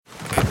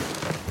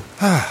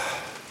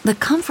The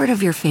comfort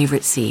of your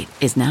favorite seat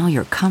is now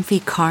your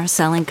comfy car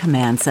selling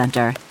command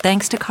center,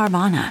 thanks to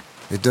Carvana.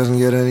 It doesn't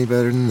get any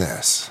better than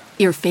this.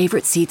 Your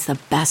favorite seat's the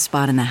best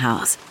spot in the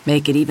house.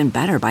 Make it even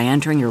better by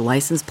entering your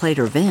license plate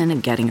or VIN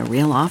and getting a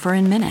real offer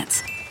in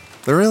minutes.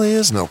 There really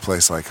is no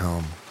place like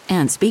home.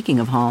 And speaking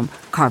of home,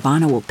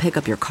 Carvana will pick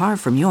up your car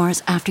from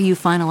yours after you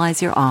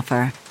finalize your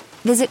offer.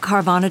 Visit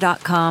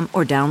Carvana.com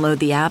or download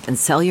the app and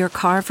sell your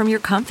car from your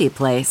comfy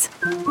place.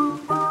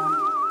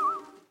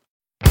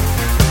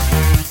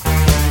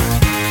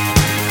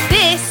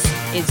 This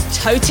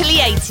is Totally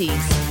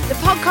 80s, the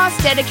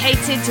podcast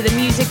dedicated to the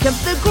music of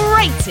the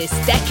greatest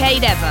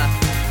decade ever.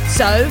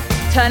 So,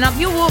 turn up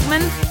your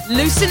Walkman,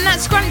 loosen that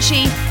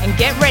scrunchie, and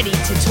get ready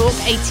to talk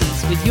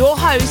 80s with your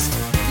host,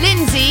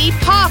 Lindsay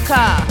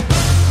Parker.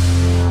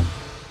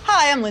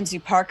 Hi, I'm Lindsay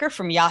Parker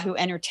from Yahoo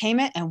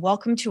Entertainment, and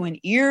welcome to an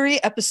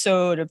eerie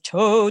episode of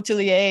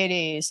Totally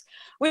 80s.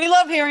 We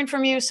love hearing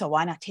from you, so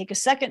why not take a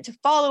second to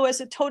follow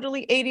us at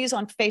Totally 80s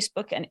on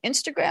Facebook and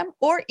Instagram,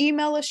 or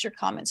email us your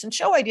comments and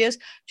show ideas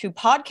to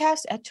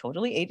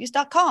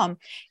podcast@totally80s.com.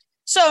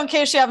 So in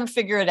case you haven't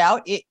figured it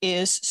out, it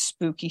is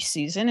spooky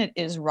season. It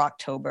is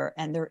Rocktober,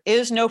 and there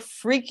is no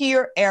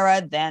freakier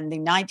era than the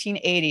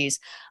 1980s.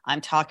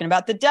 I'm talking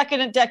about the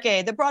decadent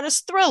decade that brought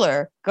us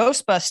Thriller,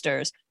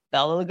 Ghostbusters,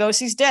 Bela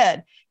Lugosi's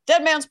Dead,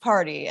 Dead Man's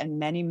Party, and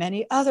many,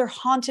 many other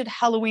haunted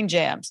Halloween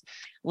jams.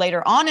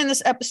 Later on in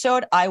this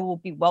episode, I will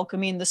be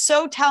welcoming the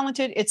so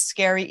talented It's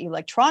Scary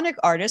electronic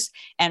artists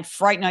and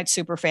Fright Night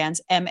superfans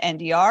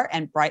MNDR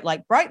and Bright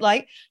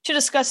Light to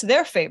discuss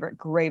their favorite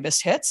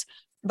gravest hits.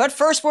 But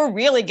first, we're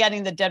really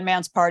getting the Dead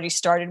Man's Party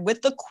started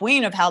with the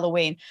queen of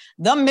Halloween,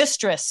 the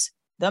mistress,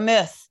 the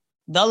myth,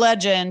 the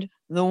legend,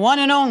 the one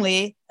and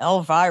only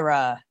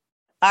Elvira.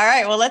 All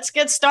right, well, let's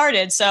get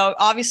started. So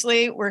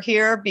obviously we're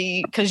here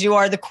because you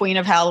are the queen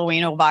of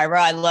Halloween,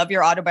 Elvira. I love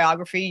your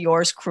autobiography,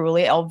 Yours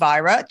Cruelly,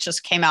 Elvira. It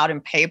just came out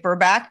in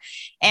paperback.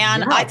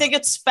 And I think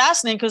it's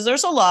fascinating because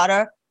there's a lot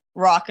of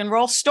rock and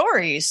roll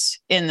stories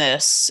in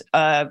this.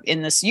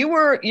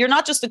 You're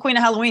not just the queen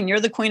of Halloween, you're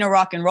the queen of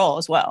rock and roll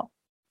as well.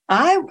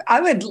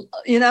 I would,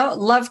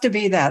 love to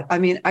be that. I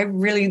mean, I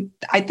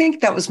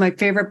think that was my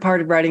favorite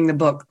part of writing the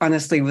book,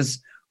 honestly,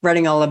 was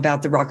writing all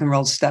about the rock and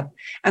roll stuff.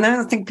 And I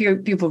don't think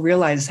people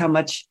realize how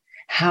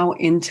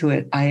into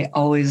it I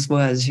always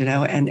was,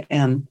 and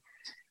I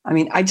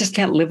mean, I just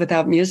can't live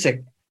without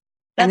music.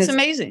 That's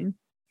amazing.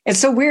 It's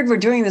so weird we're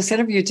doing this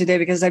interview today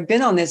because I've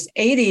been on this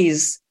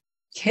 80s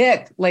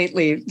kick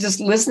lately,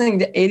 just listening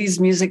to 80s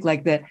music,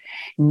 like the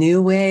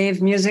new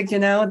wave music,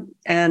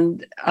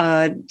 and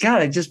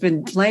I've just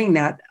been playing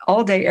that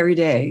all day, every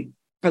day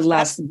for the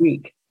last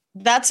week.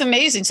 That's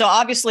amazing. So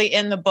obviously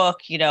in the book,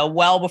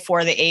 well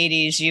before the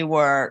 80s, you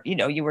were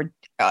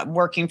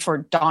working for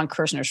Don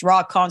Kirshner's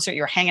rock concert.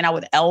 You were hanging out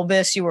with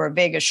Elvis. You were a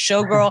Vegas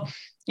showgirl.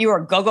 You were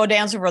a go-go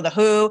dancer for The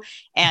Who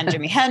and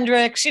Jimi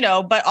Hendrix,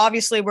 but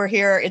obviously we're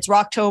here. It's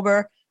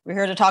Rocktober. We're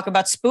here to talk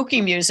about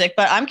spooky music,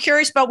 but I'm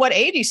curious about what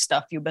 80s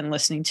stuff you've been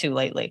listening to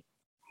lately.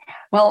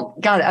 Well,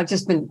 God, I've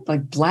just been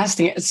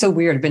blasting it. It's so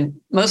weird. I've been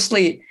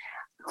mostly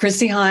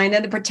Chrissie Hynde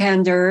and the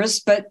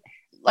Pretenders, but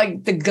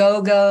like the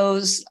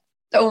Go-Go's.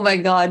 Oh my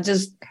God,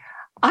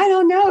 I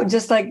don't know,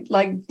 just like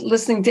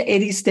listening to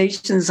 80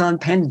 stations on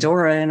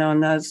Pandora and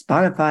on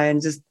Spotify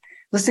and just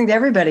listening to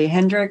everybody,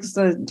 Hendrix,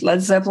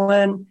 Led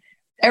Zeppelin,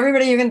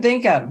 everybody you can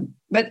think of.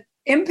 But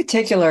in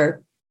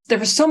particular, there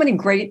were so many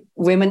great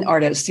women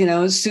artists,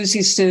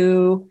 Susie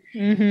Sue,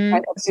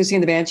 Susie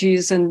and the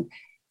Banshees. And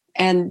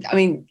I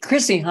mean,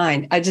 Chrissie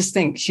Hynde, I just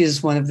think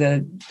she's one of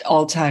the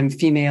all-time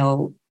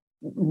female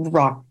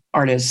rock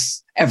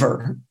artists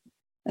ever.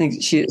 I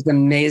think she is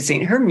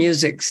amazing. Her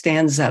music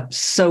stands up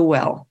so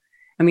well.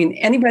 I mean,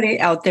 anybody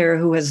out there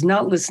who has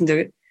not listened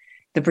to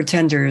the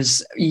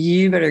Pretenders,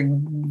 you better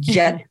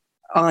get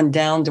on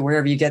down to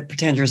wherever you get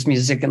Pretenders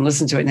music and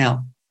listen to it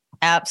now.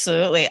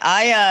 Absolutely.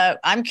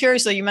 I'm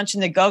curious, though, you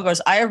mentioned the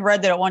Go-Go's. I have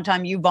read that at one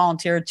time you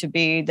volunteered to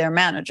be their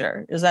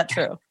manager. Is that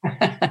true?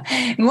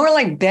 More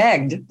like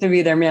begged to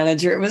be their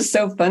manager. It was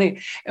so funny.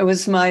 It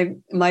was my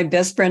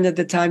best friend at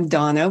the time,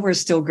 Donna. We're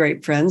still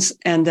great friends.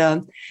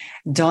 And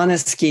Donna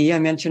Ski, I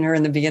mentioned her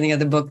in the beginning of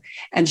the book,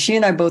 and she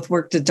and I both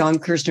worked at Don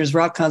Kirshner's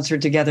rock concert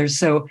together.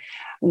 So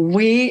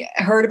we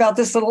heard about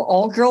this little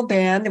all-girl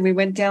band, and we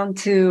went down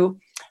to,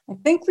 I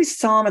think we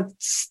saw them at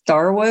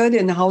Starwood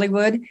in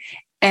Hollywood,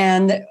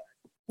 and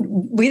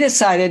we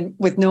decided,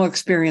 with no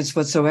experience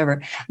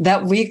whatsoever,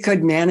 that we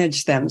could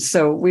manage them.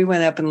 So we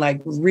went up and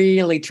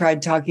really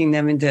tried talking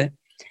them into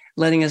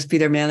letting us be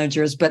their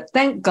managers. But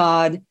thank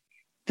God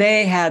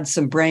they had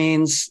some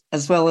brains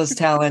as well as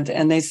talent,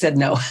 and they said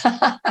no.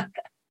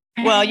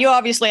 Well, you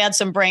obviously had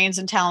some brains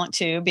and talent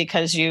too,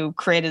 because you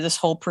created this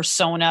whole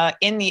persona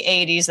in the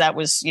 80s. That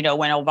was,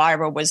 when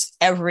Elvira was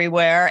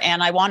everywhere.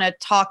 And I want to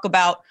talk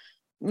about,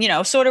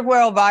 sort of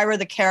where Elvira,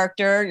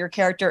 your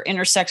character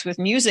intersects with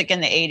music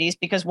in the 80s,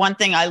 because one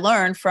thing I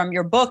learned from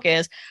your book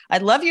is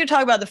I'd love you to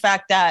talk about the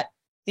fact that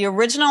the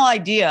original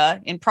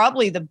idea in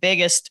probably the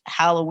biggest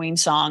Halloween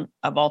song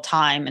of all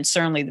time, and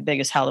certainly the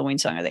biggest Halloween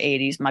song of the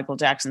 80s, Michael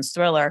Jackson's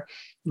Thriller,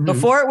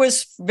 Before it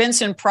was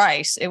Vincent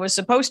Price, it was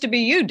supposed to be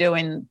you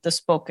doing the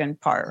spoken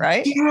part,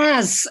 right?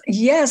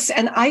 Yes.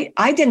 And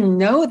I didn't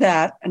know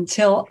that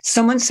until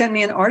someone sent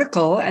me an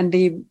article, and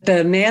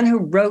the man who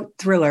wrote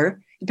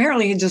Thriller,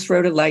 apparently he just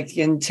wrote it like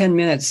in 10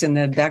 minutes in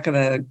the back of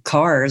a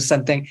car or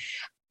something.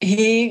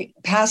 He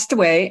passed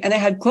away, and I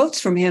had quotes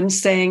from him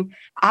saying,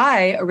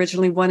 I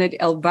originally wanted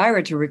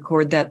Elvira to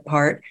record that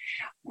part,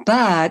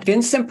 but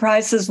Vincent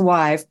Price's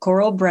wife,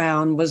 Coral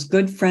Brown, was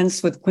good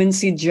friends with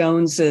Quincy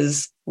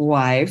Jones's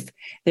wife.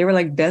 They were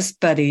like best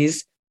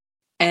buddies.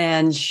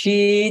 And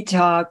she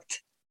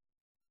talked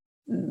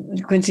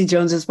Quincy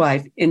Jones's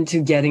wife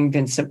into getting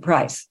Vincent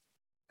Price,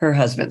 her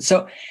husband.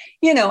 So,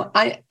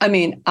 I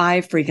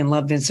freaking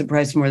love Vincent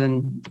Price more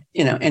than,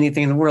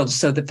 anything in the world.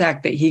 So the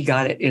fact that he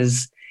got it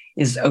is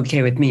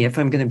okay with me. If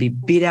I'm going to be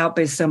beat out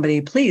by somebody,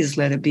 please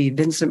let it be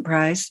Vincent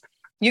Price.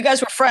 You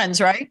guys were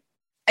friends, right?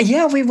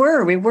 Yeah, we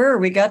were.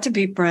 We got to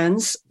be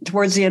friends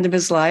towards the end of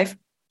his life.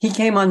 He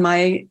came on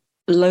my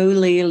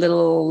lowly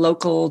little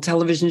local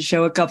television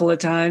show a couple of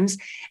times,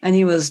 and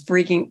he was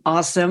freaking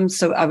awesome.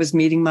 So I was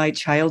meeting my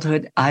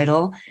childhood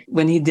idol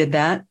when he did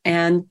that.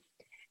 And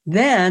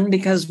then,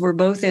 because we're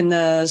both in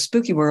the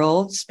spooky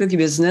world, spooky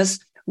business,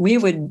 we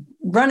would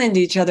run into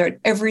each other at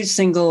every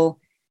single,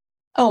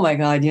 oh my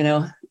God,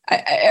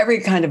 every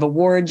kind of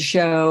award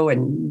show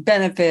and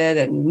benefit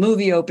and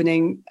movie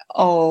opening,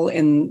 all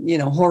in,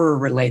 horror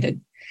related.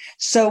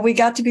 So we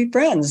got to be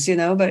friends,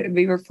 but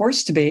we were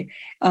forced to be.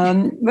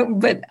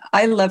 But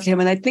I loved him,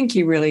 and I think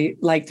he really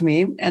liked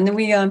me. And then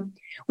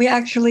we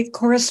actually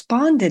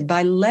corresponded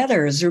by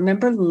letters.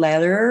 Remember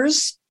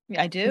letters?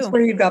 I do. It's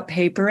where you got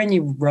paper and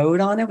you wrote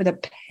on it with a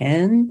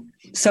pen.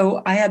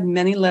 So I had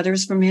many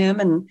letters from him,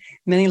 and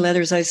many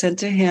letters I sent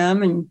to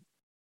him. And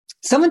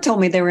someone told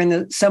me they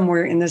were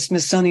somewhere in the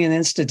Smithsonian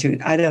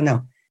Institute. I don't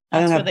know.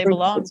 That's where they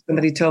belong.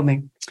 Somebody told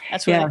me.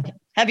 That's where. Yeah.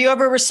 Have you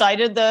ever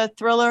recited the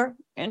Thriller?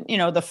 And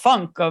the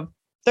funk of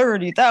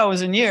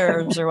 30,000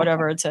 years or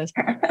whatever it says.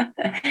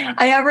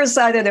 I have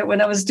recited it when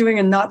I was doing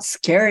a Not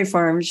Scary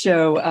Farm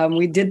show.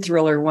 We did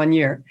Thriller one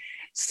year.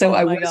 So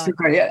I was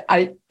recording.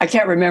 I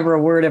can't remember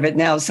a word of it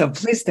now. So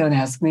please don't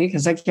ask me,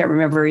 because I can't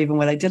remember even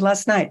what I did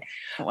last night.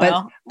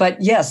 Well, but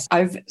yes,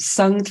 I've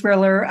sung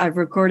Thriller. I've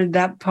recorded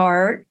that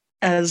part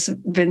as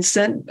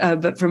Vincent,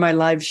 but for my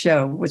live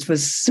show, which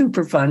was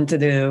super fun to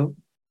do.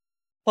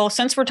 Well,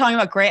 since we're talking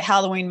about great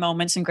Halloween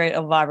moments and great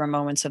Elvira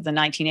moments of the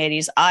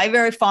 1980s, I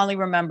very fondly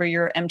remember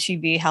your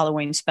MTV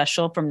Halloween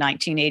special from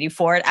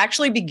 1984. It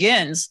actually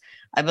begins,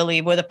 I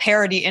believe, with a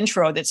parody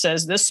intro that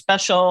says, this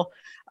special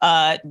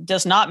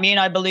does not mean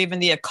I believe in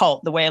the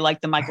occult, the way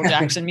like the Michael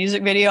Jackson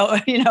music video.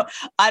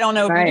 I don't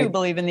know if you do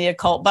believe in the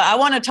occult, but I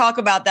want to talk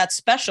about that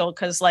special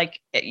because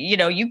you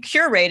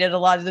curated a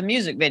lot of the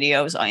music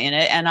videos in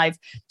it, and I've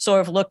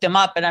sort of looked them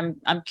up, and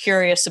I'm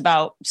curious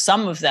about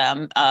some of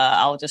them.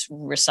 I'll just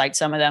recite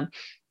some of them.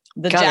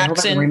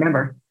 Jackson. I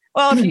remember.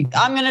 Well,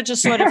 I'm going to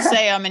just sort of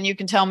say them, and you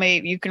can tell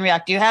me, you can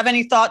react. Do you have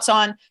any thoughts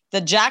on the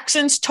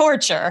Jackson's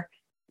torture?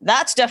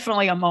 That's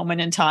definitely a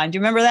moment in time. Do you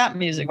remember that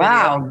music video?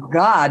 Wow,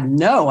 God,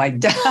 no, I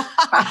don't.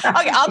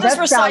 Okay, I'll just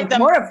recite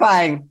them.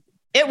 Horrifying.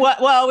 It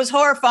was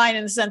horrifying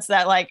in the sense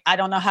that, I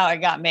don't know how it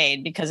got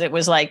made, because it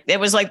was like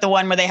the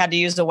one where they had to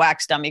use the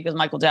wax dummy because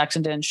Michael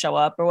Jackson didn't show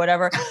up or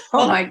whatever.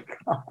 My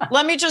God.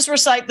 Let me just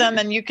recite them,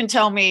 and you can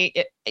tell me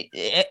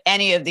if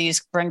any of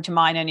these bring to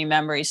mind any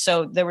memories.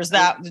 So there was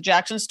the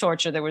Jackson's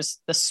Torture. There was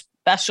the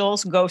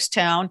Specials, Ghost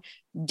Town,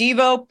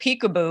 Devo,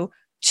 Peekaboo,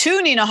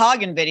 2 Nina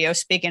Hagen videos,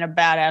 speaking of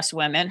badass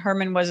women.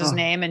 Herman was his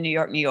name in New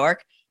York, New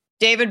York.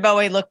 David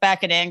Bowie, Look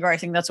Back in Anger. I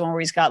think that's one where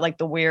he's got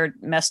the weird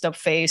messed up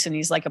face and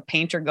he's like a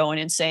painter going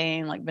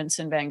insane, like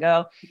Vincent van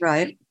Gogh.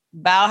 Right.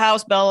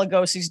 Bauhaus, Bela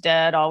Lugosi's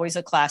Dead, always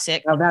a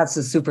classic. Oh, that's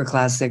a super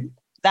classic.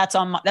 That's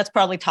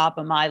probably top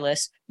of my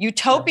list.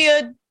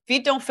 Utopia,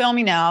 Feet Don't Fail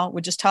Me Now,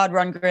 which is Todd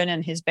Rundgren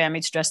and his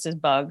bandmates dressed as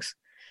bugs.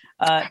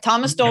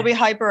 Thomas Dolby,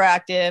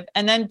 Hyperactive,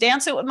 and then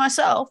Dance It With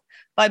Myself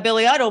by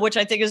Billy Idol, which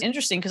I think is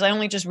interesting because I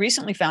only just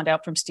recently found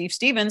out from Steve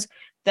Stevens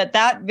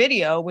that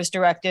video was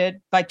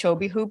directed by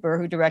Tobe Hooper,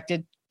 who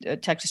directed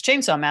Texas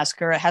Chainsaw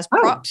Massacre. It has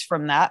props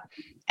from that.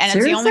 And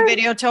Seriously? It's the only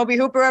video Tobe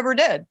Hooper ever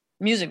did,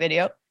 music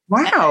video.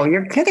 Wow,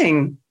 you're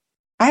kidding.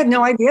 I had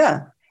no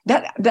idea.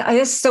 That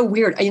is so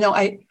weird.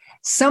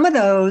 Some of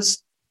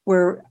those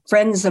were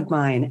friends of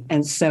mine,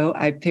 and so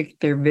I picked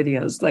their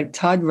videos. Like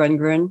Todd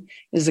Rundgren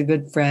is a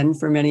good friend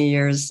for many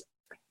years.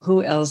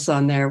 Who else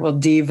on there? Well,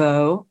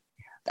 Devo.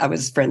 I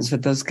was friends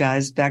with those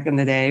guys back in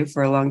the day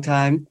for a long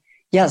time.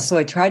 Yeah, so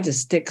I tried to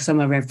stick some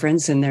of my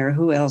friends in there.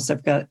 Who else?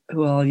 I've got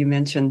who all you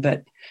mentioned,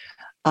 but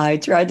I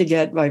tried to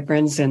get my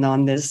friends in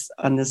on this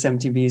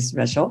MTV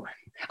special.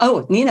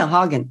 Oh, Nina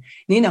Hagen.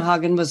 Nina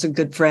Hagen was a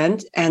good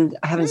friend, and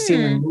I haven't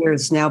seen her in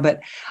years now, but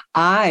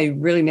I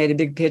really made a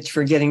big pitch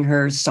for getting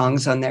her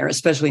songs on there,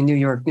 especially New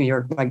York, New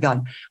York. My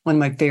God, one of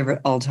my favorite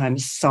all-time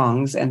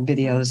songs and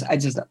videos. I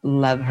just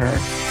love her.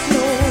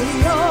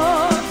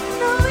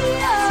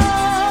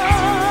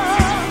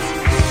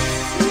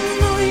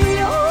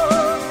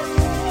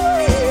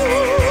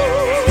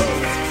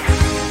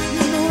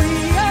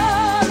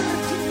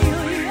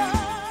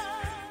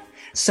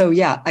 So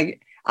yeah,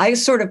 I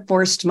sort of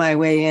forced my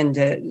way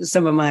into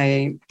some of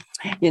my,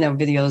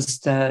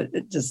 videos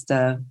to just,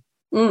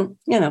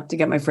 to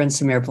get my friends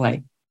some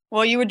airplay.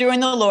 Well, you were doing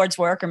the Lord's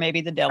work or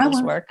maybe the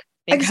devil's work.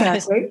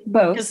 Exactly.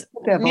 Both.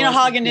 Because Nina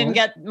Hagen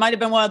might have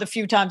been one of the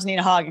few times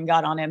Nina Hagen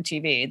got on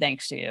MTV,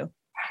 thanks to you.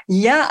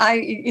 Yeah,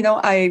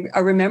 I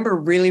remember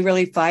really,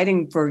 really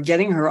fighting for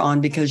getting her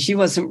on because she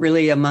wasn't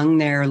really among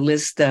their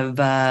list of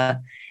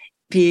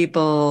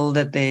people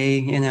that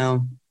they,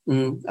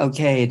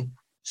 okayed.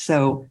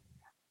 So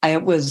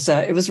it was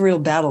a real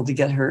battle to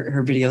get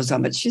her videos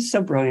on, but she's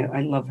so brilliant.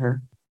 I love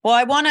her. Well,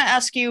 I want to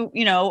ask you,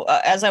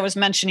 as I was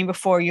mentioning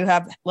before, you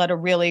have led a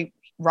really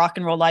rock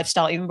and roll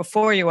lifestyle even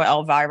before you were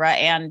Elvira,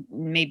 and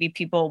maybe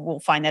people will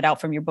find that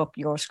out from your book,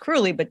 Yours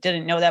Cruelly, but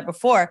didn't know that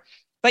before.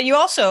 But you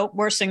also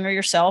were a singer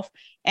yourself,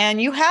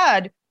 and you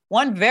had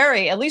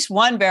at least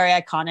one very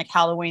iconic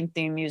Halloween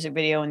themed music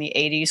video in the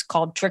 80s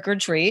called Trick or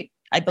Treat.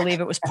 I believe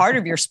it was part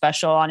of your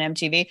special on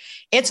MTV.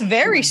 It's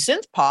very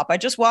synth pop. I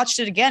just watched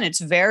it again. It's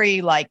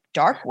very like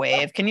dark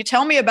wave. Can you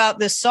tell me about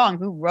this song?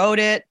 Who wrote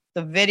it?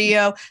 The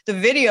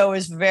video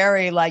is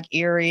very like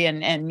eerie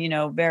and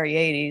very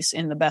 80s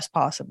in the best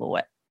possible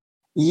way.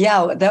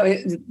 Yeah,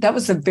 that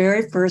was the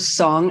very first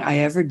song I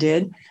ever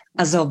did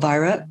as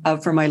Elvira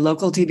for my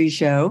local TV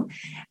show,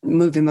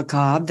 Movie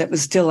Macabre, that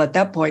was still at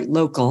that point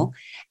local.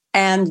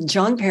 And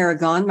John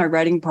Paragon, my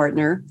writing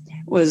partner,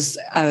 was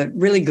a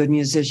really good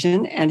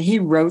musician, and he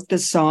wrote the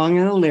song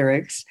and the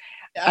lyrics.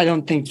 I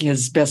don't think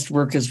his best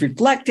work is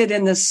reflected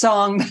in this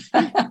song,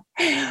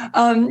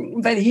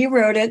 but he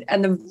wrote it.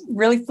 And the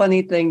really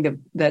funny thing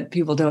that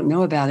people don't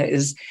know about it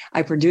is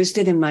I produced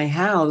it in my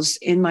house,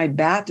 in my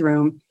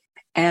bathroom,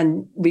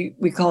 and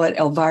we call it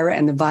Elvira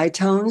and the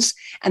Vitones.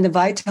 And the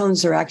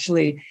Vitones are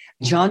actually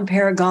John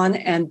Paragon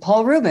and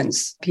Paul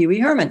Rubens, Pee Wee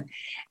Herman.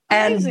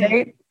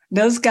 And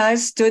those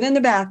guys stood in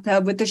the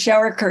bathtub with the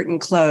shower curtain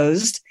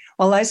closed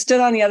while I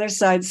stood on the other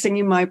side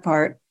singing my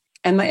part.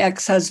 And my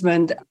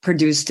ex-husband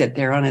produced it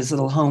there on his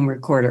little home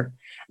recorder.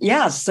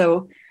 Yeah,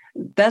 so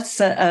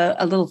that's a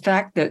little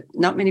fact that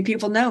not many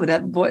people know.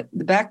 That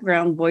the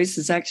background voice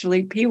is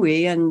actually Pee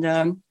Wee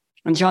and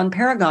John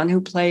Paragon, who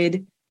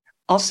played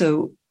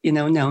also,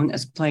 known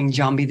as playing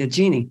Jambi the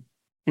Genie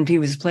in Pee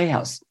Wee's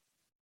Playhouse.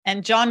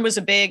 And John was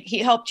he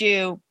helped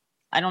you.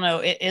 I don't know.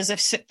 Is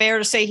it fair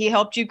to say he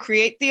helped you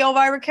create the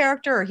Elvira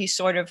character, or he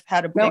sort of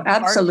had a big part?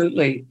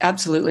 Absolutely.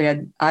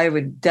 I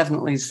would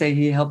definitely say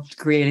he helped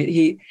create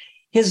it.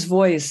 His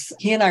voice,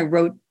 he and I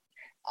wrote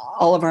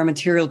all of our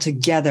material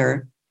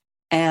together,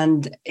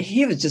 and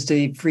he was just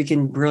a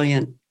freaking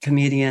brilliant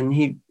comedian.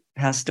 He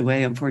passed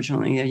away,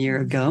 unfortunately, a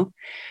year ago.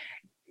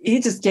 He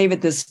just gave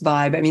it this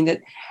vibe. I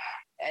mean,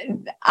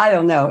 I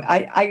don't know.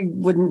 I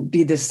wouldn't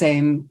be the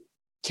same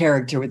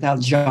character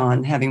without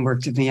John having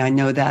worked with me. I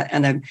know that.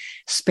 And I've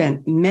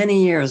spent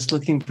many years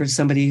looking for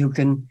somebody who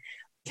can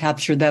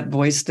capture that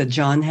voice that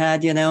John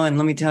had, and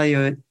let me tell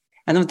you,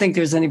 I don't think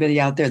there's anybody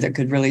out there that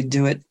could really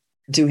do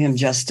him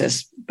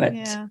justice. But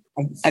yeah.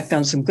 I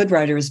found some good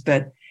writers,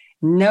 but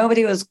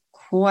nobody was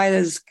quite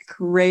as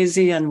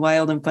crazy and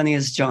wild and funny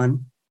as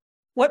John.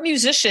 What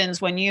musicians,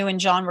 when you and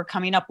John were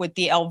coming up with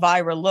the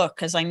Elvira look,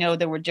 because I know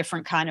there were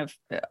different kind of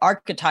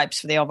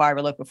archetypes for the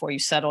Elvira look before you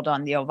settled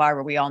on the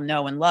Elvira we all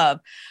know and love.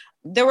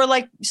 There were,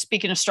 like,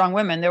 speaking of strong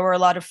women, there were a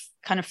lot of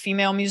kind of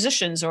female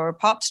musicians or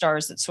pop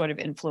stars that sort of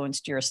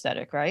influenced your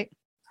aesthetic, right?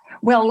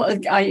 Well,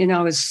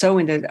 I was so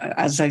into,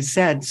 as I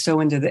said,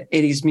 the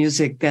 80s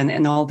music then,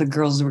 and all the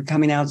girls that were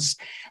coming out,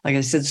 like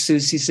I said,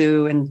 Susie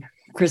Sue and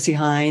Chrissie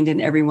Hynde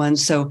and everyone.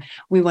 So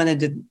we wanted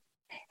to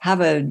have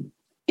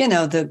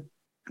the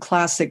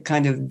classic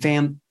kind of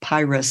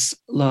vampiress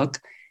look,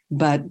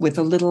 but with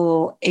a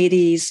little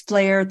 80s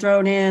flair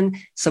thrown in,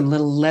 some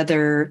little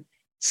leather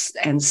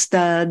and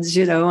studs,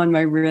 on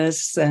my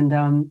wrists,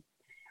 and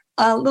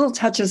little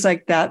touches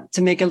like that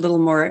to make it a little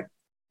more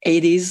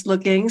 80s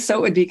looking. So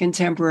it would be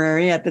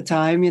contemporary at the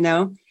time,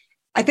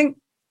 I think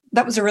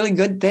that was a really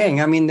good thing.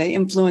 I mean, the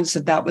influence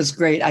of that was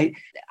great.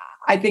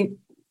 I think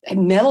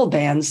metal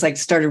bands like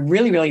started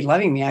really, really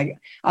loving me.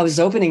 I was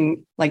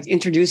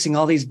introducing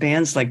all these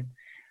bands like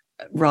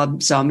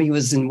Rob Zombie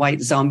was in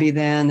White Zombie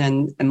then,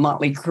 and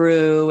Motley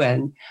Crue,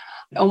 and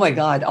oh my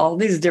God, all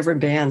these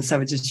different bands. I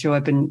would just show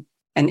up and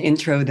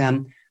intro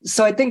them.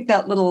 So I think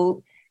that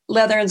little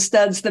leather and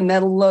studs, the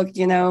metal look,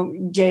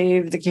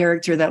 gave the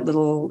character that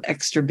little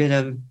extra bit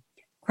of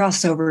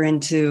crossover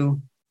into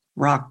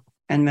rock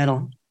and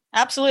metal.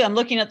 Absolutely. I'm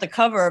looking at the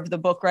cover of the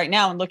book right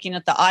now and looking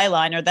at the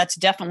eyeliner. That's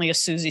definitely a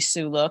Susie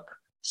Sue look.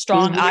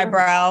 Strong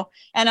eyebrow.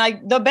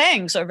 And the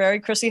bangs are very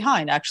Chrissie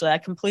Hynde, actually. I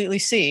completely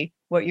see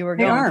what you were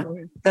going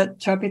for. That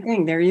choppy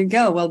thing. There you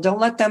go. Well, don't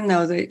let them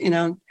know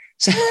that,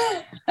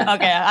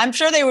 Okay. I'm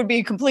sure they would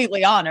be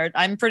completely honored.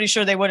 I'm pretty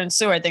sure they wouldn't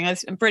sue anything.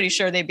 I'm pretty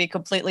sure they'd be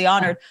completely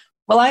honored.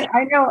 Well,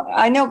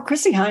 I know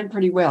Chrissie Hynde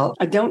pretty well.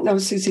 I don't know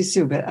Susie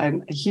Sue, but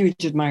I'm a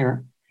huge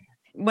admirer.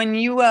 When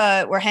you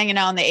were hanging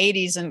out in the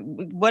 80s,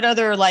 and what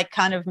other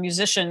kind of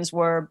musicians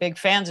were big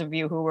fans of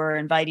you who were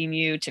inviting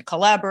you to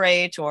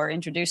collaborate or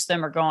introduce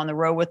them or go on the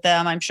road with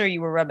them? I'm sure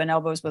you were rubbing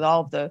elbows with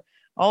all of the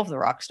all of the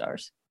rock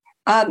stars.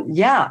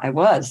 Yeah, I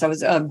was.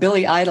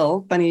 Billy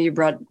Idol. Funny you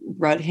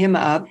brought him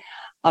up.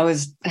 I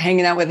was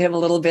hanging out with him a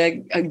little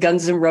bit.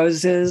 Guns N'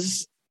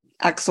 Roses,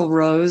 Axl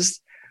Rose,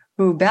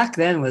 who back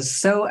then was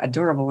so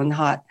adorable and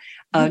hot,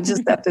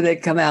 just after they'd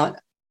come out.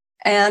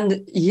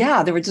 And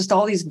yeah, there were just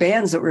all these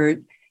bands that were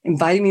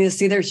inviting me to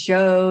see their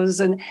shows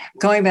and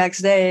going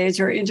backstage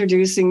or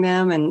introducing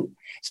them. And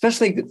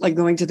especially like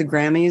going to the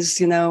Grammys,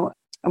 you know.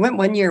 I went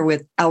one year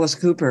with Alice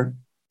Cooper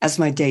as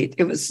my date.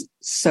 It was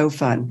so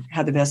fun.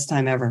 Had the best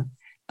time ever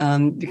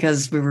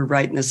because we were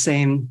right in the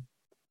same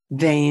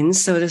vein,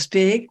 so to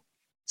speak.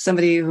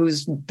 Somebody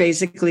who's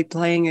basically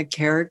playing a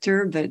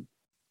character that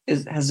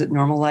has a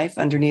normal life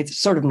underneath,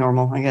 sort of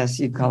normal, I guess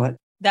you'd call it.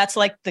 That's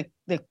like the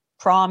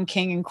prom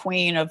king and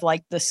queen of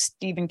like the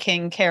Stephen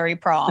King Carrie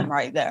prom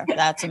right there.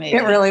 That's amazing.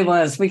 It really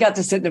was. We got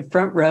to sit in the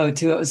front row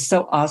too. It was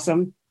so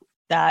awesome.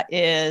 That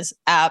is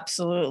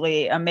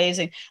absolutely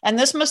amazing. And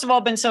this must have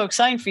all been so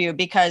exciting for you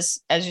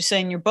because, as you say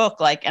in your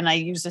book, like, and I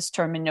use this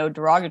term in no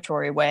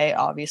derogatory way,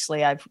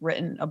 obviously, I've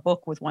written a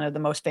book with one of the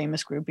most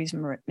famous groupies,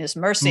 Miss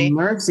Mercy.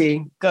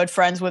 Mercy. Good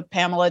friends with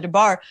Pamela Des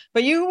Barres.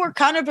 But you were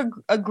kind of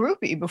a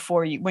groupie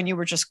before when you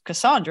were just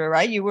Cassandra,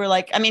 right? You were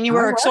like, I mean, you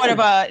were sort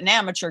of an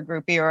amateur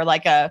groupie or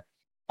like a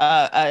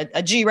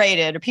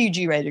G-rated, a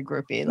PG-rated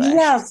groupie.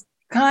 Yes.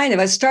 Kind of.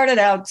 I started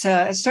out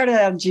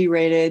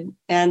G-rated,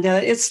 and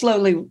it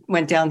slowly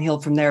went downhill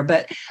from there.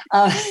 But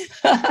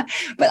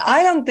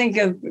I don't think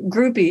of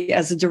groupie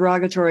as a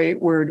derogatory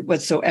word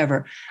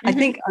whatsoever. Mm-hmm. I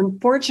think,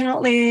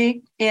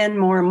 unfortunately, in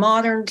more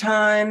modern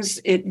times,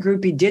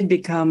 groupie did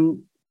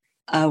become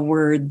a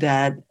word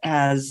that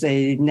has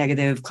a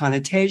negative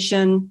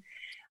connotation.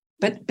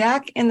 But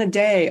back in the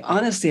day,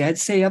 honestly, I'd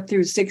say up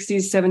through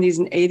 60s, 70s,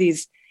 and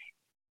 80s.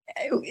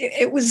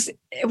 It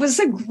was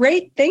a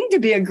great thing to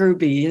be a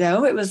groupie, you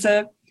know. It was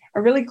a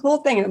really cool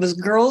thing. It was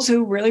girls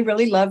who really,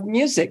 really loved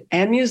music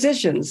and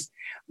musicians,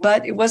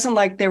 but it wasn't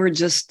like they were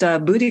just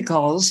booty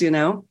calls, you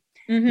know.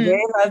 Mm-hmm. They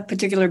loved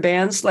particular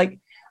bands. Like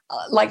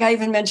I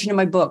even mentioned in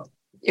my book,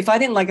 if I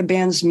didn't like a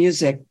band's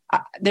music,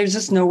 there's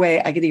just no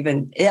way I could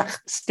even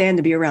stand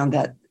to be around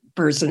that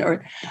person.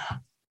 Or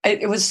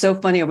it was so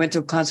funny. I went to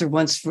a concert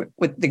once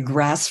with the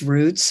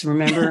Grassroots.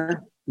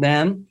 Remember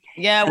them?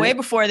 Yeah, way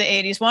before the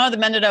 80s. One of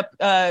them ended up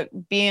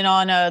being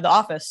on The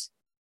Office.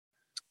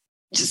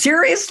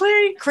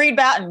 Seriously? Creed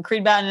Batten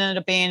ended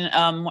up being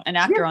an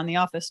actor on The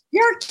Office.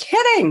 You're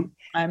kidding.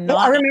 I'm not.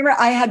 I remember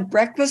I had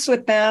breakfast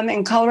with them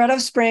in Colorado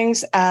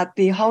Springs at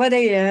the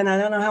Holiday Inn. I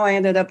don't know how I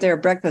ended up there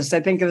at breakfast.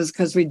 I think it was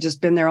because we'd just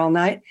been there all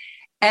night.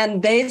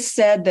 And they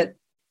said that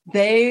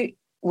they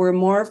were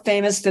more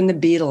famous than the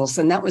Beatles.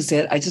 And that was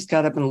it. I just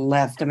got up and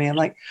left. I mean, I'm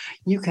like,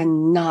 you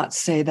cannot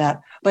say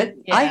that. But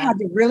yeah. I had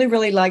to really,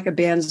 really like a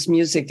band's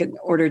music in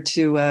order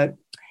to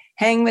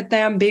hang with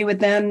them,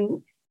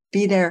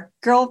 be their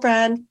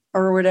girlfriend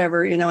or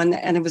whatever, you know,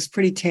 and it was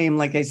pretty tame,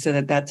 like I said,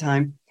 at that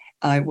time.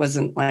 I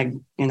wasn't like,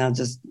 you know,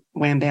 just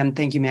wham, bam,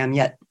 thank you, ma'am,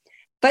 yet.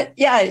 But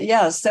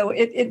yeah. So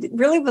it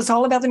really was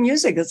all about the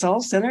music. It's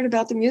all centered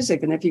about the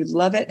music. And if you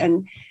love it,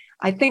 and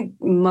I think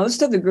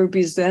most of the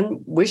groupies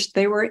then wished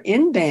they were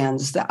in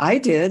bands. That I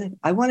did.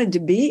 I wanted to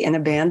be in a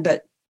band,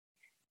 but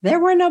there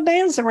were no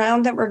bands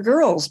around that were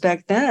girls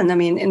back then. I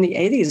mean, in the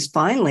 80s,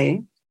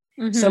 finally,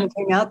 some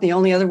came out. The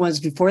only other ones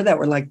before that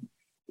were like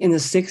in the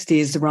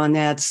 60s, the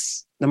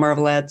Ronettes, the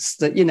Marvelettes,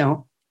 you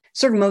know,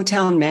 sort of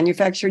Motown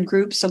manufactured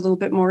groups, a little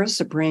bit more,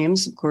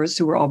 Supremes, of course,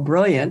 who were all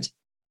brilliant,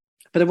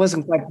 but it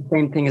wasn't quite the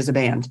same thing as a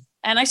band.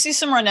 And I see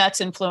some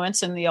Ronettes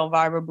influence in the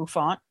Elvira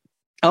Buffont.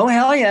 Oh,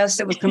 hell yes.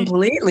 It was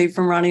completely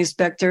from Ronnie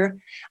Spector.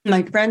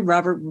 My friend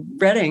Robert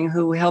Redding,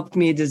 who helped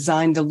me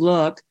design the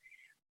look,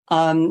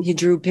 he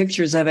drew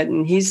pictures of it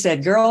and he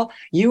said, girl,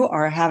 you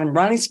are having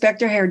Ronnie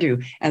Spector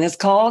hairdo and it's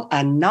called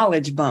a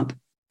knowledge bump.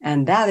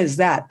 And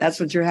that's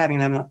what you're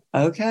having. And I'm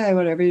like, okay,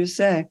 whatever you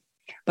say.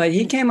 But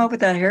he came up with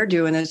that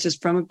hairdo and it's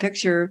just from a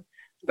picture.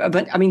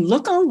 But I mean,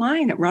 look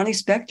online at Ronnie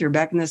Spector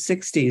back in the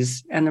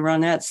 60s and the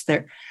Ronettes.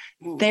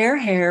 Their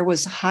hair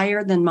was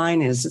higher than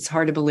mine is. It's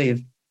hard to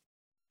believe.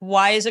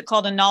 Why is it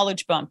called a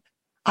knowledge bump?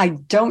 I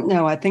don't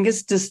know. I think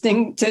it's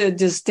distinct to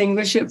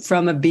distinguish it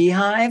from a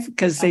beehive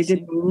because they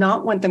did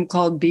not want them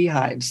called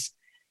beehives.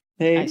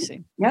 I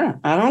see. Yeah,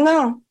 I don't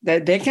know.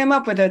 They came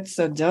up with it,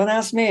 so don't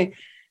ask me.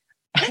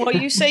 Well,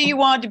 you say you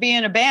wanted to be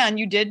in a band.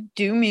 You did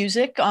do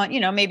music on, you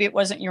know, maybe it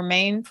wasn't your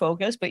main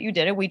focus, but you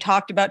did it. We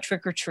talked about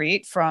Trick or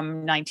Treat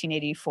from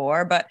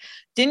 1984, but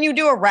didn't you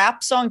do a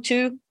rap song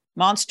too?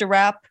 Monster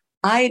Rap?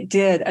 I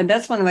did. And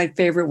that's one of my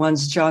favorite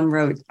ones John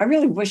wrote. I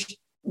really wish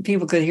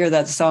people could hear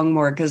that song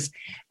more because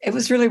it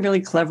was really,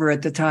 really clever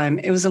at the time.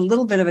 It was a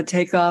little bit of a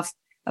takeoff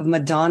of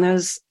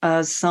Madonna's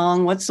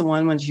song. What's the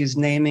one when she's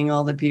naming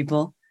all the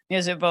people?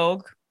 Is it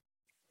Vogue?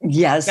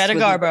 Yes. Greta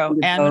Garbo,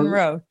 Anne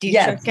Monroe,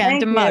 Dietrich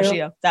and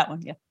DiMaggio. That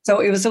one, yeah. So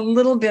it was a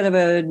little bit of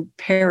a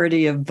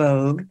parody of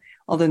Vogue,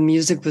 although the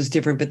music was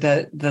different, but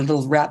the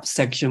little rap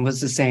section was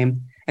the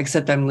same,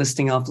 except I'm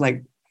listing off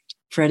like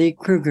Freddy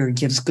Krueger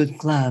gives good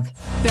glove.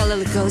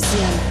 Bela Lugosi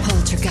and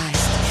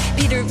Poltergeist.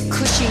 Peter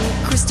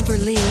Cushing, Christopher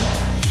Lee.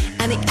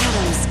 and the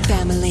Addams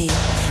Family.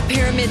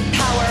 Pyramid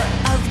power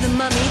of the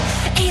mummy.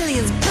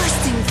 Aliens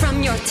bursting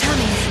from your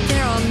tummy.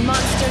 There are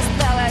monsters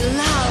that I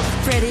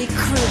love. Freddy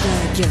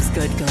Krueger gives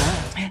good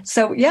glove.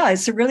 So yeah,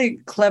 it's a really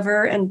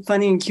clever and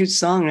funny and cute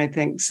song, I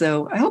think.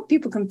 So I hope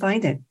people can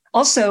find it.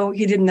 Also,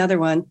 he did another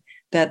one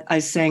that I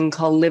sang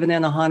called Living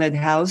in a Haunted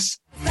House.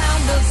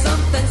 Sound of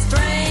something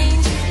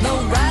strange.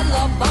 No rattle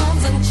of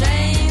bombs and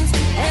chains.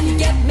 And you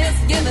get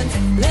misgivings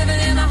living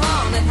in a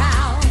haunted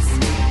house.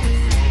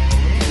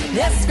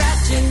 They're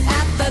scratching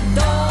at the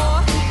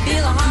door.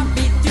 Feel a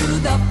heartbeat through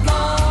the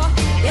floor.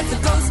 It's a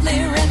ghostly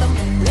rhythm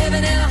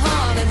living in a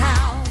haunted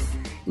house.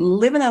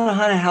 Living in a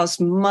Haunted House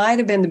might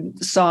have been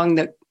the song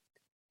that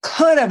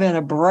could have been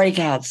a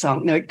breakout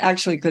song. No, it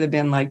actually could have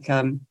been like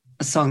a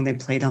song they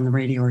played on the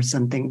radio or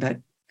something, but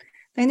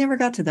they never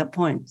got to that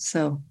point.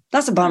 So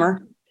that's a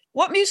bummer.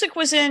 What music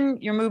was in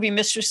your movie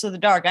Mistress of the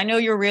Dark? I know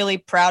you're really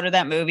proud of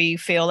that movie. You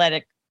feel that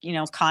it,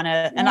 kind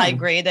of, and I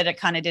agree that it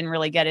kind of didn't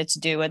really get its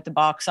due at the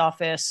box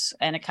office,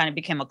 and it kind of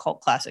became a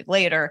cult classic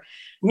later.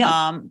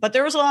 Yeah. But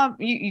there was a lot.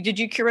 Did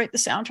you curate the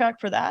soundtrack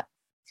for that?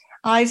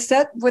 I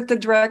sat with the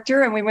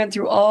director and we went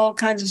through all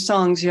kinds of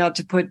songs you have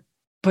to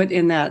put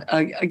in that.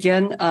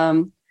 Again,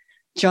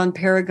 John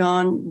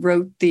Paragon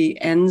wrote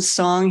the end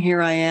song,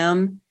 Here I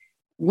Am,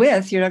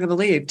 with, you're not going to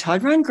believe,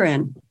 Todd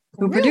Rundgren,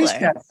 who produced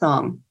that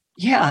song.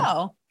 Yeah.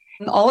 Wow.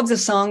 And all of the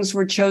songs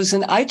were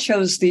chosen. I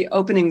chose the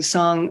opening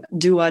song,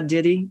 Do-Wah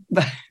Diddy,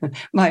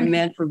 by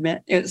Man for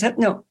Man. Is that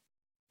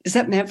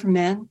Man for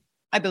Man?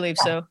 I believe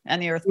so.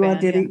 And the Earth Do-Wah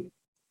Band. Diddy. Yeah.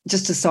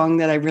 Just a song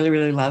that I really,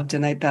 really loved.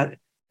 And I thought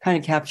kind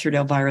of captured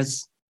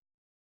Elvira's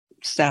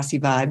sassy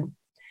vibe.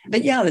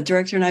 But yeah, the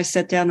director and I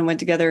sat down and went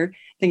together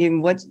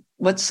thinking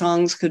what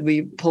songs could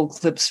we pull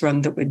clips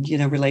from that would,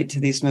 relate to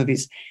these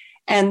movies.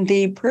 And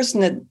the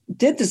person that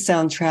did the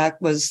soundtrack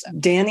was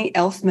Danny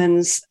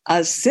Elfman's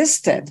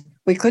assistant.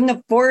 We couldn't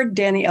afford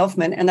Danny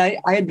Elfman. And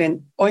I had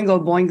been,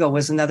 Oingo Boingo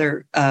was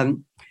another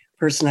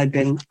person I'd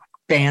been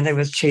band I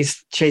was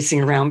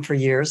chasing around for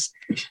years.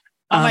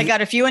 Oh my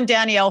God, if you and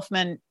Danny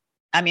Elfman,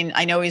 I mean,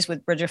 I know he's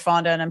with Bridget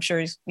Fonda and I'm sure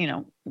he's,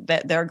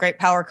 that they're a great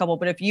power couple,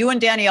 but if you and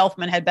Danny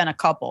Elfman had been a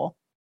couple,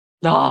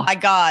 oh my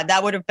God,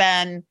 that would have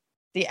been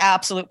the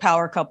absolute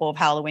power couple of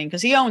Halloween,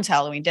 because he owns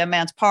Halloween, Dead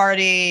Man's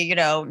Party,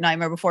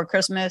 Nightmare Before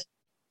Christmas.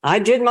 I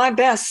did my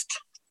best.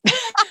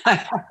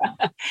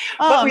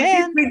 But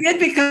we did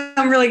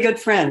become really good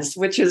friends,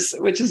 which is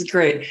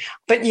great.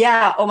 But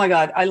yeah, oh my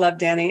God, I love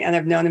Danny and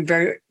I've known him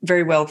very,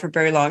 very well for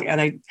very long. And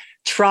I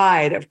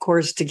tried, of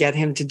course, to get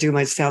him to do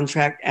my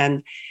soundtrack,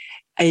 and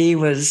he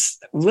was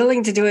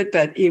willing to do it,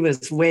 but he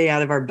was way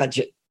out of our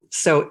budget.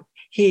 So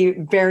he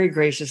very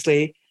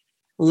graciously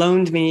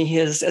loaned me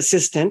his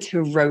assistant,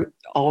 who wrote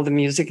all the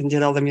music and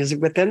did all the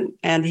music with him.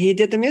 And he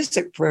did the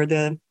music for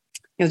the,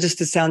 just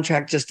the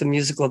soundtrack, just the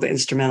musical, the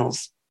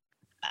instrumentals.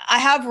 I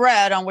have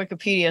read on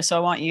Wikipedia, so I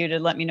want you to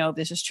let me know if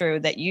this is true,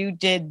 that you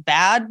did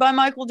Bad by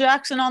Michael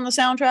Jackson on the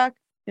soundtrack.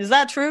 Is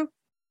that true?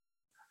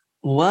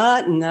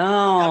 What?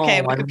 No.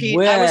 Okay,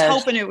 Wikipedia. I was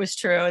hoping it was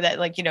true that,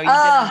 you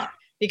didn't,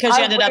 because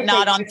you ended up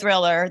not on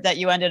Thriller, that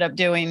you ended up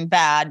doing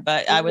Bad.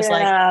 But I was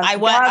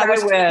I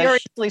was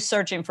furiously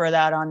searching for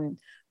that on.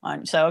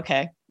 So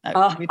okay.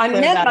 I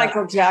met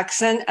Michael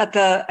Jackson at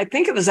I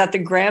think it was at the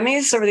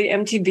Grammys or the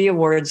MTV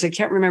Awards. I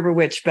can't remember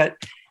which, but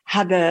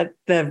had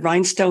the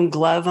rhinestone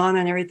glove on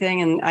and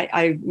everything. And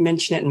I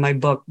mention it in my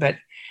book, but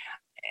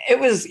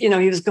it was, he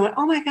was going,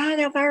 oh my God,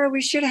 Elvira,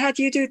 we should have had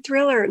you do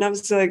Thriller. And I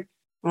was like,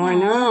 oh, I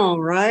know,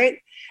 right?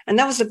 And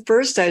that was the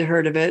first I'd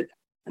heard of it.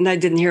 And I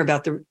didn't hear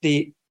about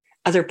the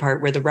other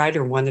part where the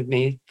writer wanted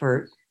me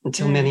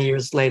until many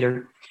years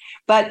later.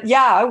 But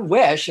yeah, I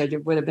wish I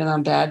would have been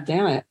on Bad.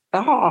 Damn it.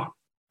 Oh.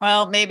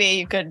 Well, maybe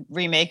you could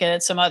remake it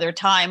at some other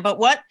time. But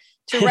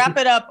to wrap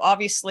it up,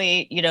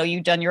 obviously,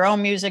 you've done your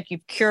own music,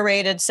 you've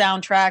curated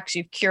soundtracks,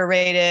 you've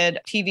curated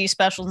TV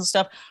specials and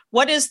stuff.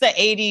 What is the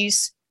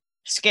 80s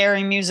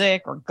scary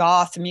music or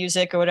goth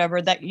music or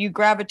whatever that you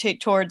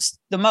gravitate towards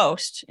the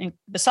most,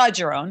 besides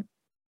your own?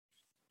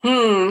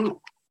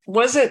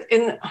 Was it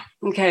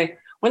okay.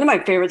 One of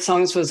my favorite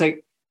songs was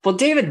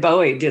David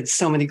Bowie did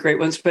so many great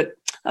ones, but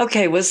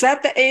okay, was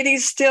that the 80s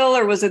still,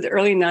 or was it the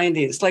early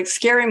 90s? Like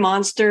Scary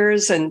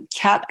Monsters and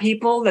Cat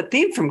People. The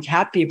theme from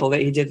Cat People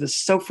that he did was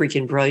so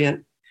freaking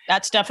brilliant.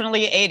 That's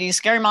definitely 80s.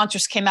 Scary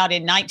Monsters came out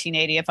in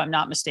 1980, if I'm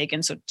not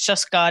mistaken. So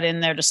just got in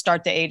there to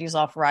start the 80s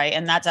off right.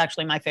 And that's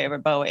actually my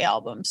favorite Bowie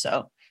album.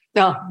 So.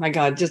 Oh my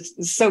God,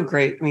 just so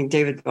great. I mean,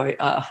 David Bowie.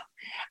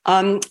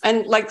 And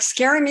like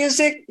scary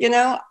music,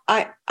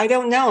 I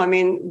don't know. I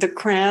mean, the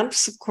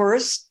Cramps, of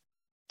course,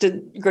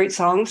 did great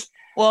songs.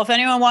 Well, if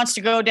anyone wants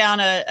to go down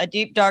a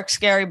deep, dark,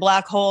 scary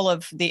black hole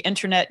of the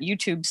internet,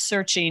 YouTube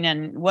searching,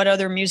 and what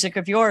other music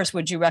of yours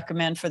would you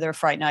recommend for their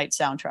Fright Night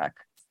soundtrack?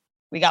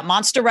 We got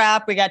Monster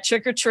Rap, we got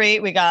Trick or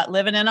Treat, we got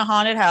Living in a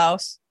Haunted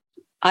House.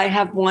 I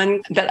have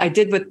one that I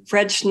did with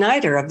Fred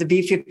Schneider of the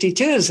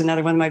B-52s,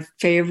 another one of my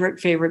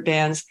favorite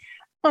bands.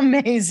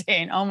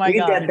 Amazing. Oh my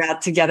God. We did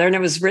that together. And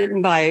it was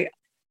written by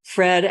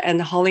Fred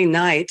and Holly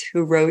Knight,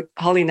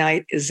 Holly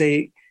Knight is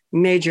a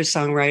major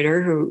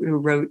songwriter who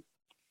wrote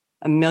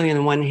a million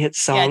and one hit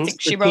songs. Yeah, I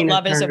think she wrote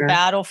Love is a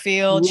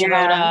Battlefield.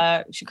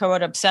 Yeah. She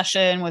co-wrote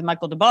Obsession with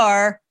Michael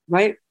DeBar.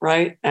 Right.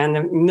 And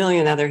a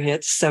million other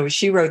hits. So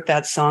she wrote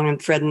that song,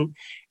 and Fred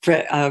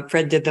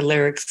did the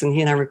lyrics, and he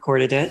and I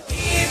recorded it.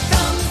 Here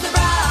comes the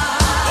bride.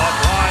 The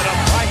Bride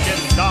of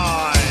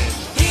Frankenstein.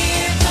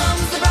 Here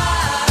comes the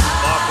bride.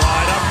 The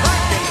Bride of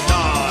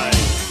Frankenstein.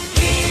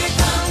 Here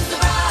comes the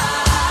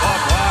bride. The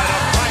Bride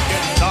of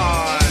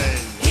Frankenstein.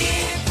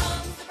 Here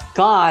comes the bride.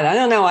 God, I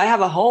don't know. I have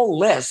a whole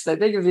list. I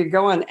think if you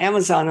go on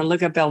Amazon and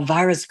look up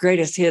Elvira's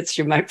greatest hits,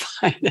 you might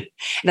find it.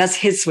 That's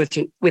hits with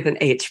an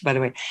H, by the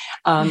way.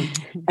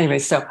 Anyway,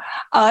 so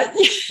I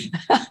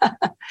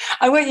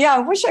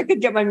wish I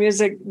could get my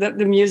music,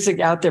 the music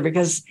out there,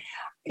 because,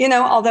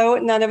 although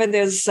none of it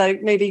is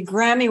maybe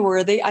Grammy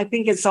worthy, I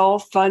think it's all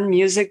fun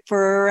music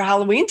for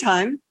Halloween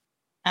time.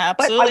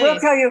 Absolutely. But I will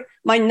tell you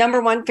my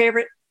number one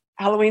favorite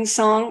Halloween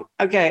song.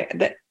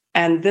 Okay.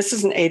 And this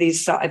is an 80s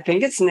song. I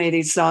think it's an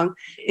 80s song.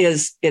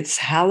 It's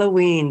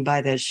Halloween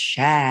by the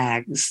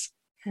Shags.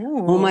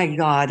 Ooh. Oh my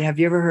God. Have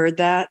you ever heard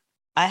that?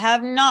 I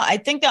have not. I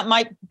think that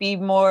might be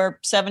more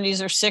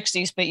 70s or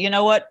 60s, but you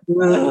know what?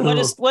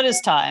 What is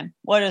time?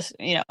 What is,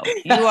 you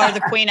are the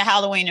queen of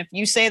Halloween. If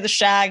you say the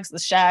Shags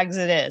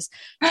it is.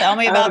 Tell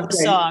me about the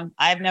song.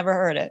 I've never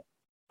heard it.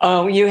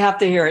 Oh, you have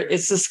to hear it.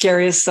 It's the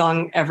scariest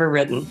song ever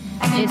written.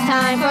 It's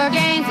time for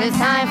games, it's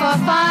time for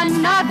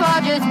fun, not for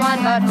just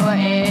one, but for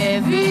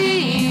everyone.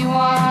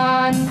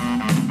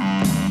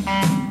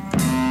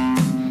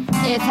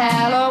 It's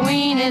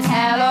Halloween, it's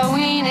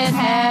Halloween, it's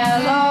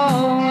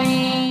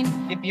Halloween.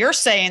 If you're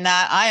saying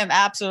that, I am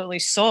absolutely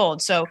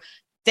sold. So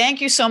thank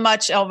you so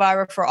much,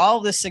 Elvira, for all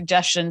the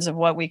suggestions of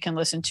what we can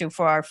listen to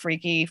for our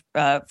Freaky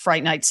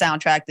Fright Night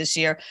soundtrack this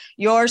year.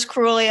 Yours,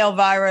 Cruelly,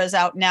 Elvira, is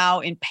out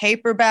now in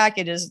paperback.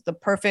 It is the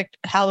perfect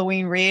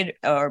Halloween read,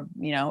 or,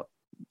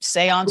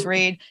 seance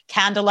read,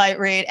 candlelight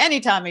read, any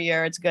time of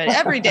year. It's good.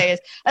 Every day is,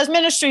 as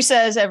Ministry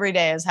says, every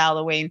day is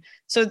Halloween.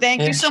 So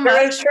thank you so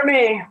much. For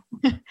me.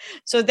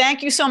 So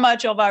thank you so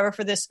much, Elvira,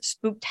 for this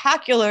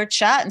spooktacular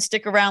chat, and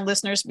stick around,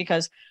 listeners,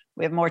 because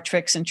we have more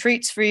tricks and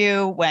treats for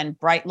you when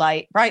Bright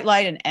Light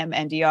and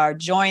MNDR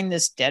join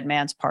this Dead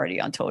Man's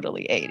Party on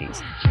Totally 80s.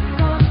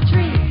 Trick or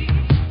treat,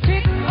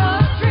 trick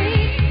or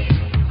treat.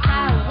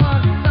 I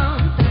want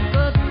something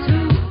good to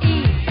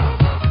eat.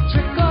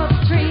 Trick or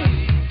treat,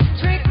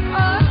 trick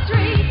or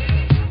treat.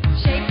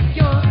 Shake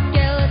your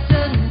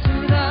skeleton to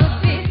the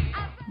beat.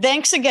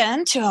 Thanks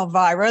again to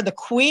Elvira, the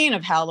queen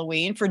of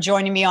Halloween, for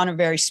joining me on a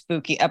very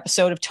spooky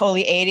episode of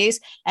Totally 80s.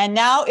 And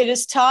now it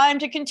is time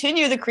to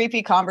continue the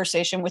creepy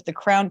conversation with the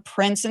crown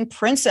prince and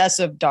princess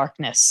of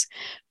darkness.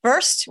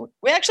 First,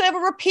 we actually have a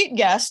repeat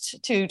guest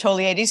to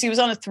Totally 80s. He was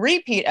on a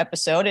three-peat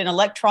episode, an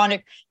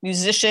electronic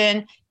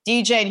musician,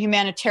 DJ, and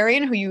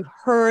humanitarian who you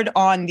heard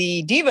on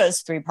the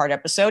Divas three-part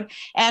episode,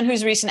 and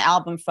whose recent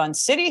album Fun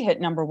City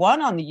hit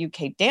 #1 on the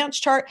UK dance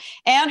chart,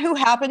 and who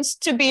happens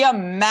to be a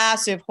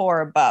massive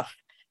horror buff.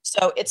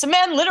 So it's a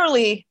man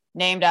literally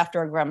named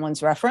after a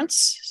Gremlins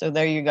reference. So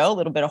there you go, a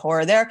little bit of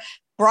horror there.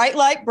 Bright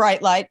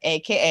Light,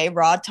 aka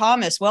Rod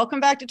Thomas. Welcome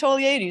back to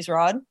Totally 80s,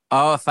 Rod.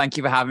 Oh, thank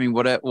you for having me.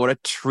 What a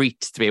treat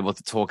to be able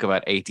to talk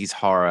about 80s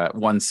horror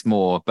once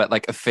more, but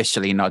like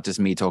officially, not just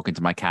me talking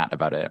to my cat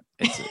about it.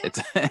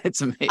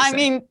 It's amazing. I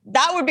mean,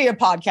 that would be a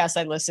podcast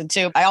I'd listen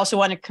to. I also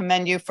want to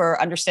commend you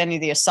for understanding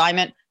the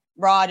assignment.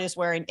 Rod is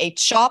wearing a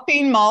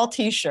Chopping Mall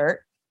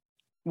t-shirt,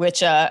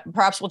 which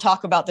perhaps we'll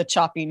talk about the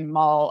Chopping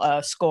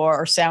Mall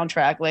score or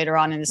soundtrack later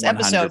on in this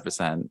episode.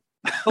 100%.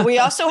 But we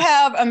also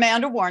have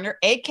Amanda Warner,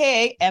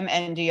 aka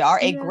MNDR,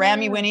 a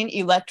Grammy-winning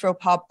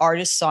electropop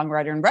artist,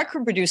 songwriter, and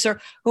record producer,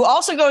 who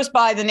also goes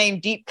by the name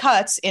Deep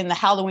Cuts in the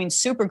Halloween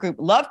supergroup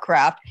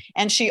Lovecraft.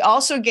 And she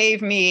also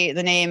gave me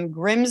the name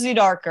Grimsy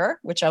Darker,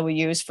 which I will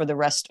use for the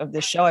rest of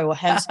this show. I will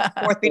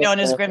henceforth be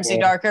known as Grimsy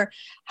Darker.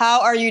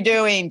 How are you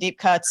doing, Deep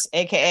Cuts,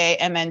 aka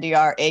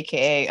MNDR,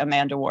 aka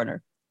Amanda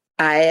Warner?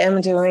 I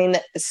am doing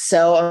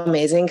so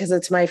amazing because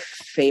it's my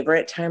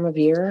favorite time of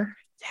year.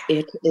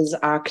 It is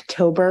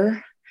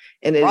October,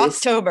 and it is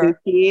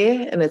spooky,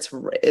 and it's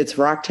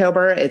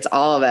Rocktober. It's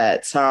all of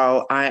it.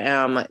 So I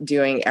am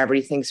doing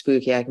everything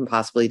spooky I can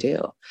possibly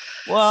do.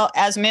 Well,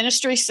 as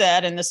Ministry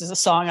said, and this is a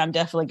song I'm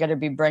definitely going to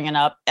be bringing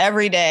up,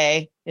 every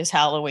day is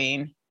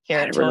Halloween here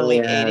at Totally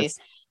 80s.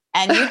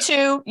 And you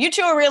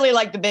two are really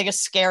like the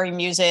biggest scary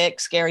music,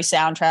 scary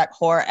soundtrack,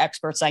 horror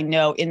experts I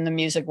know in the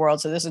music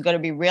world. So this is going to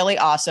be really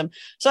awesome.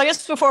 So I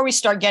guess before we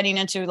start getting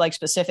into like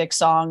specific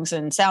songs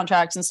and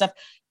soundtracks and stuff,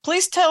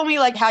 please tell me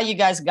like how you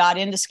guys got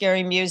into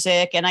scary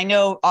music. And I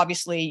know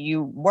obviously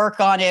you work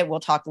on it. We'll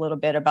talk a little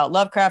bit about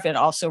Lovecraft, and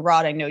also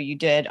Rod, I know you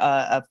did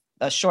a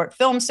short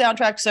film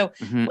soundtrack. So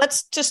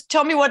let's just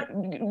tell me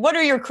what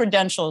are your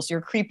credentials,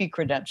 your creepy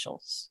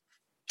credentials?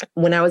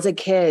 When I was a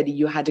kid,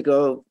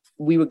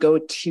 we would go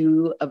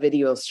to a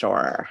video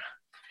store.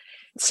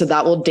 So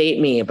that will date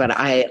me, but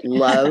I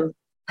love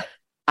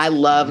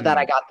that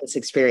I got this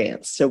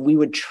experience. So we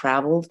would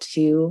travel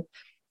to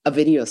a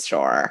video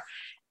store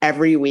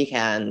every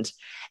weekend,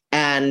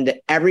 And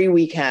every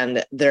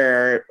weekend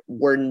there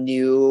were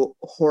new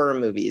horror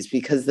movies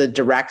because the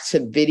direct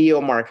to video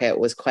market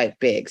was quite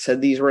big. So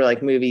these were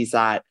like movies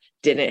that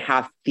didn't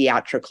have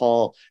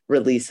theatrical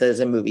releases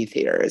in movie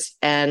theaters.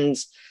 And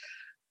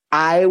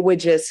I would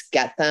just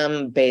get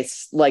them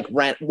like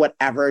rent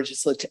whatever,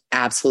 just looked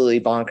absolutely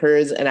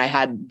bonkers.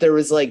 And there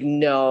was like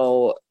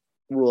no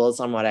rules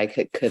on what I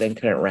could and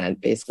couldn't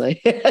rent,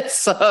 basically.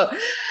 So,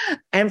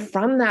 and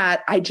from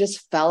that, I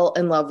just fell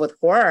in love with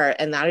horror.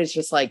 And that is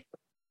just like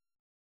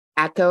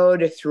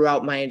echoed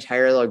throughout my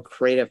entire like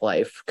creative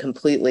life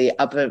completely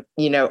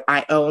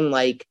I own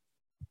like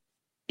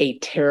a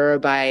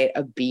terabyte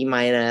of B-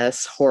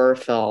 horror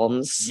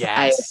films.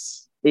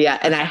 Yes.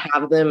 And I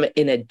have them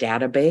in a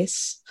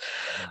database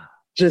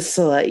just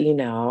to let you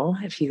know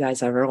if you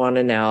guys ever want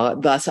to know.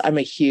 Thus, I'm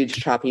a huge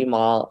Choppy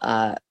Mall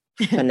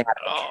fanatic.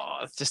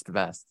 Oh, it's just the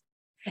best.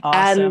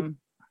 Awesome. And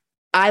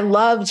I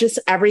love just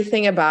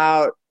everything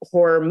about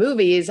horror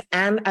movies,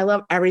 and I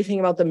love everything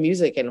about the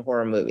music in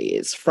horror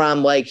movies,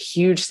 from like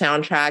huge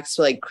soundtracks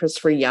to like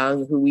Christopher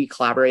Young, who we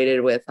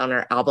collaborated with on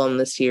our album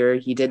this year.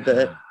 He did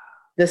the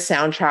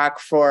soundtrack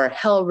for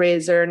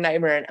Hellraiser,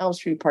 Nightmare on Elm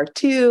Street Part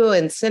 2,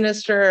 and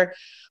Sinister,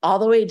 all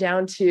the way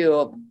down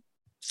to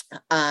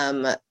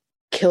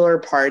Killer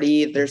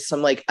Party. There's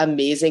some like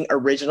amazing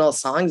original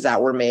songs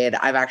that were made.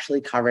 I've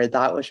actually covered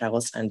that, which I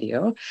will send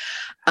you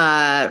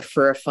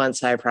for a fun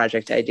side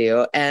project I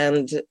do.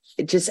 And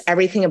just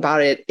everything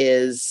about it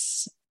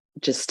is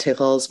just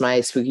tickles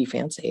my spooky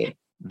fancy.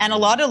 And a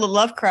lot of the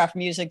Lovecraft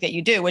music that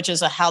you do, which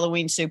is a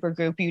Halloween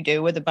supergroup you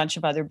do with a bunch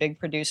of other big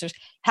producers,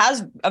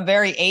 has a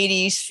very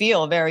 80s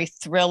feel, very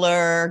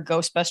thriller,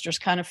 Ghostbusters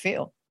kind of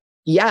feel.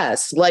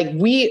 Yes, like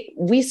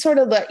we sort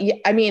of,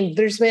 I mean,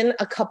 there's been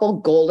a couple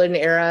golden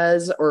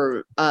eras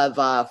of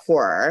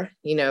horror,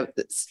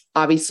 it's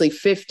obviously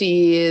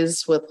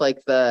 50s with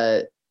like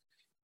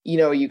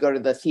you go to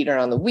the theater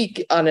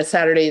on a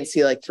Saturday and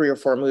see like 3 or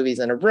 4 movies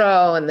in a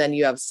row. And then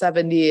you have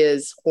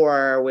 70s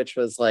horror, which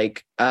was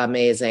like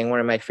amazing.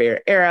 One of my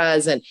favorite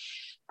eras, and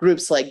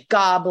groups like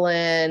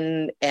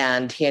Goblin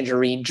and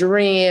Tangerine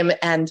Dream.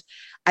 And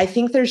I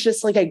think there's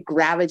just like a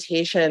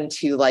gravitation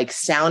to like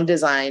sound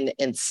design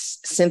and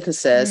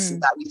synthesis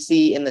that we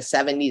see in the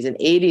 70s and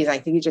 80s. I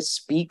think it just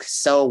speaks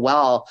so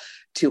well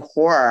to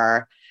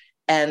horror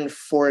and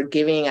for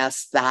giving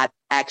us that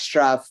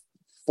extra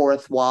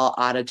fourth wall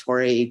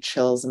auditory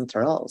chills and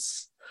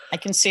thrills. I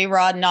can see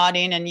Rod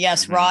nodding, and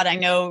yes, Rod, I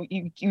know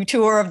you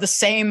two are of the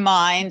same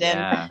mind, and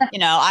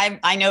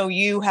I know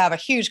you have a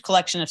huge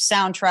collection of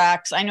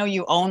soundtracks. I know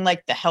you own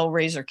like the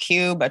Hellraiser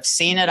Cube. I've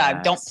seen it.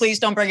 Yes. Please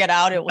don't bring it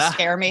out. It will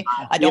scare me.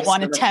 I don't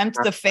want to tempt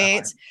the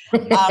fates.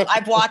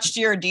 I've watched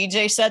your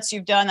DJ sets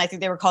you've done. I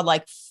think they were called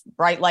like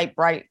Bright Light,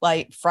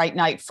 Fright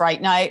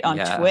Night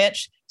on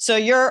Twitch. So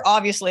you're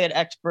obviously an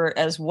expert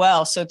as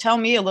well. So tell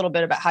me a little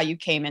bit about how you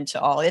came into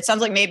all. It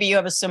sounds like maybe you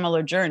have a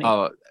similar journey.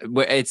 Oh,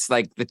 it's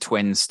like the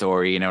twin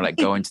story, like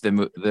going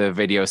to the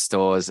video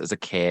stores as a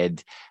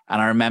kid.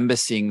 And I remember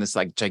seeing this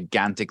like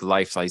gigantic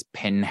life-size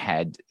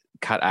Pinhead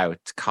cut out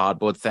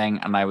cardboard thing,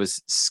 and I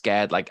was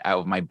scared like out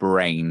of my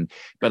brain,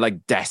 but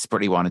like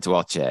desperately wanted to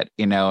watch it,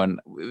 and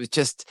it was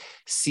just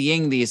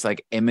seeing these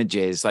like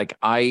images. Like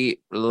I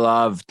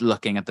loved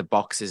looking at the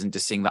boxes and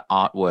just seeing the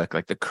artwork,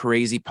 like the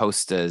crazy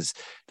posters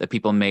that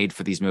people made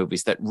for these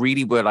movies that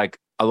really were like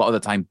a lot of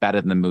the time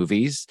better than the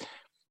movies,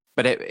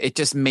 but it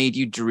just made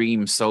you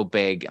dream so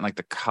big. And like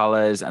the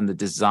colors and the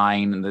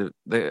design and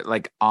the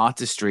like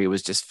artistry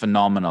was just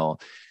phenomenal.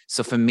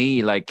 So for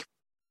me, like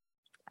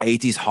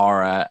 80s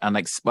horror and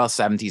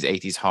 70s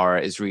 80s horror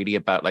is really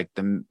about like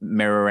the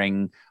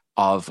mirroring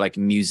of like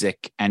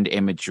music and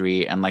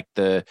imagery and like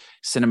the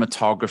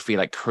cinematography,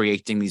 like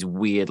creating these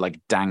weird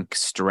like dank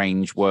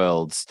strange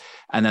worlds.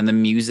 And then the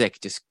music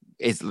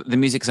is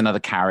another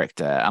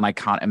character, and I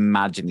can't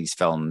imagine these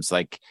films.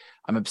 Like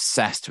I'm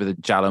obsessed with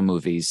the Giallo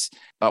movies,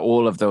 but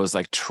all of those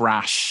like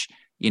trash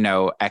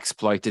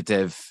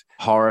exploitative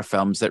horror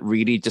films that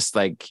really just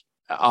like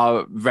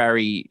are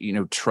very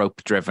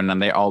trope driven,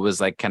 and they always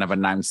like kind of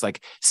announce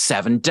like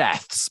 7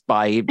 deaths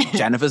by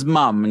Jennifer's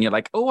mum, and you're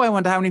like, oh, I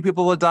wonder how many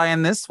people will die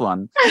in this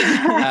one.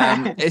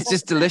 It's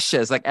just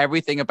delicious. Like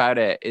everything about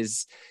it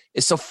is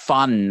so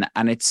fun,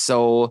 and it's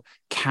so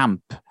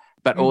camp,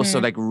 but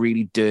also like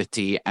really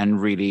dirty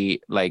and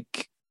really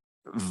like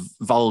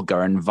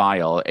vulgar and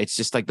vile. It's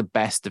just like the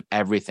best of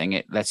everything.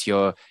 It lets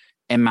your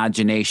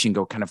imagination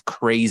go kind of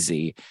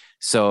crazy.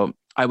 So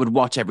I would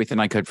watch everything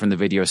I could from the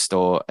video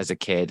store as a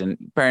kid. And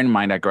bear in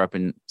mind, I grew up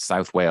in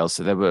South Wales,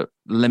 so there were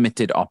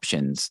limited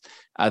options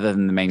other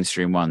than the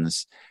mainstream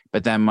ones.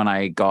 But then when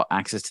I got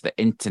access to the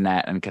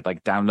internet and could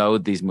like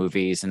download these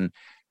movies and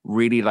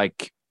really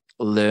like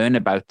learn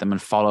about them and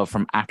follow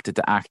from actor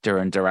to actor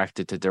and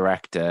director to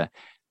director,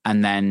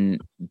 and then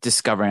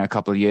discovering a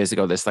couple of years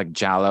ago this like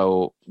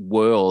Giallo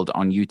world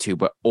on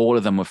YouTube where all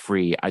of them were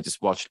free, I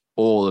just watched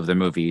all of the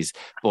movies,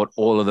 bought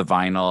all of the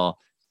vinyl,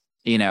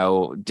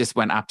 just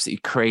went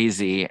absolutely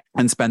crazy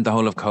and spent the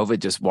whole of COVID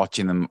just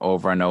watching them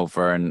over and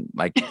over and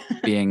like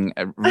being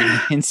a really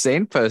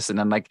insane person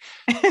and like,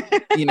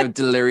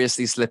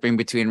 deliriously slipping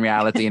between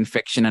reality and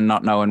fiction and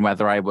not knowing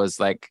whether I was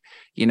like,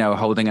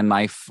 holding a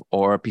knife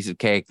or a piece of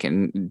cake.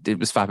 And it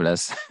was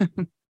fabulous.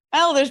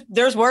 Well,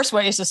 there's worse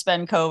ways to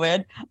spend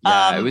COVID.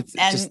 Yeah, it was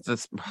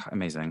that's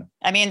amazing.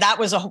 I mean, that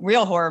was a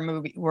real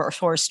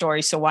horror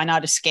story. So why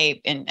not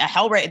escape in the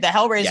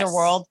Hellraiser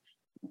world?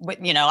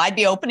 I'd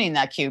be opening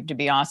that cube, to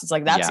be honest. It's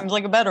like, that seems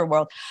like a better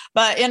world.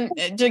 But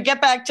to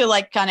get back to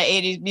like kind of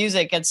 80s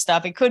music and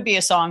stuff, it could be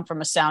a song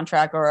from a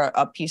soundtrack or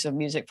a piece of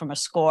music from a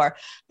score.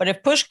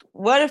 But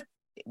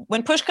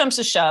when push comes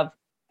to shove,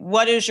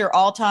 what is your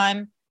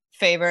all-time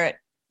favorite,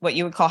 what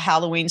you would call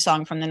Halloween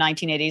song from the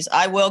 1980s?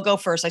 I will go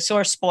first. I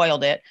sort of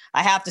spoiled it.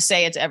 I have to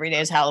say it's Every Day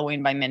is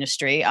Halloween by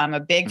Ministry. I'm a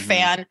big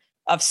fan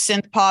of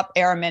synth pop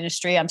era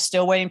Ministry. I'm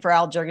still waiting for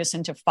Al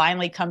Jurgensen to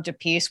finally come to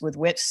peace with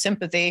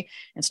Sympathy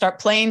and start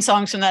playing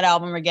songs from that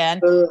album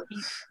again.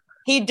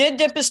 He did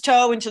dip his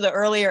toe into the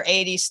earlier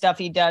 80s stuff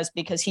he does,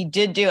 because he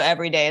did do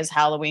Every Day is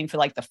Halloween for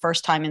like the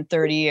first time in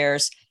 30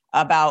 years.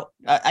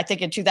 I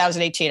think in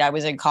 2018,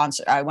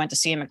 I went to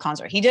see him at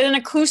concert. He did an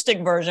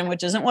acoustic version,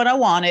 which isn't what I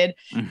wanted,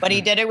 but he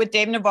did it with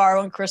Dave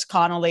Navarro and Chris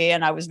Connolly,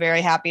 and I was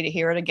very happy to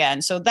hear it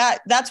again. So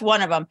that's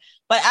one of them.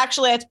 But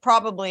actually, it's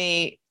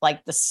probably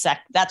like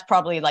that's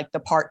probably like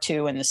the part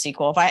 2 in the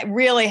sequel. If I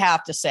really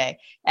have to say,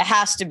 it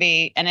has to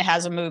be, and it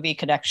has a movie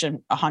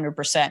connection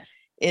 100%.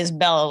 Is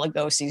Bela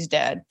Lugosi's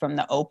Dead from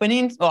the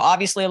opening. Well,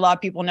 obviously a lot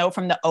of people know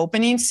from the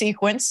opening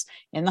sequence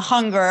in The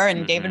Hunger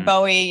and David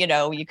Bowie,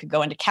 you could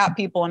go into Cat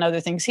People and other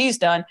things he's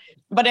done.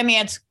 But I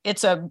mean,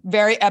 it's a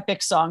very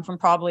epic song from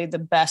probably the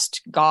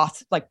best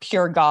goth, like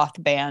pure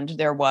goth band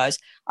there was.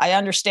 I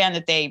understand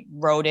that they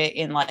wrote it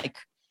in like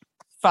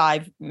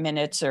 5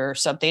 minutes or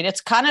something.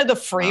 It's kind of the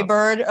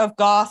Freebird of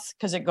goth,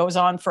 because it goes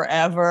on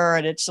forever.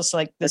 And it's just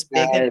like this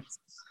big.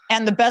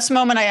 And the best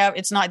moment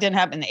didn't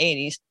happen in the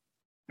 80s.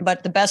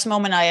 But the best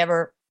moment I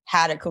ever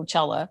had at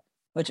Coachella,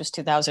 which was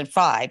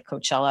 2005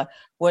 Coachella,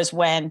 was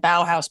when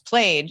Bauhaus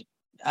played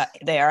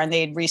there. And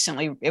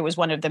it was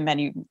one of the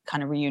many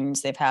kind of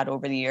reunions they've had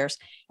over the years.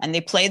 And they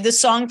played the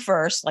song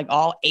first, like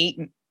all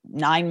 8-9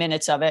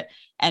 minutes of it.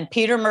 And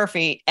Peter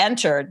Murphy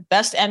entered,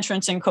 best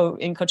entrance in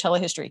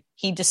Coachella history.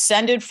 He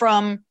descended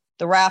from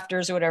the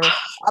rafters or whatever,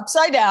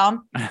 upside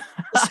down,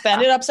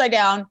 suspended upside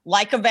down,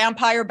 like a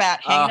vampire bat,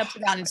 hanging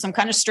upside down in some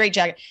kind of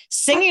straitjacket,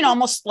 singing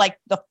almost like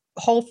the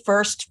whole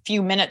first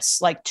few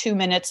minutes, like 2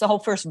 minutes, the whole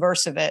first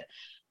verse of it,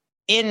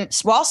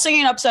 while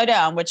singing upside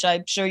down, which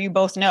I'm sure you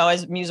both know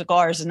as musical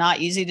artists is not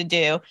easy to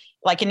do,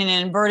 like in an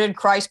inverted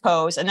Christ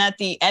pose. And at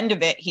the end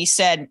of it, he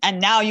said, "And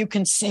now you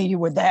can say you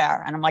were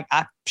there." And I'm like,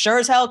 I sure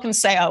as hell can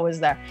say I was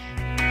there.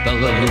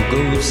 Bela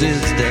Lugosi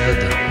is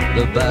dead.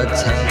 The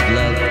bats have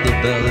left the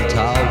bell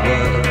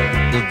tower.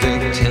 The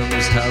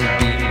victims have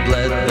been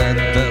bled. Red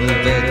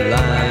velvet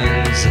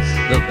lines,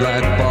 the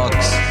black box.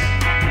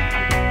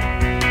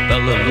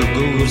 Bela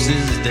Lugosi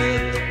is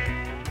dead.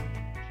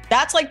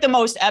 That's like the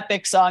most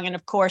epic song. And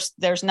of course,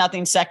 there's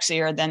nothing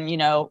sexier than,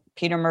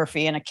 Peter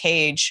Murphy in a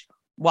cage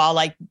while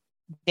like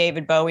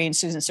David Bowie and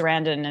Susan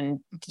Sarandon and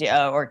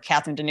or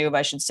Catherine Deneuve,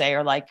 I should say,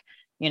 are like,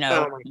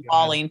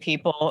 mauling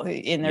people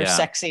in their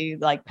sexy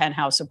like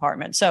penthouse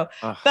apartment. So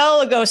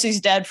Bela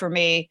Lugosi's Dead for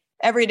me.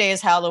 Every Day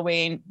is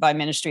Halloween by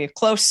Ministry, a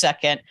close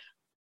second.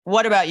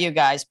 What about you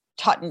guys?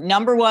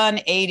 Number one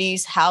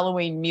 80s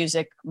Halloween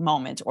music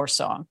moment or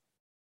song?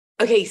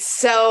 Okay,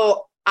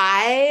 so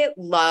I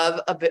love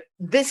a bit.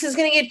 This is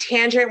going to get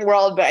tangent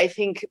world, but I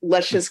think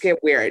let's just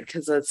get weird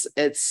because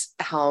it's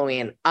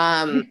Halloween.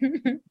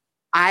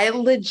 I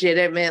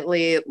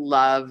legitimately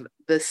love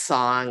the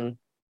song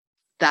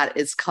that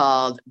is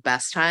called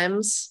Best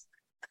Times.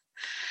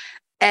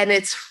 And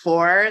it's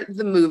for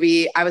the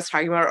movie I was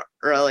talking about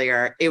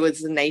earlier. It was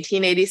the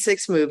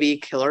 1986 movie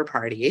Killer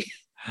Party,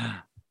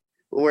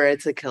 where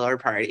it's a killer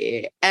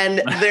party.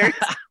 And there's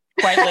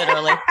quite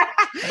literally.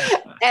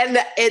 And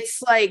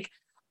it's like,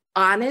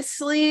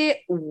 honestly, it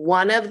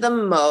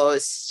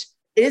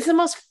is the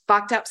most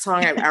fucked up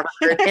song I've ever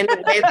heard in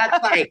a way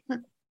that's like,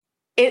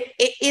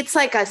 it's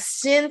like a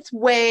synth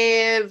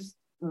wave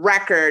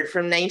record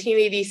from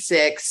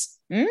 1986.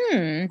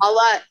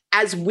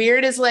 As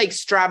weird as like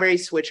Strawberry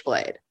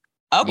Switchblade.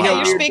 Okay,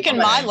 you're speaking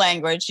my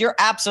language. You're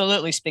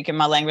absolutely speaking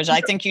my language.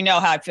 I think you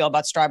know how I feel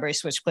about Strawberry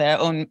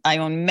Switchblade. I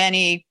own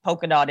many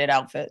polka dotted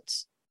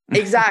outfits.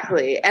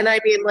 Exactly. And I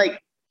mean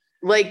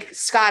like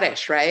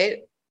Scottish, right?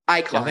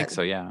 Icon. I think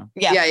so, yeah.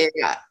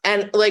 Yeah.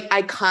 And like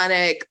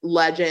iconic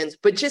legends,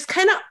 but just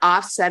kind of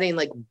offsetting,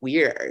 like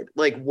weird.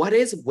 Like what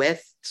is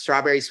with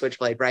Strawberry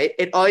Switchblade, right?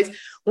 It always,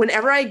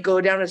 whenever I go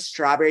down a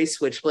Strawberry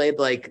Switchblade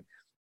like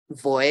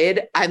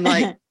void, I'm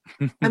like,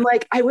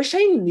 I wish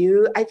I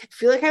knew. I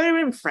feel like I would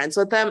have been friends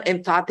with them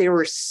and thought they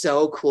were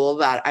so cool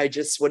that I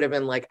just would have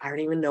been like, I don't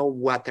even know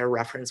what their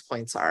reference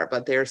points are,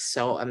 but they're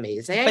so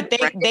amazing. But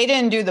they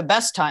didn't do the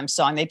Best Time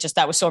song.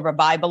 That was sort of a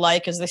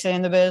Bible-like, as they say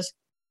in the biz.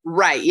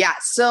 Right. Yeah.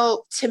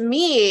 So to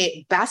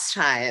me, Best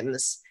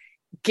Times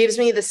gives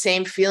me the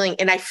same feeling.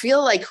 And I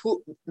feel like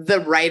the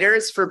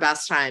writers for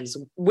Best Times,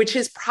 which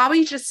is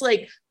probably just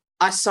like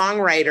a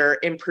songwriter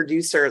and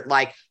producer,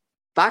 like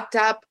fucked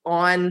up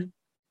on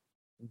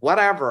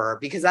whatever,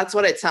 because that's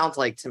what it sounds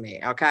like to me.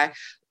 Okay.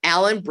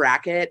 Alan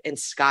Brackett and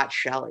Scott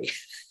Shelley.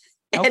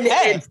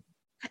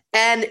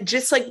 And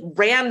just like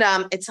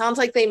random, it sounds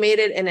like they made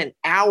it in an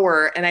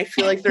hour. And I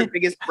feel like their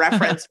biggest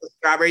reference was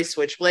Strawberry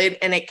Switchblade.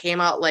 And it came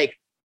out like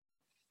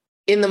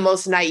in the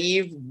most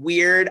naive,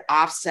 weird,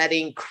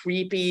 offsetting,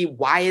 creepy,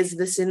 why is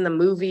this in the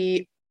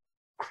movie?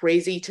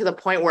 Crazy, to the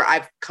point where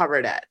I've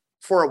covered it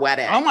for a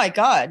wedding. Oh my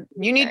God.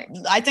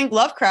 I think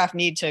Lovecraft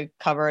need to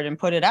cover it and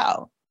put it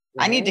out.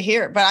 Right? I need to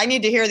hear it, but I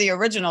need to hear the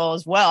original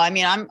as well. I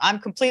mean, I'm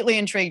completely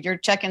intrigued. You're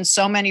checking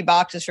so many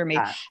boxes for me.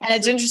 And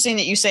it's interesting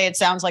that you say it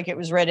sounds like it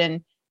was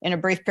written in a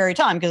brief period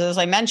of time, because as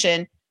I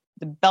mentioned,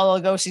 the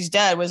Bela Lugosi's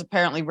Dead was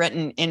apparently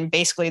written in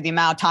basically the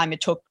amount of time it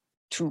took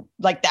to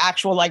like the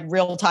actual like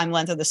real time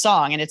length of the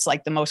song. And it's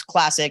like the most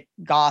classic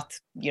goth,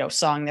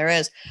 song there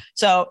is.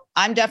 So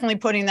I'm definitely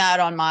putting that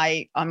on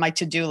my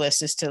to-do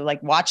list, is to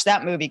like watch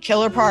that movie,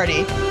 Killer Party.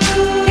 These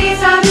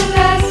are the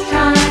best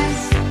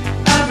times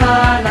of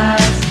our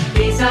lives.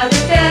 These are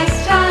the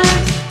best times.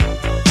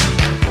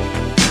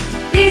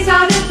 These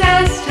are the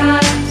best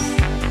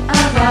times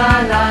of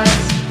our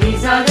lives.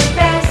 These are the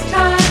best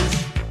times.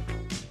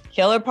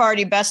 Killer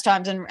Party, Best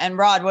Times. And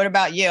Rod, what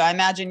about you? I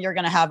imagine you're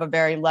going to have a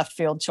very left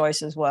field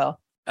choice as well.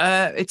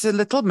 It's a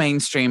little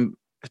mainstream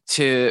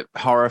to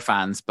horror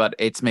fans, but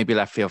it's maybe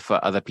left field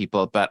for other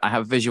people. But I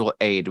have Visual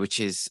Aid, which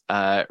is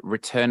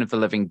Return of the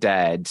Living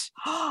Dead.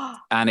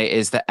 And it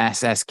is the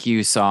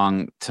SSQ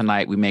song,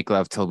 Tonight We Make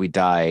Love Till We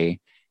Die.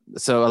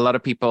 So a lot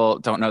of people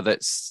don't know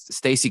that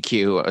Stacey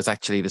Q was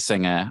actually the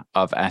singer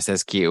of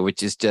SSQ,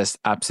 which is just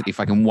absolutely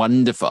fucking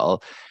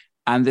wonderful.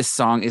 And this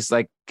song is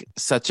like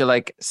such a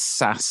like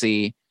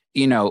sassy,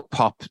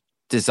 pop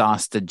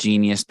disaster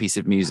genius piece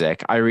of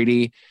music. I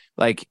really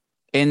like,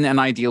 in an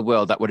ideal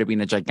world, that would have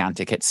been a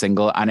gigantic hit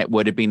single, and it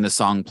would have been the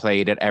song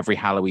played at every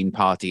Halloween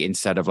party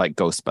instead of like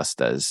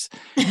Ghostbusters.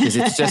 Because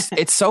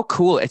it's so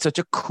cool. It's such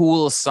a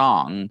cool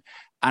song.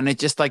 And it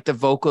just like the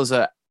vocals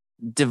are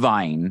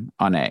divine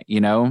on it,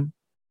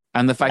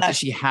 And the fact that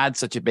she had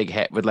such a big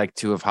hit with like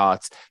Two of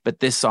Hearts,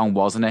 but this song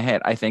wasn't a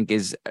hit, I think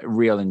is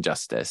real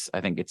injustice. I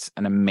think it's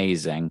an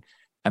amazing,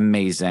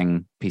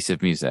 amazing piece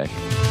of music.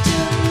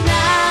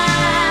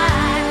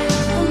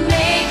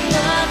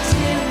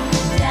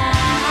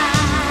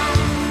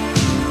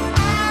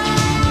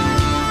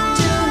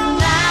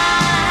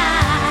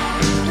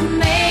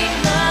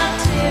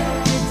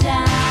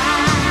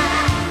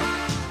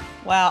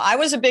 Wow. I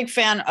was a big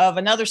fan of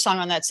another song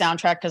on that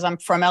soundtrack because I'm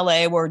from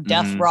LA, where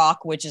death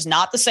rock, which is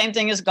not the same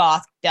thing as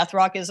goth. Death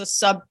rock is a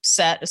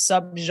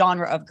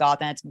subgenre of goth,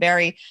 and it's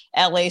very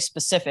LA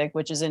specific,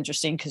 which is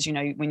interesting because,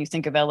 when you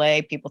think of LA,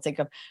 people think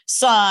of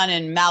sun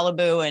and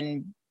Malibu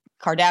and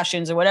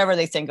Kardashians or whatever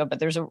they think of, but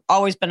there's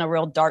always been a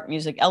real dark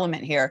music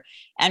element here.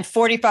 And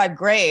 45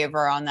 Grave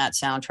are on that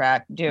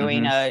soundtrack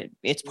doing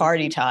It's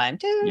Party Time.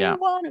 Do you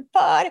want to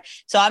party?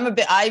 So I'm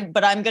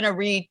going to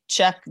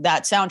recheck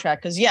that soundtrack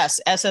because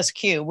yes,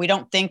 SSQ, we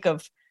don't think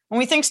of, when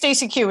we think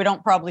Stacey Q, we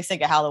don't probably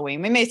think of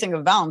Halloween. We may think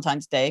of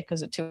Valentine's Day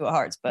because of Two of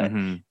Hearts, but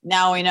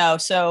now we know.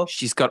 So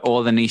she's got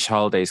all the niche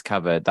holidays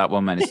covered. That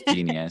woman is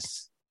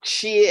genius.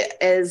 She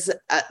is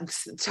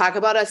talk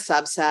about a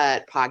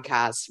subset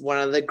podcast. One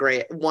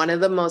of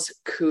the most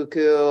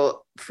cuckoo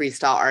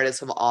freestyle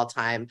artists of all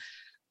time.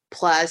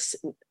 Plus,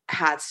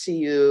 hats to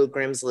you,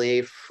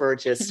 Grimsley, for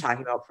just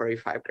talking about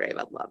 45 Grave.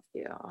 I love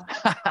you.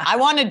 I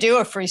want to do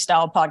a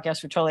freestyle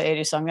podcast for Totally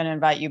 80, so I'm going to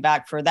invite you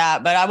back for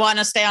that. But I want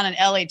to stay on an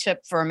LA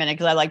tip for a minute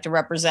because I like to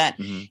represent.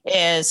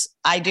 Is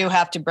I do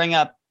have to bring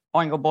up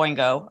Oingo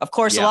Boingo. Of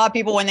course, a lot of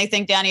people, when they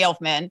think Danny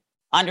Elfman,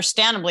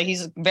 understandably,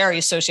 he's very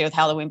associated with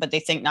Halloween, but they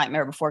think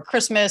Nightmare Before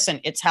Christmas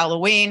and It's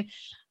Halloween.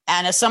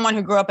 And as someone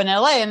who grew up in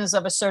LA and is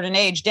of a certain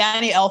age,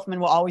 Danny Elfman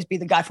will always be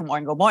the guy from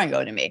Oingo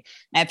Boingo to me.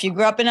 And if you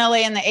grew up in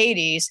LA in the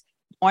 80s,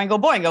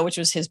 Oingo Boingo, which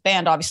was his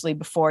band, obviously,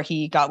 before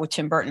he got with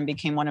Tim Burton,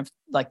 became one of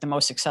like the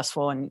most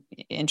successful and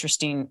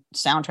interesting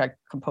soundtrack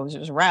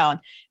composers around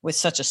with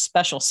such a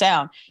special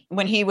sound.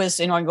 When he was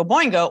in Oingo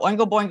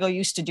Boingo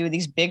used to do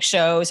these big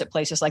shows at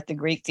places like the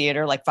Greek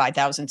Theater, like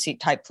 5,000 seat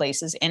type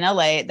places in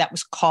LA that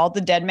was called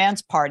the Dead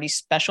Man's Party,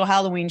 special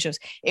Halloween shows.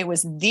 It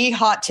was the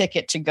hot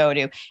ticket to go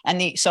to.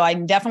 So I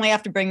definitely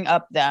have to bring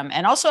up them.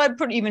 And also I'd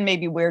put even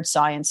maybe Weird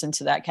Science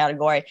into that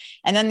category.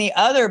 And then the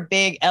other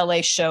big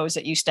LA shows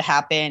that used to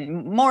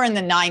happen more in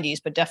the 90s,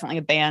 but definitely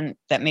a band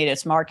that made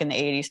its mark in the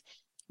 80s,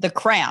 the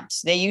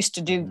Cramps. They used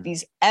to do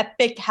these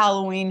epic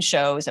Halloween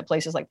shows at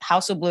places like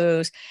House of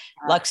Blues,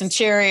 Lux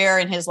Interior,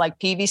 and his like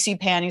PVC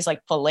panties,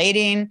 like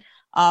filleting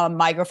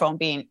microphone,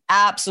 being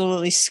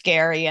absolutely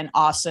scary and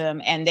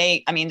awesome. And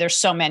there's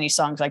so many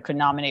songs I could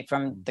nominate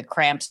from the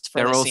Cramps.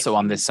 They're also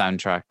on this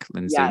soundtrack,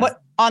 Lindsay. Yeah.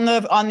 What on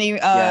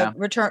the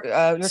Return Surf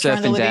of the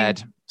and Living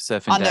Dead.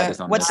 Surf and Dead is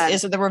on there.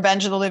 Is it the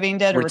Revenge of the Living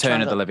Dead or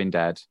Return of the Living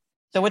Dead?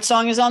 So what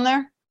song is on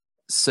there?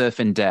 Surf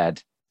and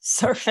Dead.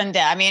 Surfing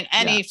down. I mean,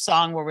 any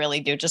song will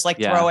really do. Just like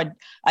Yeah. throw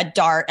a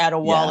dart at a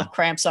wall Yeah. of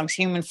Cramp songs.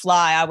 Human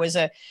Fly. I was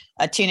a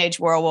teenage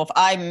werewolf.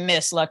 I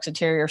miss Lux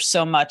Interior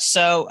so much.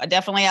 So I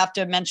definitely have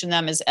to mention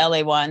them as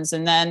LA ones.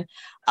 And then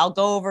I'll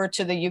go over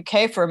to the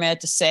UK for a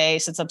minute to say,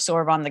 since I'm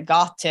sort of on the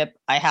goth tip,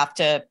 I have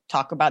to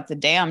talk about The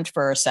Damned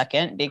for a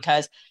second,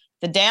 because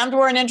The Damned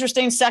were an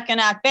interesting second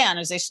act band,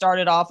 as they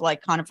started off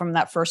like kind of from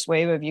that first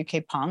wave of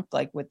UK punk,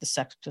 like with the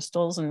Sex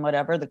Pistols and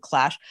whatever, the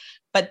Clash.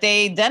 But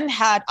they then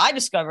I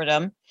discovered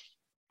them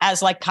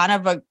as like kind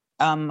of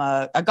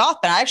a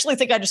goth band. I actually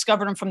think I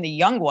discovered them from the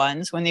Young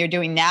Ones when they were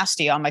doing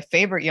Nasty on my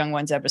favorite Young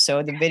Ones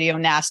episode, the Video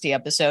Nasty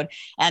episode.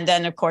 And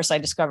then of course I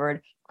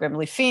discovered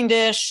Grimly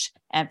Fiendish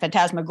and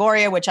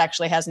Phantasmagoria, which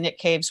actually has Nick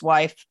Cave's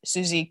wife,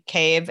 Susie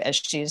Cave, as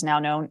she is now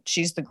known.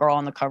 She's the girl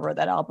on the cover of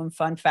that album,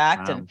 fun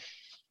fact. Wow.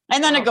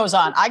 And then it goes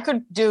on. I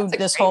could do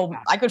this whole,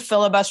 I could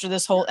filibuster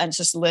this whole and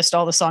just list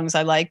all the songs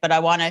I like, but I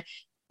want to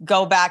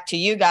go back to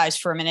you guys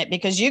for a minute,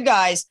 because you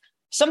guys,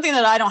 something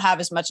that I don't have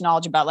as much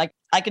knowledge about, like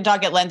I can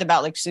talk at length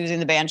about like Susie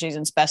and the Banshees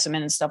and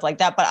Specimen and stuff like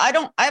that, but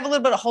I have a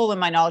little bit of hole in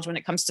my knowledge when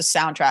it comes to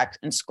soundtracks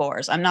and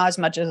scores. I'm not as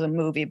much as a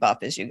movie buff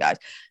as you guys.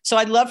 So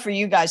I'd love for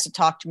you guys to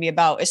talk to me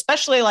about,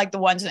 especially like the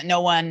ones that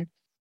no one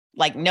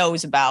like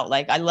knows about.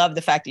 Like, I love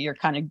the fact that you're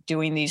kind of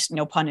doing these,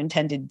 no pun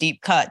intended,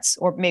 deep cuts,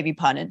 or maybe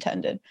pun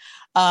intended.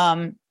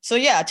 So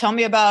yeah, tell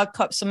me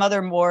about some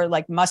other more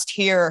like must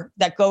hear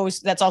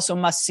that's also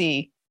must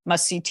see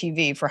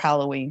TV for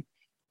Halloween.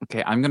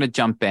 Okay, I'm going to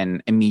jump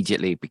in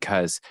immediately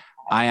because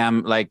I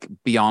am like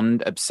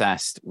beyond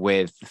obsessed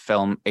with the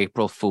film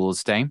April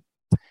Fool's Day,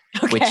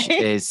 which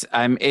is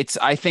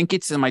I think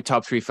it's in my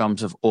top 3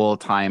 films of all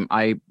time.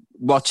 I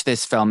watch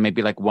this film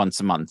maybe like once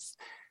a month,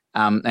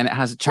 and it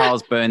has a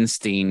Charles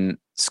Bernstein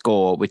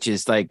score, which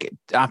is like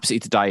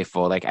absolutely to die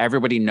for. Like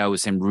everybody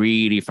knows him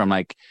really from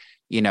like,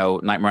 you know,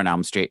 Nightmare on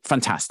Elm Street,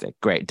 fantastic,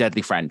 great.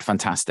 Deadly Friend,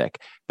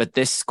 fantastic. But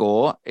this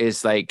score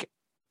is like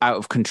out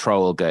of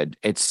control good.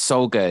 It's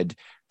so good.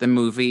 The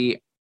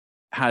movie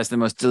has the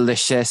most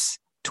delicious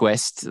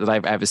twist that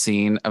I've ever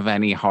seen of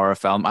any horror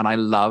film. And I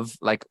love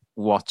like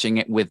watching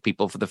it with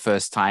people for the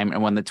first time.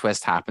 And when the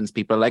twist happens,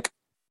 people are like,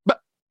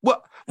 but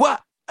what?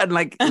 And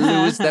like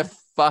lose their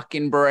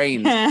fucking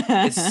brains.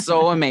 It's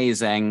so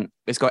amazing.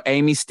 It's got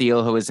Amy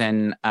Steele, who was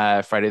in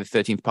Friday the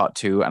 13th Part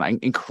 2, an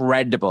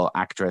incredible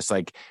actress,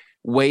 like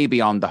way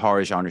beyond the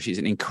horror genre. She's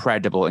an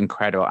incredible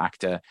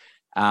actor.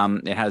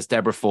 It has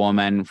Deborah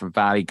Foreman from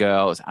Valley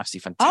Girl. It's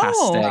absolutely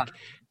fantastic.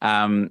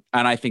 And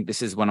I think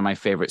this is one of my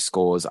favorite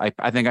scores.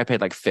 I think I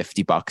paid like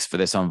 $50 for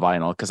this on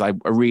vinyl because I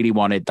really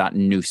wanted that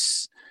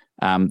noose,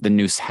 the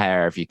noose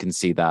hair, if you can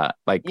see that.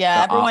 Like,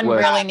 yeah, everyone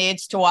artwork. really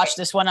needs to watch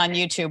this one on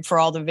YouTube for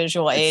all the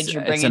visual aids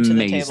you're bringing to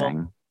the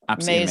table.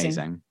 Absolutely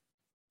amazing.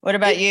 What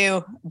about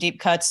you, Deep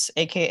Cuts,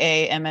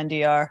 aka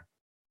MNDR?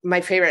 My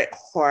favorite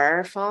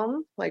horror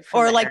film, like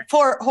for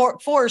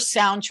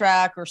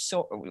soundtrack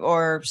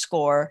or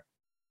score.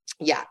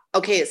 Yeah.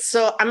 Okay.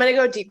 So I'm gonna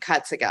go deep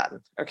cuts again.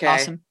 Okay.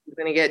 Awesome. I'm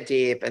gonna get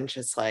deep and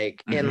just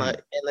like in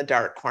the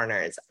dark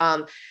corners.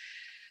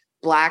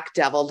 Black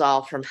Devil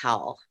Doll from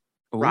Hell.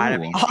 Rod,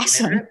 have you seen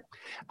Awesome. it?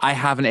 I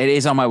haven't. It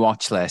is on my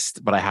watch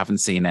list, but I haven't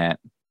seen it.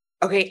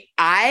 Okay,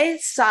 I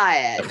saw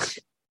it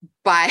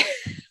by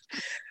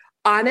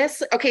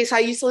honestly. Okay, so I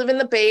used to live in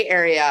the Bay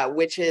Area,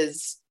 which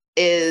is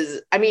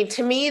I mean,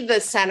 to me,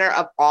 the center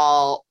of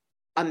all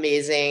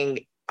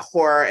amazing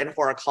horror and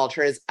horror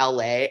culture is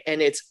LA,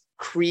 and it's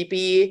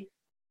creepy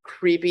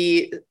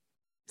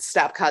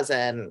step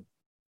cousin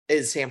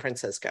is San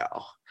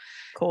Francisco.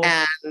 Cool.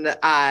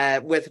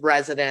 And with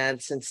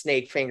Residents and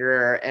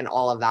Snakefinger and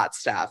all of that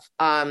stuff.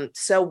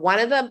 So one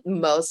of the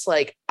most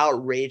like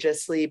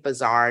outrageously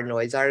bizarre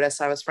noise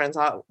artists I was friends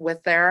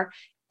with there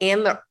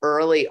in the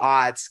early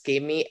aughts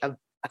gave me a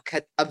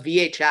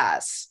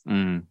VHS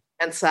and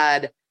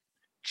said,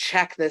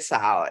 check this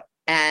out.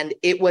 And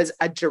it was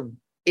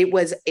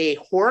a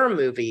horror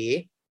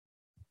movie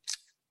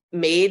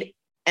made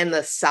in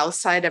the south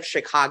side of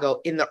Chicago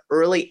in the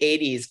early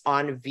 80s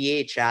on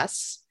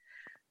VHS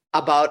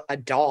about a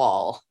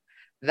doll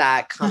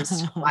that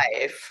comes to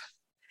life,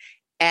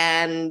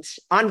 and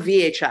on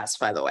VHS,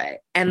 by the way.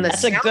 And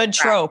that's a good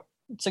trope.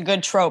 It's a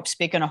good trope.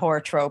 Speaking of horror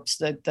tropes,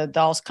 the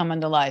dolls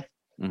coming to life.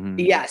 Mm-hmm.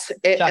 Yes,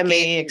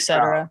 Chucky,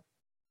 etc.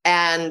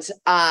 And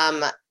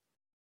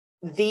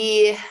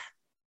the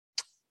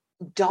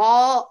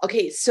doll.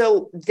 Okay,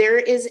 so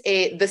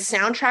the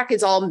soundtrack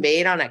is all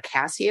made on a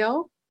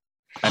Casio.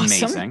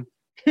 Amazing.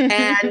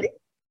 And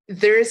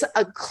there's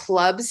a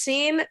club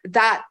scene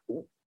that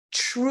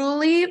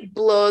truly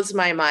blows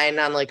my mind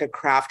on like a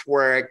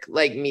Kraftwerk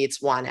like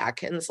meets Juan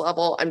Atkins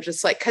level. I'm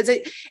just like, because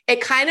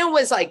it kind of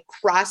was like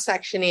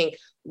cross-sectioning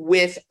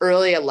with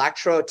early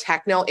electro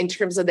techno in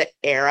terms of the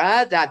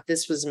era that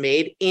this was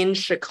made in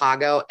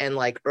Chicago and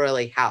like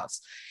early house.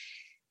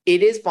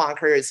 It is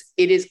bonkers.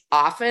 It is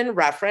often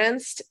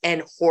referenced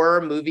in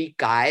horror movie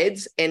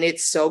guides, and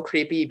it's so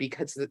creepy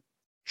because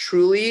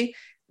truly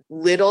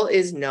little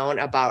is known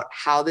about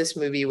how this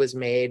movie was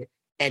made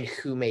and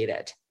who made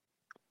it.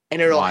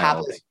 and it'll have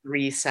Wild. like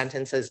 3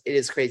 sentences. It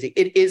is crazy.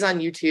 It is on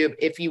YouTube.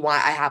 If you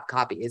want, I have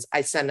copies.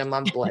 I send them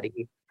on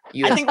bloody.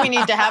 I think we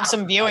need to have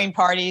some viewing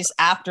parties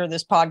after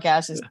this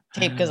podcast is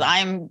taped because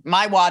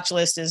my watch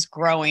list is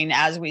growing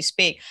as we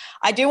speak.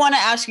 I do want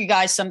to ask you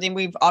guys something.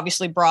 We've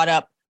obviously brought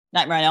up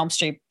Nightmare on Elm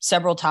Street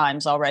several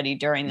times already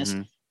during this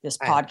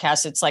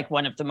podcast. It's like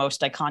one of the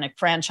most iconic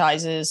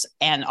franchises,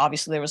 and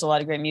obviously there was a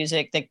lot of great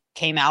music that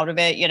came out of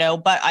it,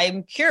 but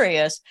I'm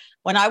curious,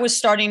 when I was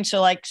starting to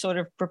like sort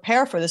of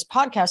prepare for this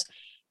podcast,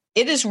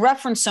 it is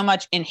referenced so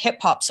much in hip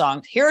hop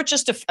songs. Here are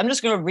I'm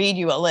just going to read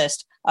you a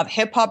list of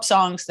hip hop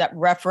songs that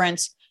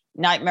reference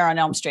Nightmare on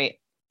Elm Street.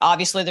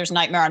 Obviously, there's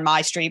Nightmare on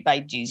My Street by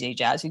Jeezy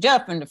Jazzy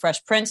Jeff and the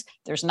Fresh Prince.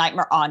 There's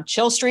Nightmare on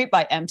Chill Street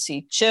by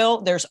MC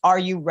Chill. There's Are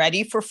You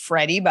Ready for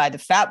Freddy by the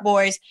Fat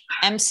Boys.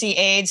 MC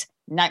AIDS,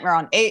 Nightmare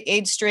on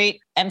 8th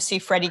Street. MC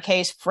Freddie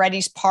K's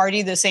Freddy's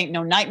Party, This Ain't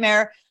No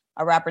Nightmare.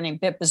 A rapper named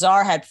Bit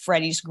Bizarre had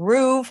Freddy's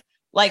Groove.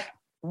 Like,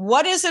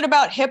 what is it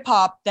about hip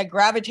hop that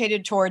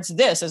gravitated towards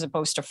this as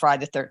opposed to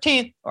Friday the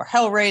 13th or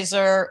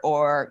Hellraiser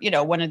or,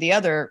 one of the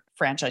other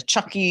franchise,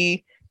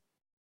 Chucky?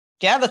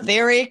 Do you have a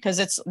theory?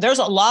 Because there's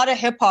a lot of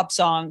hip hop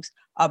songs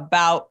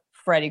about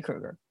Freddy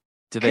Krueger.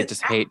 Do they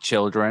just hate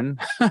children?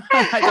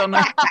 I don't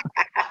know.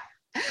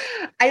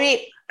 I mean,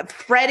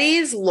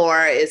 Freddy's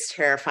lore is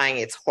terrifying.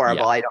 It's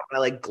horrible. Yeah. I don't want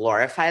to like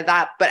glorify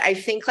that, but I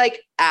think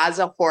like as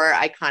a horror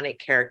iconic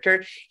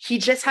character, he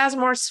just has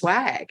more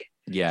swag.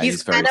 Yeah,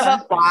 he's very kind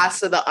of a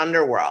boss of the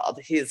underworld.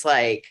 He's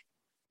like,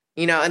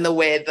 in the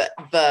way that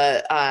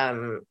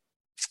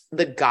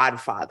the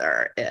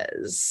Godfather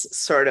is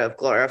sort of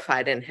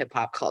glorified in hip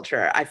hop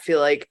culture. I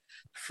feel like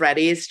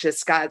Freddy's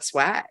just got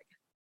swag.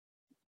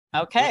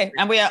 Okay.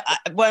 And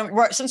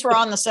since we're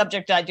on the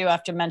subject, I do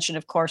have to mention,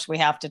 of course, we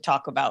have to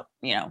talk about,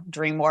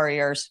 Dream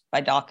Warriors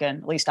by Dokken.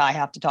 At least I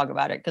have to talk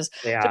about it because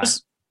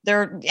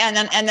and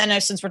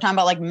then since we're talking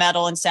about like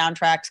metal and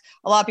soundtracks,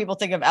 a lot of people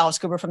think of Alice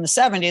Cooper from the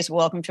 70s,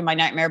 Welcome to My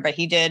Nightmare, but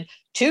he did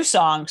 2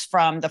 songs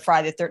from the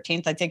Friday the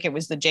 13th. I think it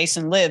was the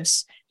Jason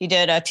Lives. He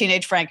did a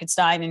Teenage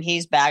Frankenstein and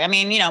He's Back. I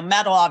mean,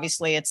 metal,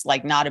 obviously it's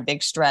like not a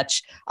big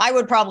stretch. I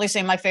would probably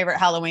say my favorite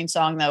Halloween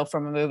song though,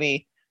 from a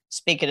movie,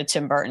 speaking of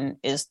Tim Burton,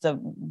 is the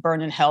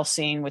Burn in Hell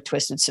scene with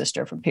Twisted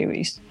Sister from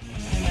Pee-wee's.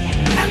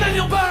 And then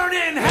you'll burn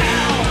in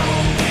hell.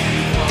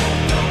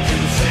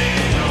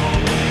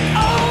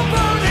 Oh,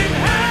 burn in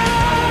hell.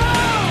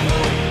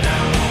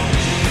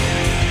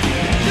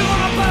 You're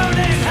gonna burn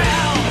in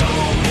hell.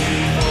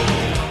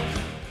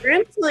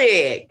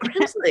 Grimsley.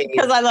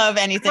 Because I love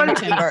anything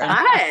Tim Burton.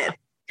 God.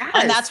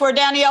 And that's where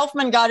Danny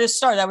Elfman got his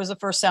start. That was the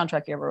first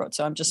soundtrack he ever wrote.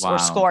 So or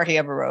score he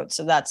ever wrote.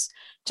 So that's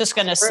just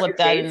going to slip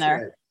that in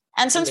there.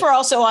 And since we're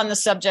also on the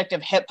subject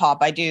of hip hop,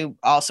 I do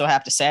also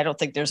have to say, I don't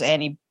think there's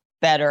any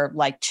better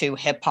like 2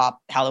 hip hop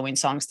Halloween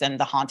songs than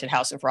The Haunted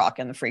House of Rock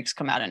and The Freaks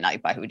Come Out at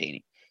Night by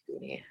Houdini.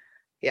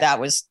 Yeah.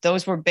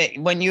 Those were big.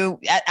 When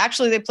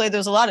they played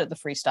those a lot at the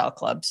freestyle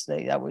clubs.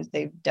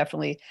 They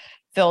definitely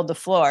filled the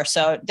floor.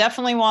 So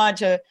definitely want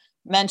to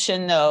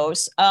mention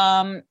those.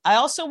 I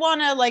also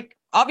want to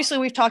obviously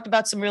we've talked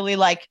about some really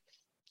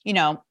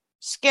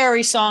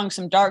scary songs,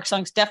 some dark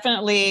songs,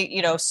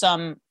 definitely,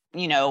 some,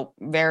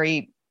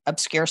 very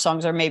obscure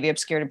songs or maybe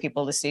obscure to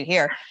people to see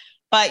here.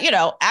 But,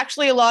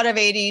 actually a lot of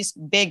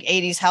big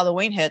 80s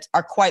Halloween hits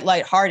are quite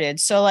lighthearted.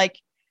 So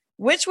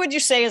which would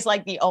you say is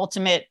like the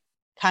ultimate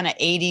kind of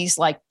 80s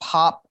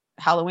pop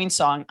Halloween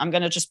song? I'm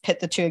going to just pit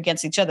the 2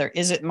 against each other.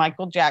 Is it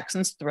Michael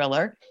Jackson's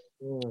Thriller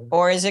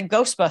or is it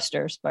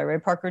Ghostbusters by Ray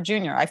Parker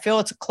Jr.? I feel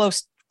it's a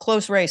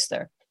close race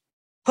there.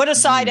 Put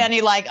aside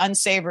any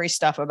unsavory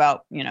stuff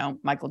about,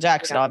 Michael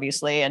Jackson,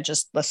 obviously, and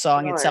just the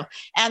song itself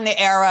and the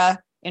era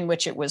in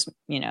which it was,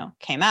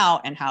 came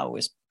out and how it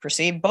was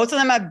perceived. Both of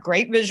them have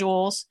great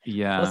visuals.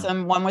 Yeah. Both of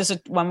them, one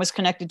was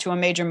connected to a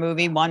major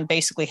movie. One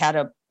basically had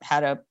a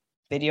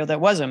video that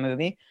was a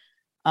movie.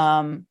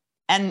 And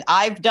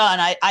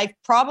I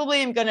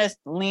probably am going to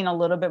lean a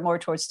little bit more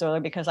towards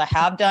Thriller because I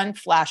have done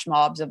flash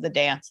mobs of the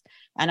dance.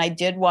 And I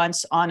did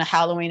once on a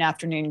Halloween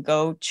afternoon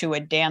go to a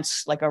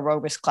dance, like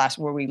aerobics class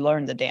where we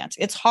learned the dance.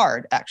 It's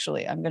hard,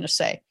 actually, I'm going to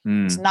say.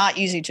 It's not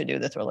easy to do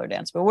the Thriller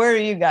dance. But where are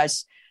you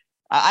guys?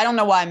 I don't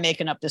know why I'm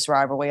making up this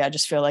rivalry. I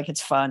just feel like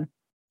it's fun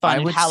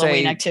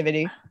Halloween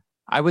activity.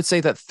 I would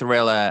say that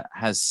Thriller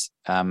has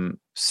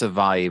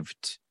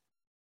survived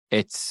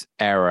its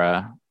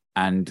era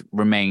and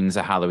remains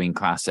a Halloween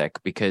classic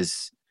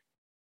because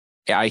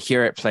I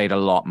hear it played a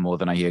lot more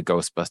than I hear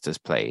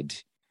Ghostbusters played.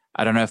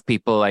 I don't know if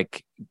people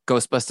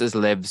Ghostbusters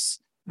lives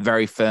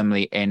very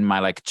firmly in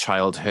my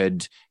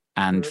childhood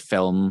and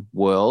film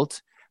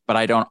world, but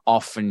I don't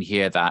often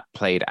hear that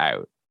played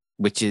out,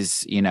 which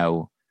is,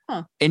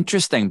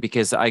 interesting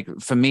because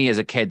for me as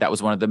a kid, that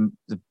was one of the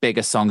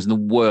biggest songs in the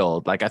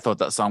world. I thought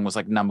that song was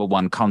number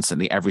 1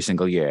 constantly every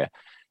single year.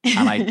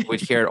 And I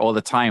would hear it all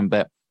the time,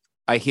 but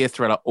I hear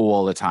Thriller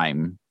all the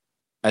time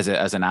as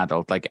an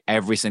adult,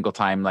 every single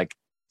time,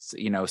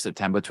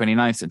 September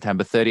 29th,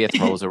 September 30th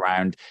rolls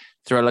around,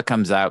 Thriller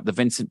comes out. The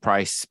Vincent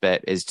Price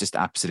bit is just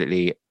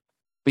absolutely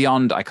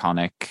beyond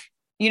iconic.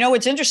 You know,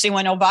 it's interesting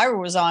when Elvira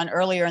was on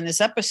earlier in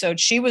this episode,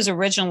 she was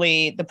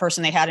originally the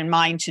person they had in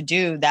mind to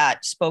do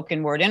that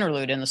spoken word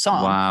interlude in the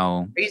song.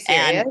 Wow. Are you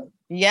serious? And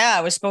yeah,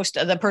 it was supposed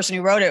to, the person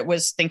who wrote it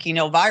was thinking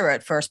Elvira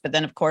at first, but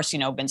then of course, you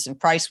know, Vincent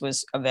Price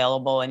was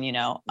available and, you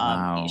know,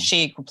 Wow.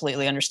 she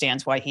completely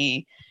understands why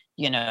he,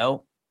 you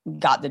know,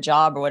 got the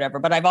job or whatever.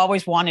 But I've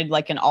always wanted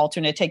like an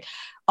alternate take.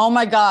 Oh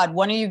my God,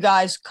 one of you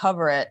guys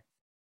cover it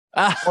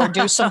or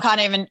do some kind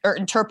of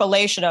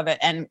interpolation of it.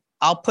 And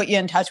I'll put you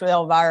in touch with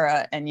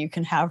Elvira and you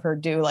can have her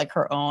do like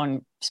her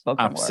own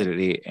spoken word.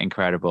 Absolutely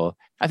incredible.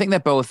 I think they're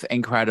both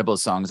incredible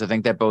songs. I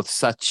think they're both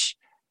such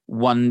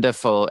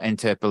wonderful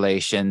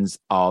interpolations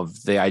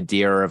of the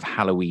idea of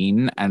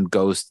Halloween and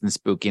ghost and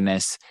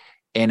spookiness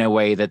in a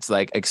way that's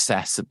like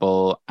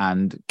accessible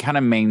and kind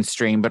of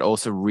mainstream, but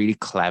also really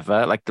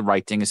clever. Like the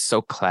writing is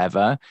so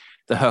clever.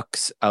 The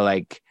hooks are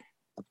like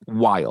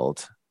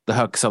wild. The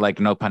hooks are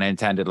like, no pun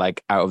intended,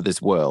 like out of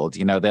this world.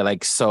 You know, they're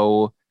like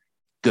so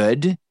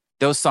good.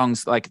 Those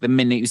songs, like the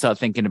minute you start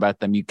thinking about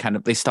them,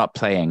 they start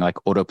playing, like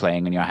auto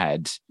playing in your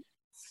head.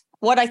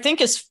 What I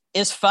think is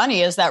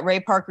funny is that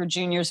Ray Parker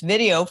Jr.'s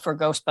video for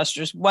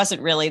Ghostbusters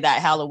wasn't really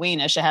that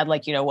Halloweenish. It had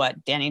like, you know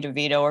what, Danny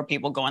DeVito or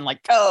people going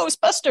like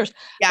Ghostbusters.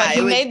 Yeah, but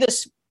he made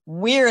this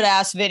weird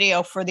ass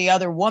video for The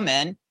Other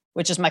Woman,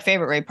 which is my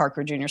favorite Ray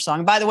Parker Jr.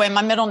 song. By the way,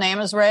 my middle name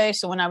is Ray.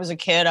 So when I was a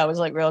kid, I was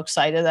like real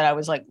excited that I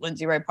was like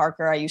Lindsay Ray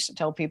Parker. I used to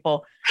tell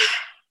people,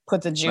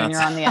 put the junior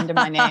on the end of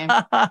my name.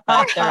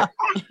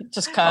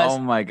 Just because. Oh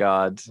my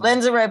God.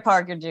 Lindsay Ray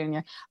Parker Jr.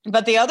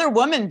 But The Other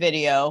Woman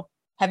video,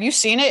 have you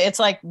seen it? It's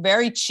like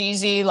very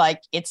cheesy.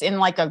 Like it's in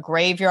like a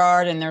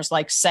graveyard and there's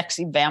like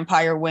sexy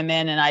vampire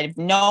women. And I have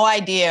no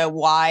idea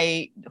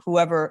why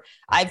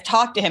I've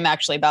talked to him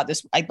actually about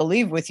this, I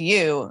believe with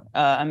you,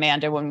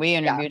 Amanda, when we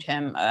interviewed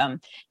him,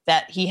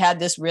 that he had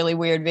this really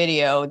weird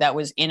video that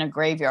was in a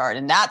graveyard.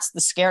 And that's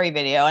the scary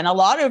video. And a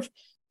lot of,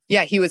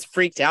 he was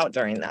freaked out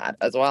during that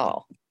as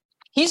well.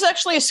 He's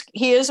actually,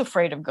 he is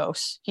afraid of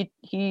ghosts.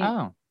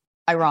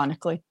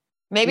 Ironically,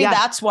 maybe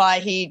that's why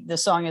the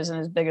song isn't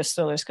his biggest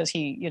thrillers, because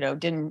he, you know,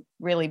 didn't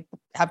really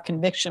have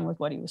conviction with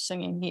what he was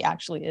singing. He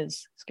actually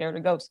is scared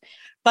of ghosts.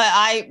 But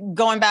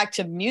going back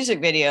to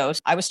music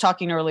videos, I was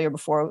talking earlier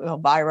before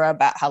Elvira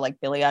about how like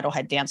Billy Idol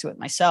had Dancing with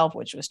Myself,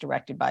 which was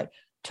directed by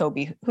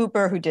Toby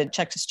Hooper, who did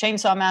Texas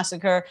Chainsaw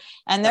Massacre.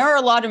 And there are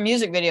a lot of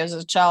music videos as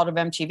a child of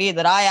MTV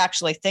that I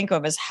actually think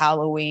of as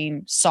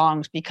Halloween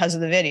songs because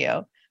of the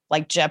video.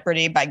 Like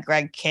Jeopardy by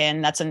Greg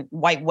Kihn. That's a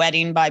White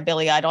Wedding by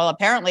Billy Idol.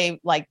 Apparently,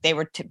 like they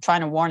were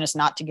trying to warn us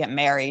not to get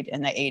married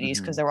in the 80s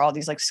because there were all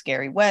these like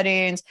scary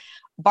weddings.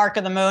 Bark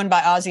of the Moon by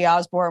Ozzy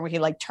Osbourne, where he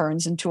like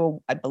turns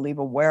into I believe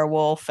a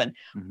werewolf. And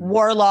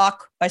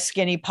Warlock by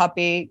Skinny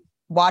Puppy.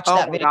 Watch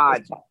that video.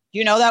 God. Do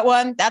you know that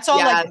one? That's all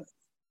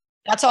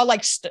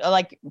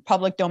like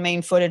public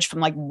domain footage from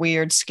like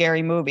weird,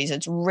 scary movies.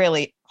 It's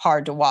really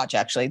hard to watch,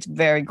 actually. It's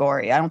very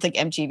gory. I don't think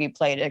MTV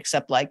played it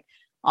except like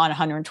on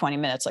 120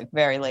 minutes, like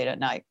very late at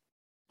night.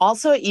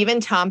 Also, even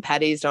Tom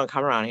Petty's Don't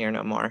Come Around Here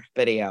No More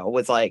video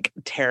was like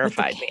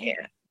terrified me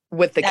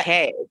with the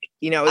cake.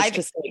 You know, it's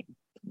just like,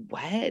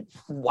 what?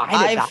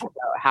 Why did that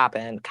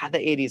happen? God, the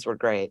 80s were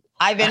great.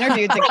 I've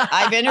interviewed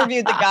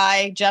the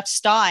guy, Jeff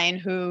Stein,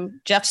 who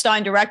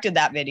directed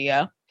that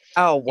video.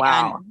 Oh,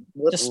 wow.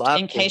 Just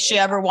in case you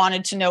ever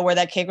wanted to know where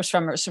that cake was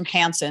from, it was from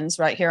Hanson's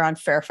right here on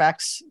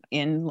Fairfax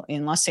in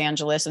Los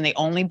Angeles. And they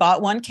only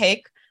bought one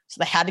cake. So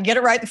they had to get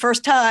it right the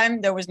first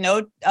time. There was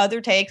no other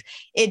takes.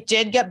 It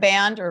did get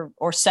banned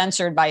or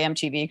censored by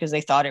MTV because they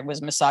thought it was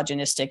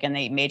misogynistic, and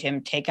they made him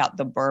take out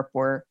the burp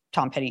where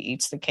Tom Petty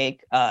eats the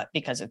cake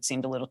because it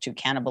seemed a little too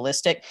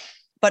cannibalistic.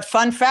 But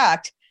fun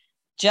fact,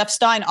 Jeff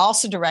Stein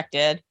also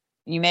directed,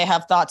 you may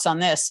have thoughts on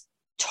this,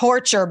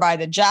 Torture by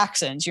the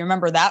Jacksons. You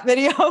remember that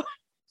video?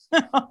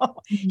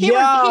 Perhaps you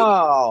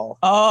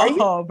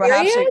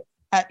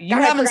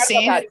haven't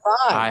seen it.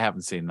 I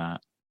haven't seen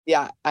that.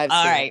 Yeah. All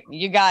right.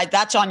 You guys,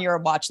 that's on your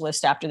watch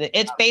list after that.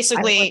 It's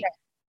basically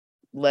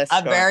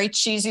a very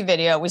cheesy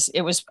video.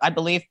 It was, I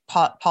believe,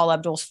 Paul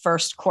Abdul's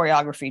first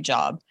choreography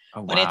job.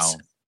 Oh, wow. But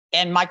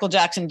and Michael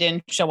Jackson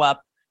didn't show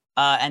up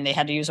and they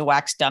had to use a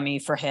wax dummy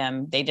for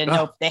him. They didn't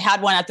know, they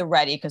had one at the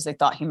ready because they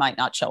thought he might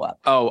not show up.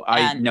 Oh,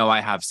 I know.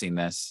 I have seen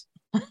this.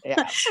 Yeah.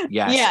 Yes,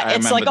 yeah.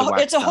 It's like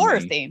it's a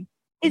horror theme.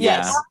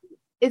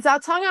 Is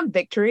that song on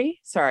Victory?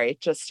 Sorry,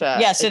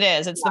 yes, it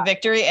is. It's the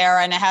Victory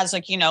era, and it has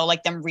like, you know,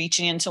 like them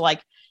reaching into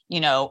like,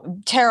 you know,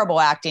 terrible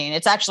acting.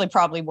 It's actually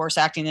probably worse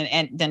acting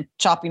than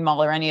Chopping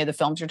Mall or any of the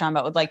films you're talking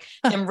about, with like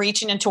them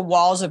reaching into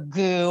walls of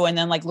goo and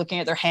then like looking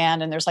at their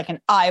hand and there's like an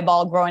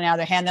eyeball growing out of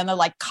their hand. Then they're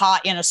like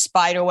caught in a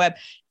spider web.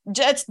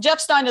 Jeff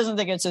Stein doesn't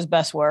think it's his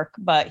best work,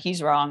 but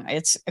he's wrong.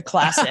 It's a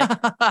classic.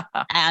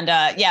 And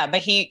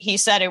but he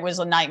said it was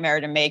a nightmare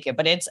to make it,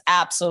 but it's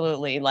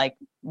absolutely like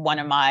one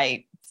of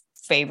my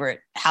favorite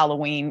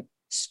Halloween.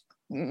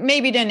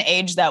 Maybe didn't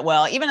age that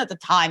well. Even at the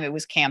time it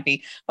was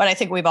campy, but I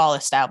think we've all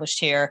established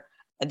here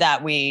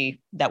that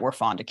we're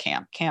fond of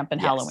camp and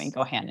Halloween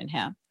go hand in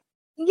hand.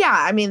 Yeah.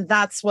 I mean,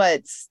 that's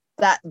what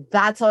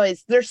that's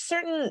always, there's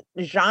certain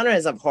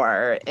genres of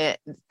horror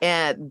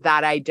and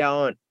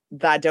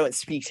that don't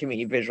speak to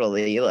me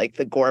visually, like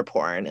the gore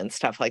porn and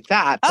stuff like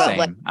that. But Same,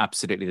 like,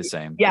 absolutely the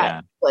same.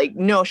 yeah, like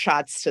no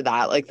shots to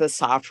that, like the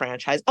Saw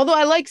franchise. Although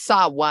I like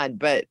Saw 1,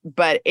 but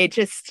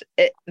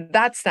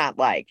that's not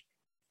like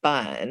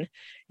fun.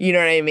 You know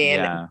what I mean?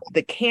 Yeah.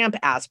 The camp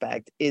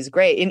aspect is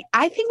great. And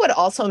I think what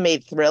also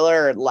made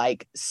Thriller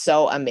like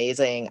so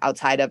amazing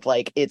outside of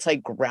like it's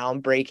like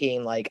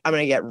groundbreaking, like I'm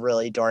gonna get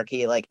really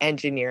dorky, like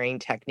engineering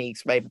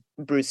techniques by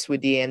Bruce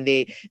Swedien.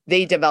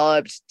 They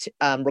developed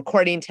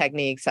recording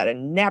techniques that had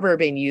never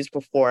been used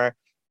before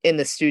in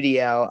the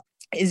studio,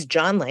 is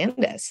John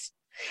Landis.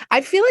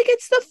 I feel like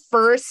it's the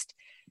first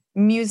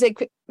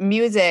music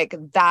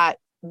that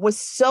was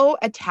so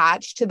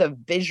attached to the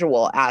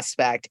visual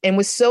aspect and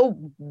was so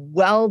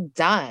well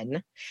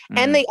done.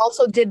 And they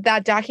also did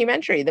that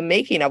documentary, The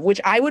Making of,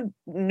 which I would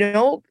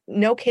no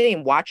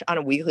kidding watch on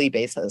a weekly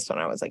basis when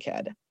I was a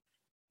kid.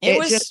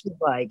 It just was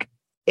like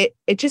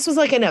it just was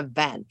like an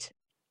event.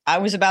 I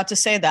was about to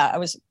say that.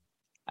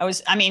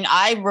 I mean,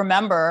 I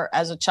remember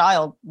as a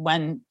child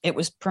when it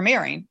was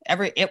premiering.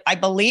 I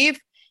believe,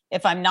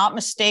 if I'm not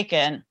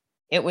mistaken,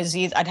 it was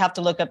either, I'd have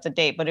to look up the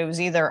date, but it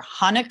was either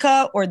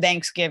Hanukkah or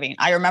Thanksgiving.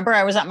 I remember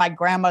I was at my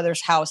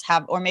grandmother's house,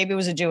 or maybe it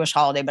was a Jewish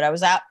holiday, but I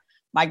was at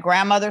my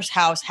grandmother's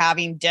house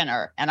having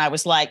dinner. And I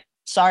was like,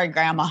 sorry,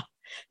 Grandma,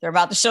 they're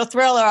about to show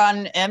Thriller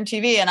on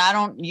MTV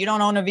and you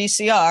don't own a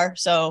VCR.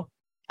 So,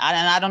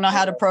 I don't know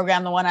how to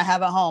program the one I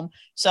have at home.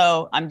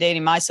 So I'm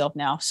dating myself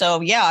now. So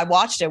yeah, I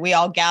watched it. We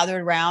all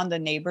gathered around. The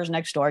neighbors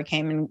next door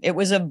came, and it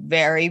was a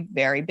very,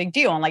 very big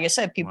deal. And like I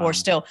said, people are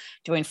still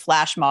doing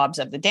flash mobs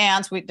of the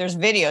dance. There's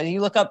videos.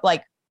 You look up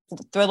like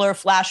Thriller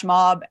flash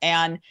mob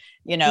and,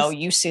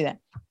 you see that.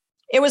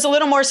 It was a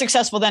little more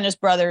successful than his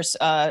brother's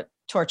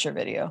torture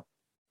video.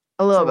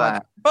 A little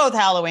bit. Both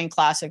Halloween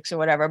classics or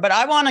whatever. But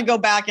I want to go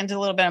back into a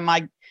little bit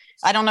of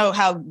I don't know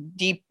how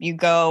deep you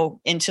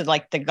go into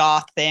like the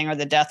goth thing or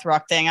the death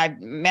rock thing.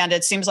 Amanda,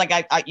 it seems like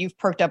you've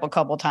perked up a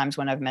couple times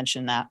when I've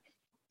mentioned that.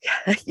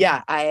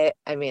 Yeah, I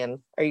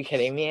mean, are you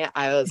kidding me?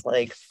 I was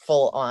like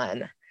full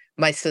on.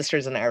 My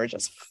sisters and I were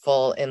just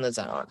full in the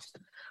zone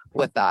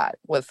with that,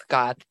 with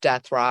goth,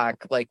 death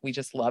rock. Like we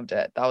just loved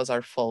it. That was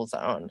our full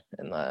zone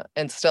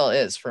and still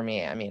is for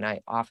me. I mean, I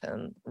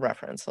often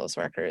reference those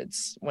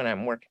records when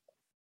I'm working.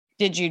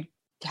 Did you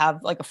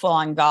have like a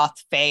full-on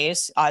goth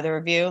phase, either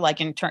of you? Like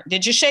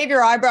did you shave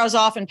your eyebrows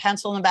off and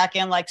pencil them back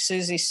in like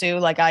Susie Sue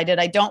like I did?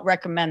 I don't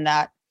recommend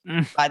that.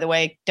 By the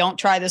way, don't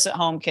try this at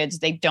home, kids.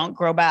 They don't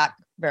grow back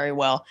very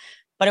well,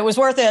 but it was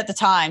worth it at the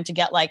time to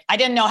get I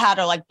didn't know how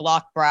to like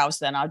block brows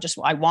then.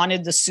 I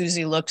wanted the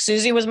Susie look.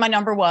 Susie was my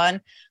number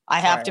one. I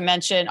have to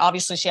mention,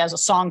 obviously she has a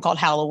song called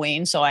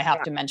Halloween, so I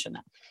have to mention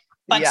that.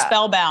 But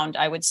Spellbound,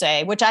 I would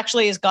say, which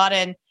actually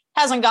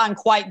hasn't gotten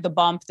quite the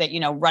bump that,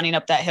 Running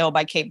Up That Hill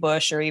by Kate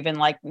Bush or even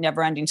like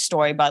Neverending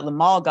Story by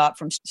Limahl got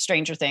from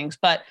Stranger Things.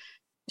 But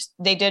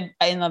they did,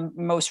 in the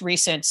most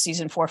recent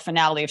season 4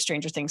 finale of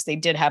Stranger Things, they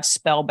did have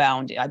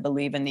Spellbound, I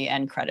believe, in the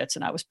end credits.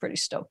 And I was pretty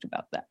stoked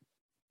about that.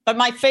 But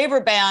my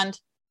favorite band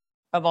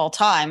of all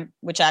time,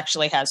 which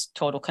actually has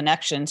total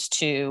connections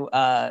to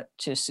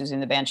Susie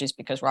and the Banshees,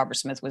 because Robert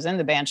Smith was in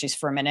the Banshees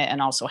for a minute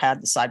and also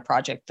had the side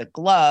project, The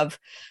Glove,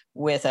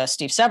 with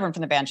Steve Severin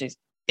from the Banshees,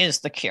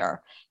 is The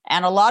Cure.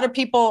 And a lot of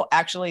people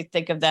actually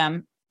think of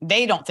them,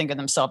 they don't think of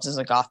themselves as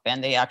a goth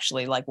band. They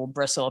actually will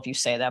bristle if you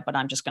say that, but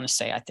I'm just going to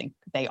say I think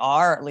they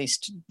are, at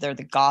least they're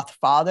the goth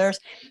fathers.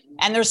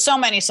 And there's so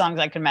many songs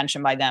I could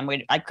mention by them.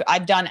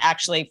 I've done,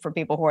 actually, for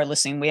people who are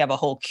listening, we have a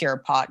whole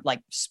Cure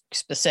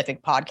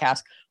specific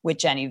podcast with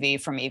Jenny V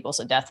from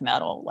Eagles of Death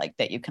Metal,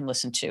 that you can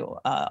listen to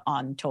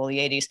on Totally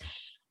 80s.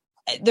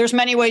 There's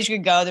many ways you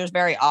could go. There's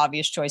very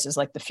obvious choices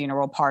like The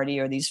Funeral Party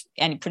or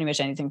pretty much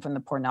anything from the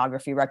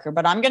Pornography record.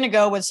 But I'm going to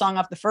go with a song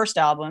off the first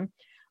album,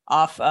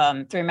 off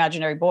Three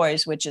Imaginary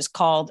Boys, which is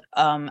called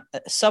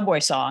Subway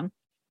Song,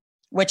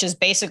 which is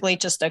basically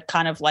just a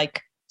kind of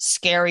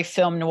scary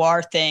film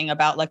noir thing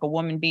about a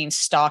woman being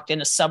stalked in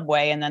a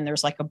subway. And then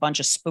there's a bunch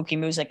of spooky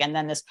music. And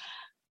then this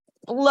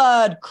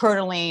blood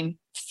curdling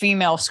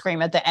female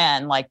scream at the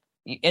end,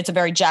 it's a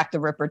very Jack the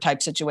Ripper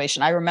type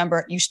situation. I remember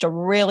it used to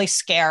really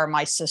scare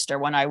my sister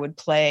when I would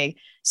play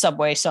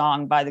Subway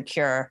Song by The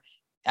Cure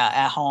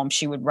at home.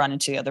 She would run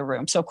into the other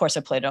room. So of course I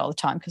played it all the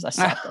time because I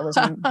sucked. I was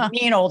a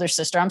mean older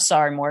sister. I'm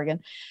sorry,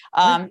 Morgan.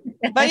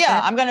 But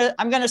yeah, I'm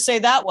gonna say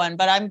that one.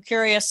 But I'm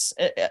curious,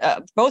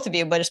 both of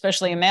you, but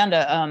especially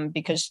Amanda,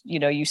 because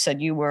you said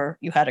you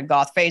had a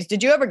goth phase.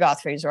 Did you have a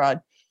goth phase,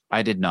 Rod?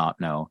 I did not.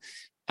 No.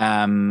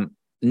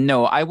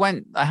 No, I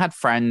had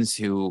friends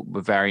who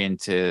were very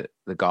into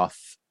the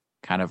goth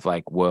kind of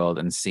world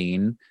and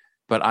scene,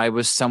 but I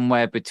was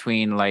somewhere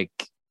between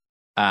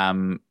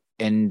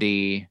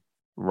indie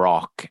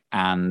rock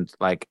and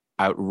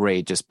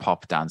outrageous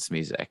pop dance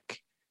music.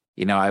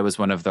 I was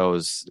one of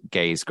those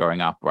gays growing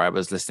up where I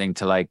was listening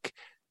to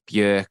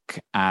Björk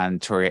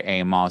and Tori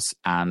Amos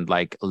and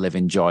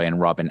Living Joy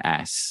and Robin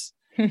S.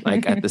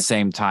 like at the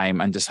same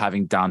time, and just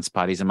having dance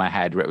parties in my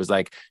head where it was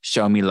like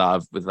Show Me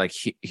Love with like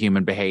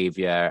Human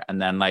Behavior,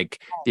 and then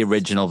like the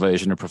original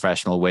version of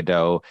Professional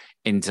Widow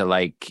into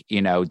like,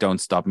 you know,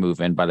 Don't Stop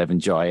Moving by Live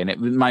and Joy.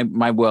 And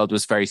my world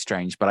was very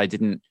strange, but I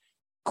didn't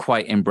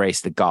quite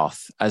embrace the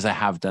goth as I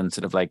have done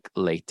sort of like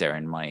later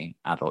in my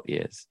adult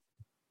years.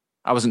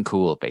 I wasn't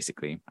cool,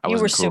 basically. You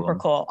were super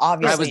cool.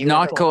 Obviously, I was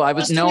not cool. I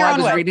was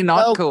really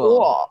not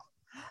cool.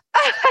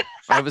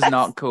 I was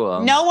not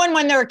cool. No one,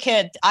 when they're a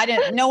kid,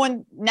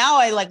 now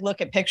I like look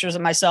at pictures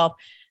of myself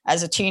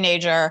as a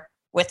teenager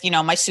with, you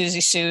know, my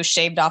Susie Sue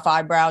shaved off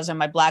eyebrows and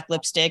my black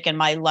lipstick and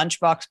my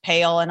lunchbox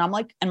pail. And I'm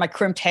like, and my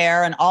crimped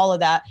hair and all of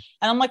that.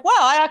 And I'm like, wow,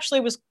 I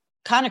actually was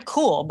kind of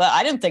cool, but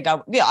I didn't think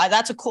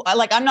that's a cool,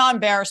 I'm not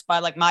embarrassed by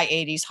like my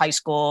 80s high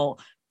school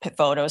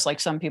photos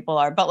like some people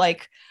are, but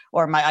like,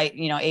 or my,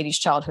 you know, 80s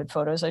childhood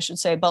photos, I should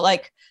say. But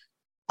like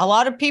a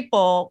lot of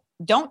people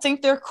don't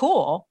think they're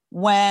cool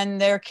when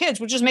they're kids,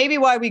 which is maybe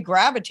why we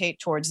gravitate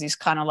towards these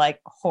kind of like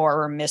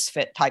horror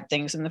misfit type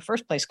things in the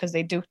first place, because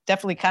they do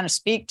definitely kind of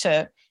speak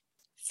to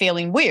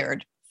feeling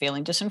weird,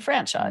 feeling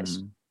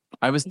disenfranchised.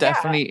 I was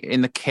definitely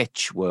in the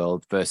kitsch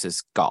world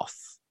versus goth.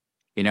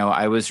 You know,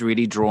 I was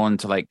really drawn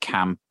to like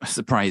camp,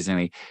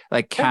 surprisingly,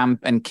 like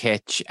camp and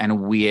kitsch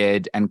and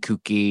weird and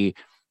kooky.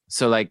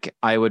 So like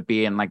I would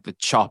be in like the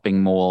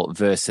chopping mall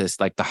versus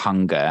like the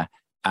Hunger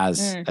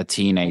as a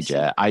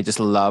teenager. I just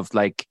loved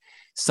like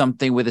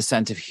something with a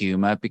sense of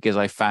humor, because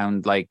I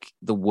found like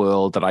the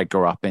world that I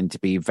grew up in to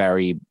be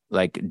very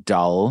like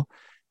dull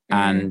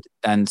and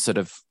sort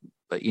of,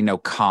 you know,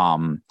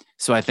 calm.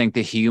 So I think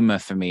the humor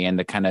for me and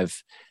the kind of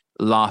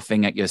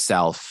laughing at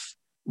yourself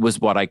was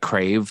what I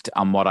craved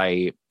and what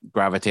I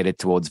gravitated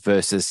towards,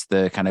 versus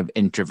the kind of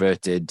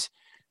introverted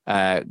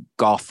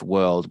goth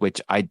world, which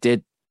I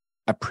did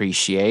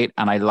appreciate,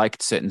 and I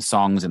liked certain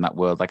songs in that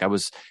world. Like I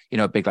was, you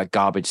know, a big like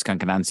Garbage,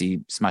 Skunk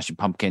Anansie, Smashing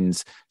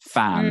Pumpkins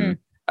fan,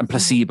 and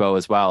Placebo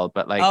as well.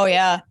 But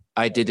like,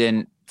 I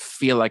didn't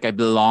feel like I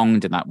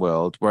belonged in that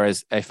world.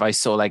 Whereas if I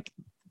saw like,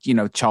 you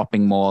know,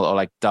 Chopping Mall or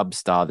like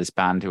Dubstar, this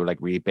band who were like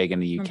really big in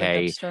the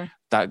UK,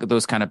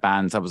 those kind of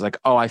bands, I was like,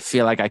 oh, I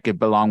feel like I could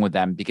belong with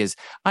them because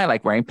I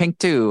like wearing pink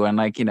too, and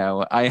like, you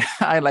know,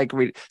 I like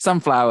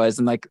sunflowers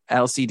and like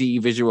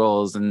LCD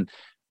visuals and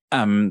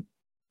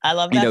I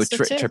love that, you know,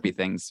 stuff too. trippy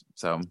things.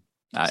 So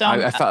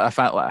I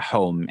felt at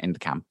home in the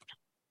camp.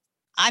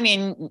 I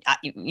mean,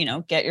 you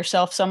know, get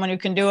yourself someone who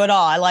can do it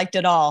all. I liked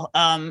it all.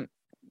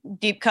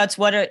 Deep cuts.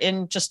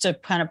 Just to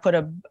kind of put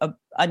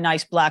a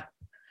nice black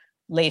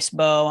lace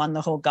bow on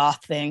the whole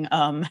goth thing.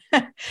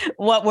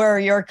 What were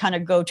your kind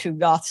of go-to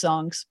goth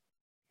songs?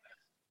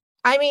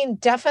 I mean,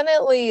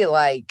 definitely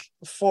like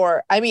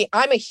I'm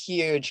a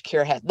huge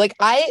Cure head. Like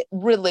I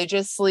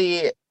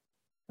religiously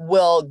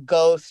will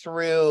go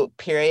through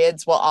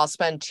periods. Well, I'll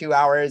spend 2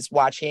 hours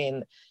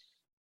watching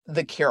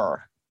The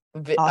Cure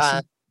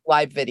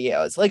live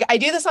videos. Like I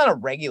do this on a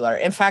regular.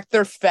 In fact,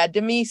 they're fed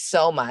to me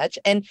so much.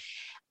 And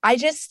I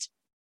just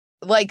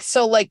like,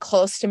 so like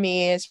Close to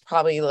Me is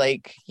probably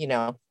like, you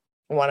know,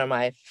 one of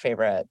my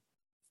favorite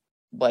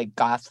like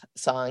goth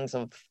songs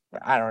of,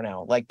 I don't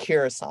know, like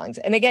Cure songs.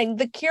 And again,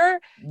 The Cure,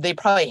 they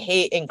probably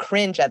hate and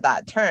cringe at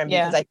that term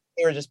because I think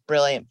they were just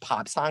brilliant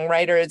pop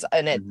songwriters.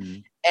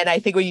 And and I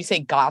think when you say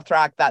goth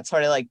rock, that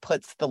sort of like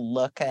puts the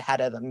look ahead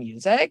of the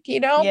music,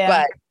 you know,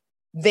 but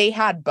they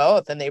had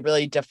both and they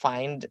really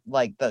defined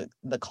like the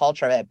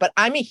culture of it. But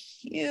I'm a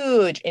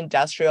huge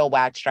industrial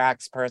Wax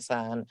Trax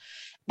person.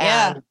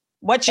 And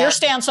what's your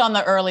stance on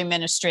the early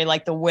Ministry,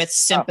 like the With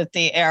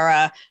Sympathy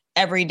era,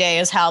 Every Day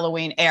is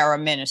Halloween era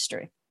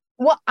Ministry?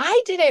 Well,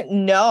 I didn't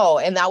know,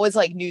 and that was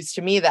like news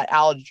to me, that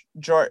Al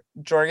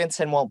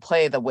Jorgensen won't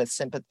play the With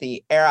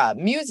Sympathy era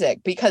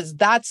music, because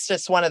that's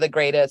just one of the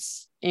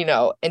greatest, you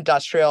know,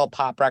 industrial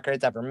pop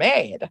records ever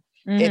made.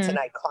 It's an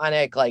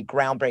iconic, like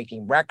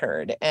groundbreaking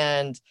record,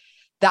 and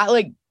that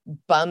like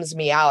bums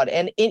me out.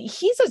 And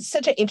he's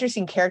such an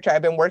interesting character.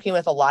 I've been working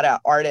with a lot of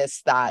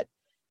artists that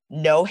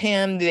know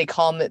him. They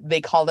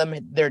call them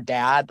their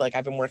dad. Like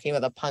I've been working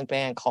with a punk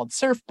band called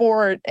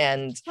Surfboard,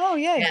 and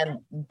and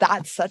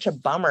that's such a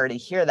bummer to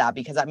hear that,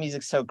 because that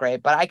music's so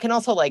great. But I can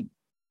also like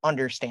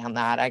understand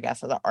that, I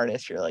guess, as an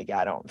artist, you're like,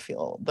 I don't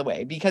feel the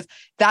way, because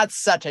that's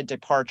such a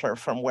departure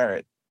from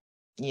where,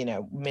 you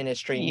know,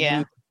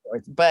 Ministry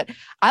but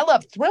I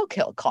love Thrill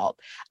Kill Cult.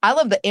 I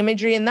love the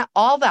imagery and that,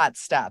 all that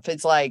stuff.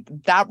 It's like,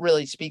 that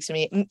really speaks to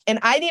me. And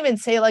I'd even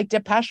say like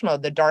Depeche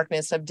Mode, the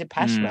darkness of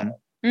Depeche Mode.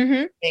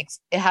 It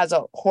has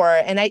a horror,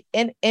 and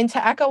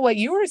to echo what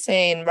you were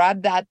saying,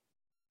 Rod, that,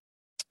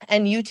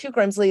 and you too,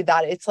 Grimsley,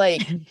 that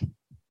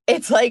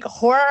it's like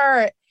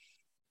horror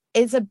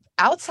is a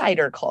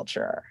outsider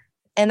culture,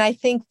 and I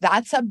think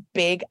that's a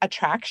big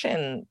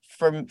attraction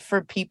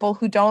for people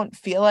who don't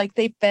feel like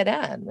they fit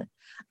in.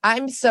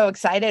 I'm so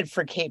excited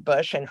for Kate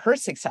Bush and her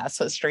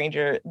success with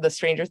the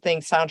Stranger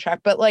Things soundtrack,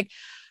 but like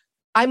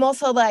I'm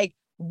also like,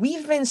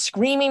 we've been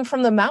screaming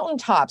from the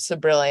mountaintops the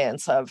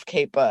brilliance of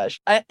Kate Bush.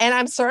 And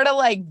I'm sort of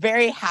like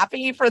very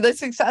happy for the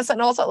success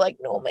and also like,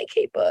 no, my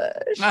Kate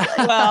Bush.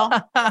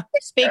 Well,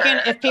 speaking,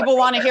 if people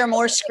want to hear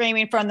more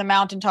screaming from the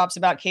mountaintops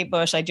about Kate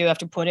Bush, I do have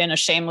to put in a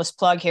shameless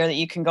plug here that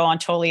you can go on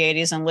Totally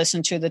 80s and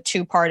listen to the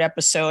 2-part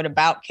episode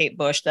about Kate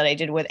Bush that I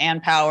did with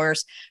Ann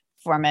Powers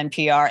from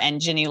NPR and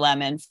Ginny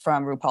Lemon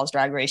from RuPaul's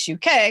Drag Race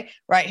UK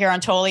right here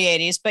on Totally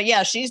 80s. But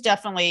yeah, she's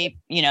definitely,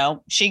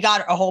 she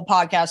got a whole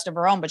podcast of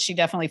her own, but she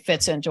definitely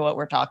fits into what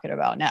we're talking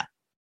about now.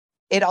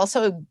 It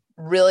also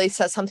really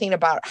says something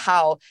about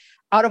how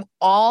out of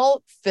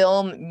all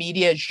film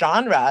media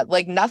genre,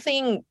 like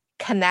nothing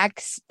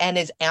connects and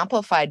is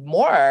amplified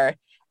more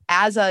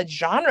as a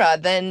genre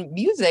than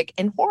music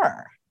and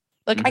horror.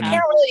 Like I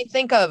can't really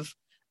think of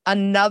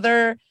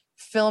another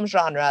film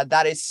genre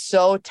that is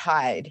so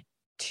tied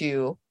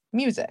to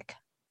music.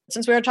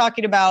 Since we were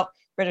talking about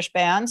British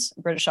bands,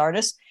 British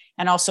artists,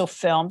 and also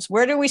films,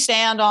 where do we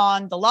stand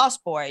on The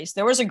Lost Boys?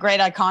 There was a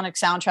great iconic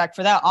soundtrack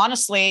for that.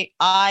 Honestly,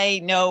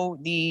 I know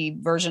the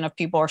version of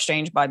People Are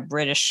Strange by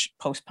British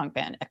post-punk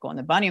band Echo and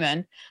the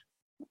Bunnymen,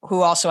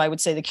 who also, I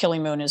would say The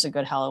Killing Moon is a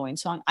good Halloween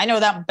song. I know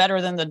that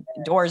better than the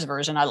Doors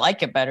version. I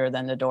like it better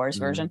than the Doors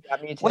version. Yeah,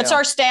 me too. What's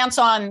our stance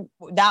on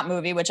that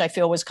movie, which I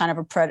feel was kind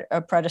of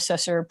a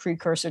predecessor,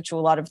 precursor to a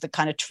lot of the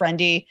kind of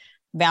trendy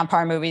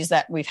vampire movies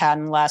that we've had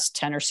in the last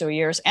 10 or so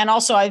years. And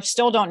also, I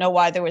still don't know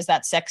why there was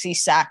that sexy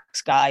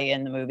sax guy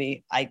in the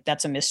movie.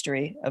 That's a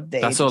mystery of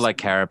the That's ages. all I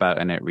care about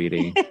in it,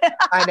 really.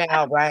 I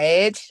know,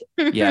 right?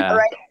 Yeah.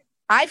 Right.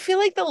 I feel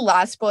like The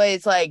Lost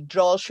Boys, like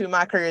Joel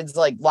Schumacher's,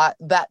 like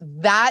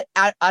that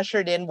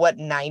ushered in what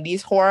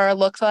 90s horror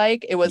looked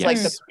like. It was like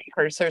the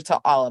precursor to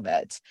all of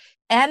it.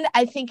 And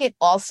I think it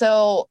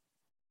also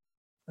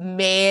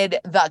made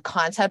the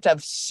concept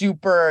of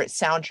super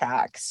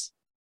soundtracks,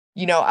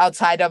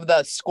 outside of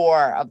the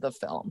score of the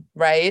film,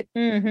 right?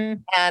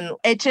 Mm-hmm. And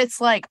it just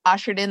like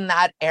ushered in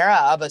that era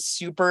of a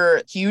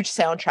super huge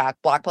soundtrack,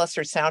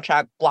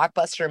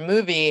 blockbuster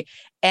movie,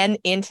 and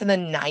into the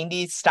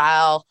 90s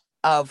style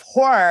of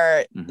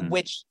horror,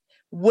 which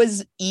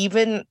was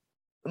even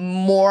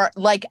more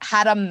like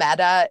had a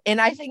meta.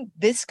 And I think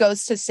this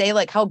goes to say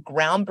like how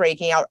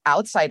groundbreaking our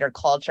outsider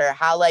culture,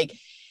 how like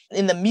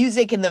in the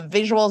music and the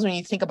visuals, when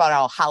you think about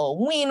how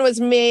Halloween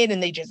was made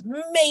and they just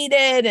made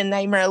it, and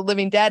Nightmare of the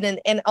Living Dead,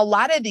 and a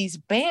lot of these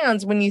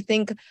bands, when you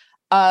think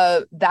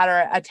that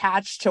are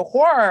attached to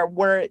horror,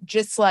 were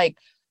just like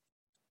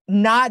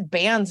not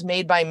bands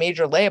made by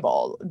major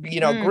label,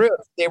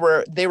 groups.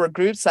 They were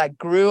groups that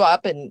grew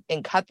up and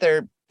cut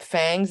their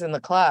fangs in the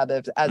club,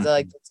 as I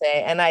like to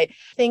say. And I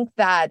think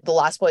that the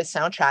Lost Boys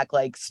soundtrack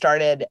like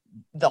started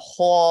the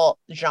whole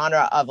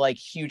genre of like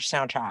huge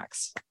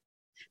soundtracks.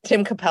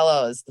 Tim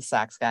Capello is the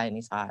sax guy, and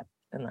he's hot.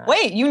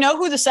 Wait, you know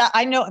who the sax?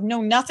 I know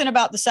nothing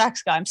about the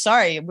sax guy. I'm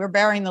sorry, we're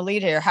bearing the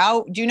lead here.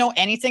 How do you know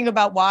anything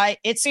about why?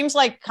 It seems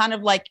like kind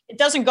of like it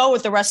doesn't go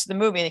with the rest of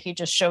the movie that he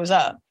just shows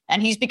up,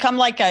 and he's become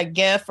like a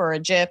GIF or a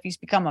GIF. He's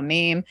become a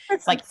meme.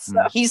 Like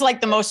he's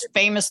like the most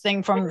famous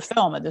thing from the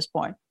film at this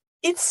point.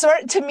 It's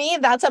to me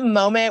that's a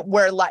moment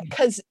where like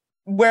because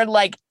where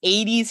like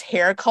 80s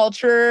hair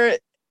culture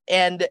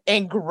and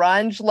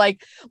grunge,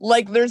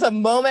 like there's a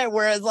moment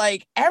where it's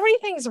like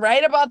everything's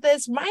right about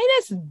this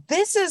minus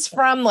this is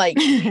from like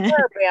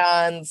hair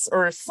bands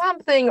or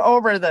something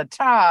over the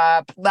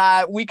top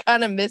that we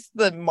kind of missed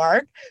the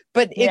mark,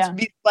 but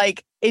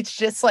it's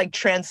just like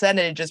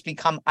transcended and just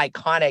become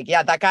iconic.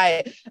 Yeah, that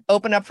guy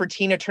opened up for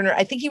Tina Turner.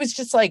 I think he was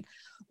just like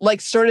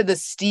sort of the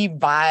Steve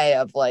Vai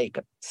of like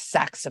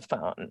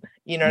saxophone,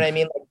 you know what I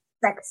mean, like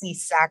sexy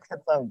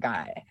saxophone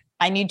guy.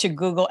 I need to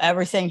Google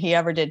everything he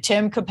ever did.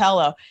 Tim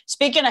Capello.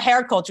 Speaking of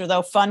hair culture,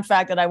 though, fun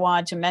fact that I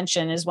wanted to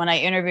mention is when I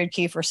interviewed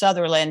Kiefer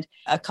Sutherland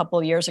a couple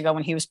of years ago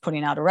when he was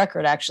putting out a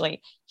record,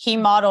 actually, he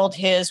modeled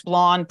his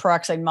blonde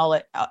peroxide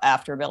mullet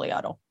after Billy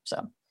Idol.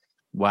 So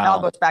wow, it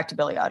all goes back to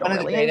Billy Idol. One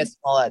of the greatest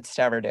mullets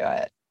to ever do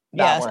it.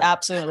 Yes,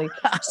 absolutely.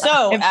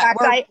 So in fact,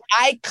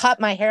 I cut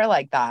my hair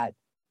like that.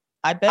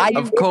 I bet.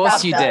 Of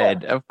course you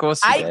did. Of course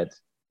you did.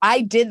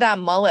 I did that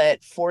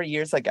mullet 4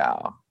 years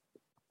ago.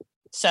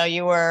 So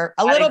you were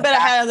a little bit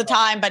ahead of the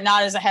time, but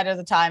not as ahead of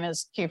the time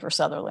as Kiefer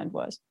Sutherland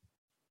was.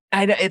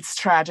 I know it's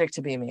tragic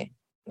to be me.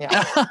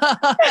 Yeah,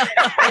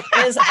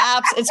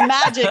 it's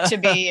magic to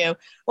be you.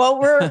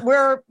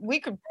 Well, we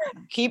could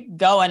keep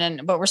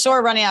going, but we're sort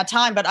of running out of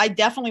time. But I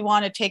definitely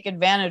want to take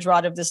advantage,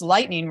 Rod, of this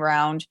lightning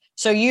round.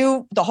 So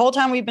the whole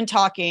time we've been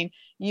talking,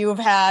 you've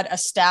had a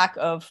stack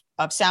of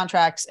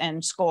soundtracks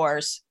and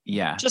scores.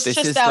 Yeah,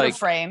 just out of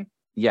frame.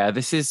 Yeah,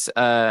 this is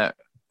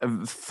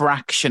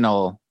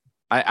fractional.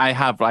 I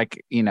have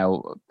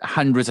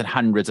hundreds and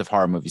hundreds of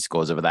horror movie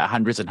scores over there,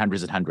 hundreds and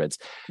hundreds and hundreds.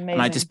 Amazing.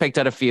 And I just picked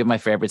out a few of my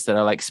favorites that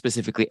are like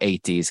specifically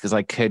 80s because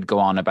I could go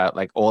on about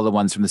like all the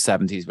ones from the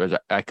 70s, which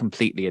I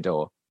completely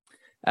adore.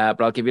 But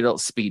I'll give you a little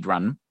speed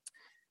run.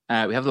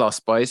 We have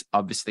Lost Boys,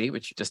 obviously,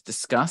 which you just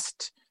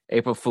discussed.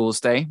 April Fool's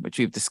Day, which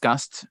we've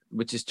discussed,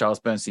 which is Charles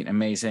Bernstein,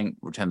 amazing.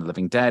 Return of the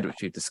Living Dead,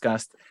 which we've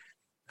discussed.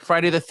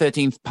 Friday the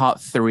 13th, Part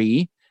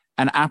 3.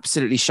 An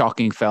absolutely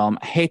shocking film.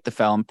 I hate the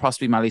film,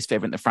 possibly my least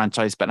favorite in the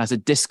franchise, but it has a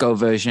disco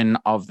version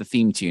of the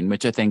theme tune,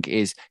 which I think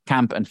is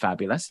camp and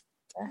fabulous.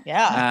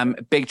 Yeah.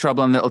 Big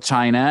Trouble in Little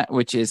China,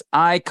 which is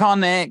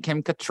iconic,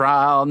 Kim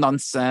Cattrall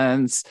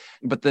nonsense.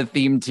 But the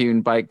theme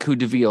tune by Coup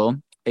de Ville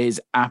is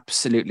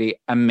absolutely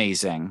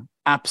amazing.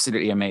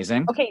 Absolutely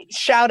amazing. Okay,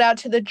 shout out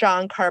to the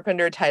John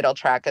Carpenter title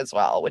track as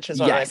well, which is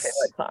one of my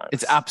favorite songs.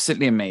 It's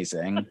absolutely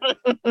amazing.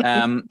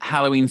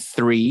 Halloween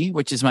 3,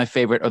 which is my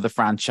favorite of the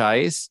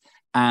franchise.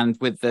 And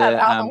with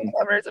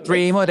the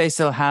 3 more days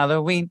till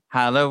Halloween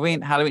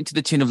to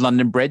the tune of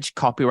London Bridge.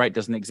 Copyright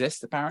doesn't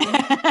exist, apparently.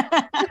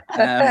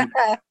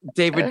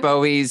 David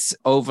Bowie's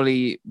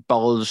overly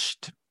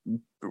bulged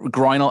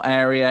groinal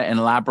area in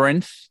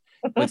Labyrinth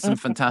with some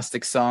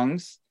fantastic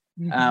songs.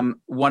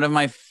 One of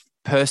my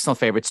personal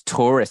favorites,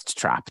 Tourist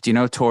Trap. Do you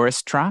know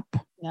Tourist Trap?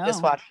 No.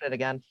 Just watched it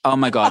again. Oh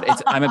my God.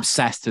 I'm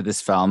obsessed with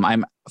this film.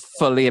 I'm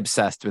fully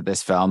obsessed with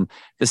this film.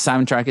 The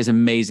soundtrack is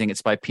amazing.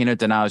 It's by Pino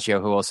Donaggio,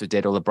 who also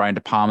did all the Brian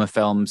De Palma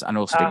films and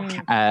also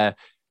did,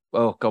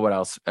 oh God, what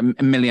else?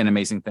 A million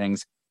amazing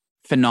things.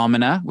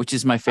 Phenomena, which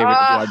is my favorite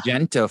of the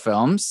Argento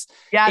films.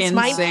 Yes,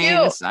 mine too.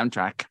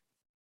 Soundtrack.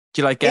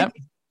 Do you like it?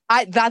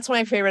 That's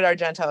my favorite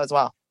Argento as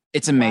well.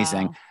 It's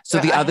amazing. Wow. So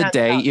the other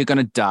day, you're going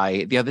to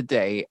die. The other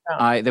day,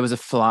 there was a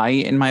fly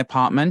in my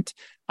apartment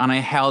and I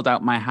held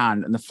out my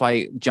hand and the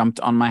fly jumped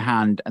on my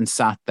hand and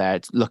sat there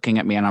looking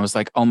at me. And I was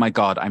like, oh my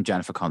God, I'm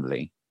Jennifer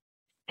Connelly.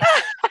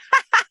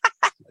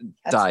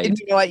 Died.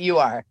 You know what you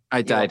are.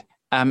 I died.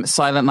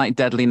 Silent Night,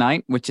 Deadly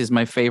Night, which is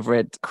my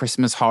favorite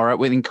Christmas horror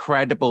with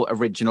incredible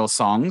original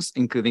songs,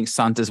 including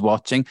Santa's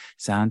Watching,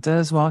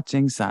 Santa's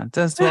Watching,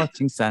 Santa's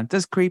Watching,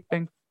 Santa's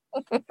Creeping.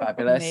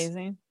 Fabulous.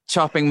 Amazing.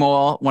 Shopping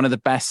Mall, one of the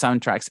best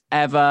soundtracks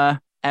ever.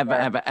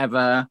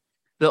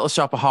 Little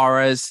Shop of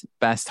Horrors,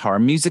 best horror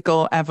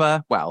musical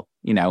ever. Well,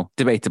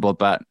 debatable,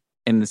 but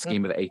in the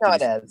scheme of the 80s. No,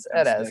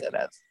 it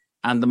is.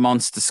 And The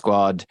Monster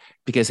Squad,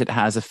 because it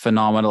has a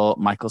phenomenal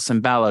Michael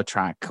Sembello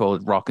track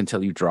called Rock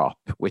Until You Drop,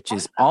 which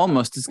is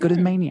almost as good as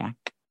Maniac.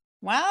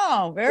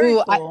 Wow, very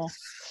cool.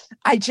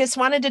 I just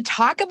wanted to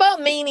talk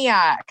about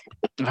Maniac.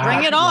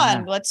 Bring it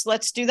on. Yeah.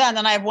 Let's do that. And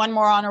then I have one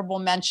more honorable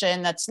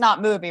mention that's not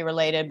movie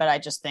related, but I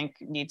just think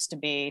needs to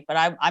be.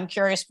 But I'm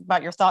curious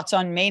about your thoughts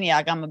on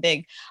Maniac.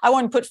 I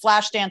wouldn't put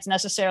Flashdance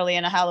necessarily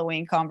in a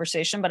Halloween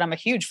conversation, but I'm a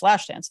huge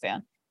Flashdance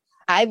fan.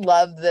 I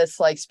love this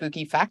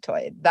spooky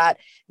factoid that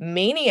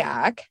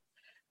Maniac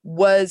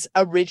was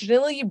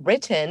originally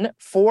written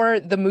for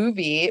the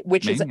movie,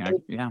 which Maniac,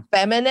 is a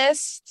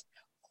feminist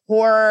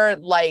horror,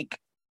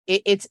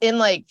 it's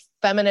in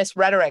feminist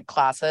rhetoric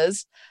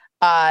classes.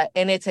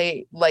 And it's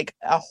a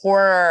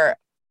horror,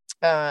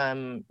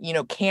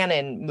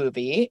 canon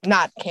movie,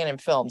 not canon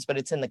films, but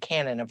it's in the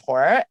canon of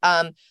horror.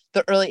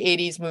 The early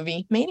 80s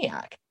movie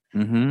Maniac.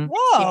 Mm-hmm.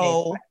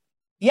 Whoa.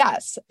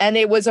 Yes. And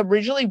it was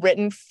originally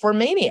written for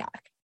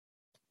Maniac.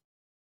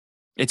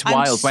 It's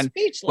wild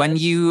when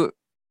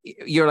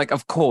you're like,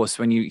 of course,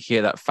 when you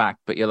hear that fact,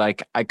 but you're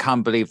like, I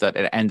can't believe that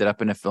it ended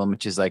up in a film,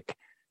 which is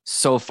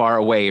so far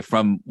away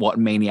from what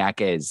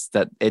Maniac is,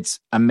 that it's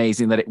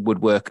amazing that it would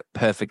work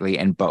perfectly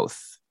in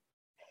both.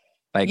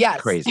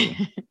 Crazy.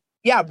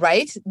 Yeah,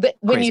 right.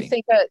 When you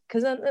think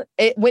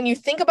when you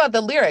think about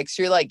the lyrics,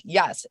 you're like,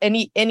 yes. And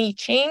he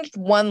changed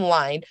one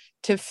line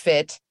to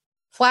fit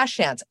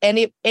Flashdance, and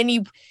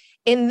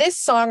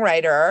this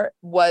songwriter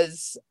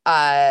was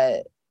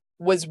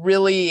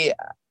really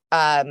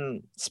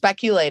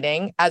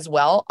speculating as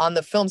well on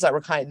the films that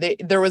were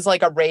there was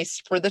a race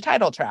for the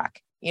title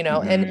track,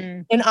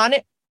 and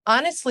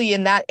honestly,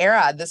 in that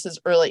era, this is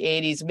early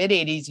 80s, mid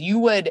 80s, you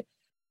would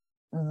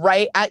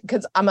write,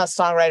 because I'm a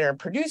songwriter and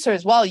producer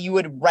as well, you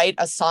would write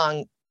a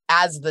song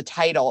as the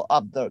title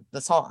of the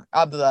song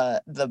of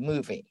the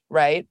movie,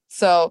 right?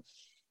 So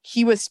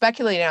he was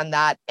speculating on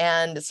that,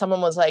 and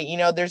someone was like,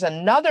 there's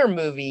another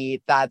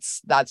movie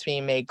that's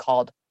being made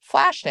called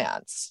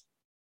Flashdance.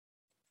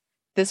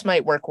 This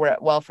might work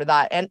well for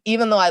that. And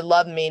even though I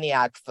love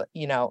Maniac,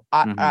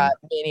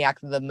 Maniac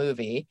the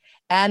movie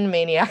and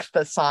Maniac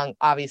the song,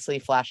 obviously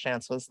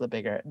Flashdance was the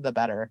better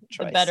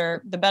choice.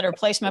 The better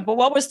placement. But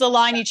what was the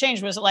line he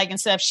changed? Was it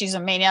instead of she's a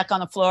maniac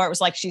on the floor, it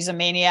was she's a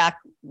maniac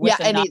with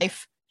a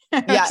knife?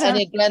 And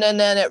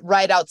then it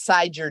right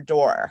outside your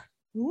door.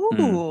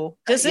 Ooh.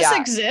 Does this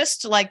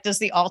exist? Does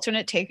the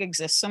alternate take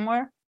exist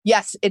somewhere?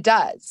 Yes, it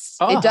does.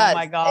 Oh, it does. Oh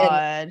my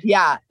God.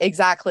 Yeah,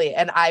 exactly.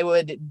 And I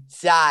would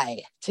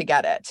die to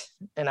get it.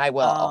 And I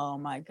will. Oh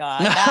my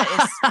God.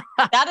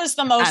 That is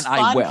the most fun.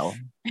 I will.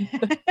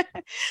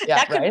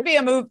 That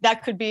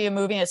could be a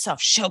movie in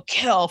itself. She'll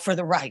kill for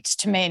the rights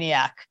to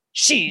Maniac.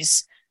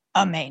 She's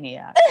a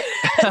maniac.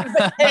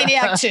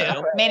 Maniac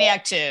 2.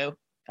 Maniac 2.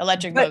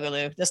 Electric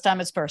Boogaloo. This time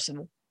it's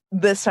personal.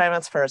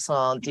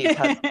 Deep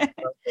cut.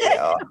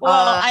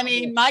 Well,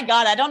 my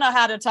God, I don't know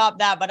how to top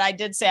that, but I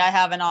did say I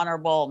have an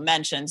honorable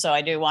mention, so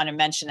I do want to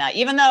mention that.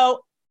 Even though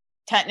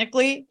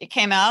technically it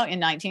came out in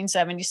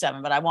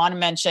 1977, but I want to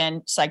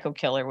mention Psycho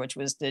Killer, which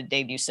was the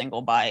debut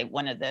single by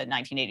one of the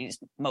 1980s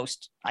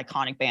most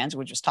iconic bands,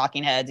 which was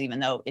Talking Heads, even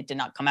though it did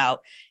not come out.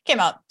 It came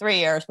out 3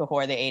 years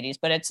before the 80s,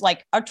 but it's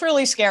like a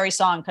truly scary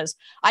song because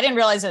I didn't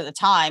realize at the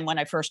time when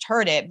I first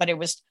heard it, but it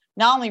was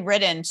not only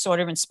written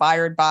sort of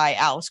inspired by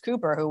Alice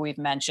Cooper, who we've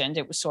mentioned.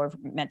 It was sort of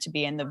meant to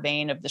be in the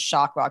vein of the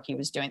shock rock he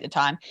was doing at the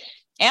time.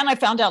 And I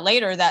found out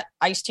later that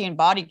Ice-T and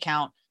Body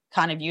Count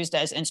kind of used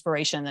as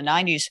inspiration in the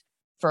 90s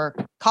for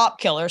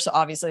Cop Killer. So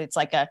obviously it's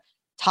like a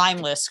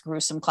timeless,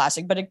 gruesome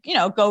classic, but it, you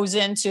know, goes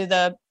into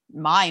the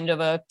mind of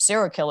a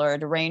serial killer, a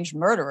deranged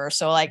murderer.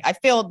 So like, I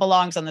feel it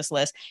belongs on this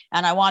list.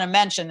 And I want to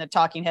mention that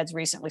Talking Heads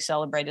recently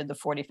celebrated the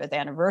 45th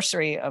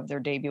anniversary of their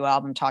debut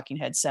album, Talking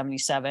Heads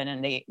 77,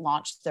 and they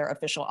launched their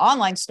official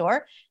online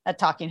store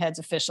at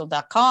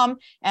talkingheadsofficial.com.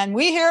 And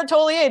we here at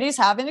Totally 80s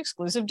have an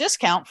exclusive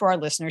discount for our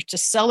listeners to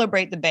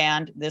celebrate the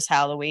band this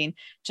Halloween.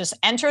 Just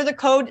enter the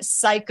code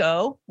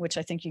PSYCHO, which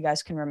I think you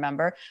guys can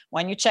remember,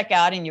 when you check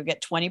out, and you'll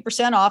get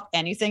 20% off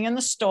anything in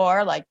the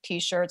store, like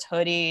t-shirts,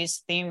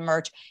 hoodies, themed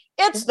merch.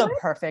 It's the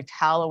perfect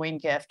Halloween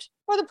gift,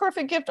 or the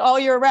perfect gift all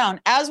year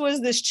round, as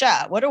was this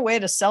chat. What a way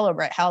to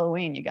celebrate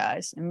Halloween, you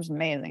guys. It was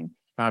amazing.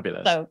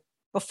 Fabulous. So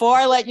before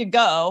I let you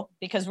go,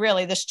 because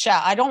really this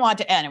chat, I don't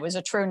want it to end. It was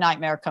a true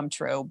nightmare come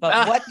true.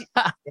 But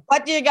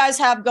what do you guys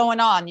have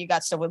going on? You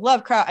got stuff with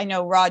Lovecraft. I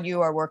know, Rod,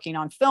 you are working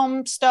on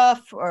film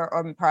stuff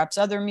or perhaps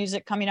other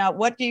music coming out.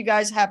 What do you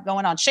guys have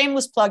going on?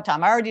 Shameless plug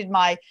time. I already did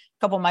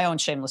couple of my own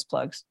shameless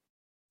plugs.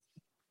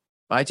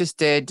 I just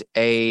did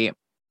a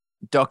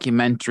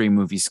documentary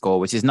movie score,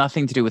 which is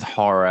nothing to do with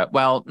horror.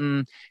 Well,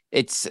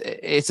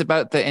 it's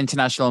about the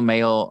International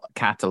Mail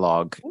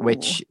catalog,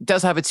 which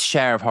does have its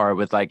share of horror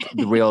with like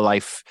the real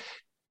life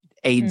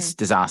AIDS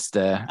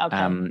disaster,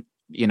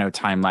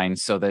 timeline.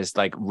 So there's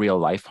like real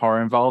life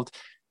horror involved.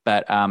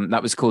 But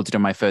that was cool to do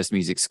my first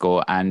music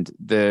score, and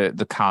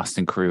the cast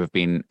and crew have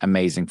been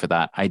amazing for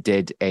that. I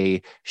did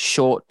a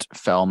short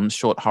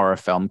horror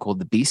film called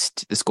The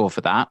Beast, the score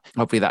for that.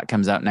 Hopefully that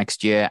comes out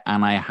next year.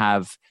 And I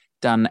have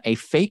done a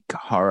fake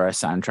horror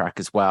soundtrack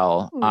as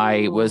well. Ooh.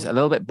 I was a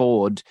little bit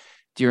bored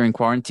during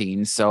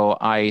quarantine, so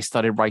I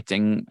started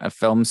writing a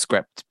film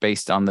script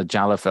based on the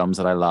Giallo films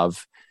that I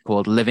love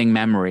called Living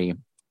Memory,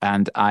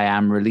 and I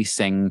am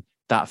releasing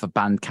that for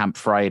Bandcamp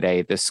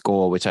Friday, the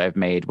score which I've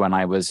made when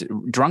I was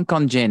drunk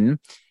on gin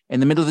in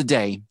the middle of the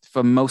day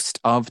for most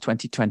of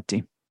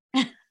 2020.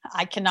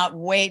 I cannot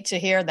wait to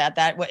hear that.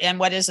 And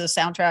what is the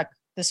soundtrack,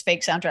 this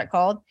fake soundtrack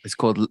called? It's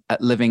called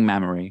Living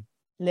Memory.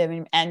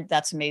 And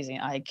that's amazing.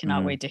 I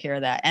cannot wait to hear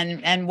that.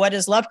 And what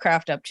is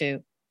Lovecraft up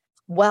to?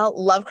 Well,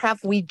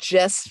 Lovecraft, we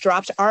just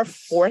dropped our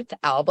 4th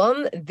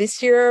album.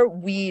 This year,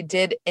 we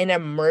did an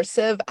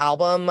immersive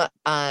album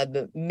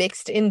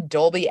mixed in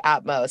Dolby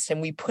Atmos,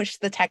 and we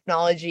pushed the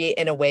technology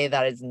in a way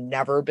that has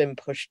never been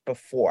pushed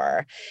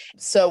before.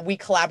 So we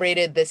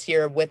collaborated this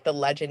year with the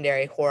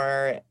legendary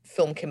horror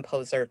film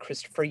composer,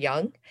 Christopher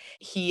Young.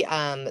 He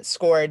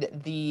scored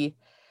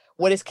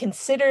what is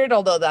considered,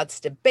 although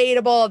that's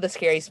debatable, the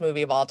scariest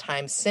movie of all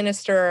time,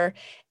 Sinister,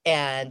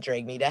 and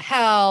Drag Me to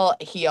Hell.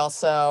 He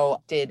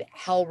also did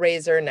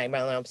Hellraiser,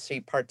 Nightmare on Elm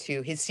Street Part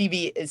 2. His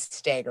CV is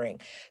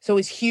staggering. So it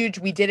was huge.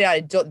 We did it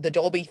at the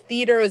Dolby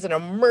Theater. It was an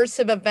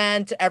immersive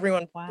event.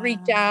 Everyone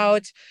freaked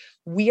out.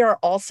 We are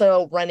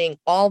also running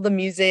all the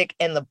music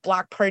and the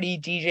Block Party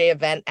DJ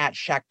event at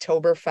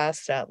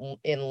Shacktoberfest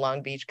in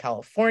Long Beach,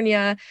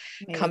 California.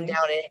 Amazing. Come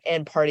down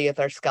and party with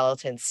our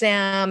Skeleton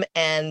Sam.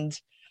 And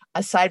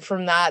aside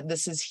from that,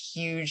 this is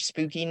huge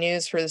spooky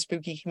news for the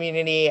spooky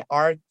community.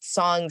 Our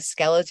song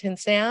Skeleton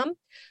Sam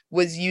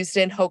was used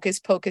in Hocus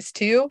Pocus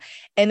 2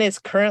 and is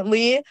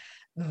currently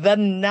the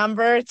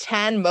number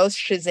 10 most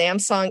Shazam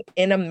song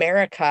in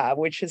America,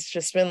 which has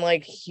just been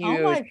like huge.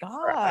 Oh my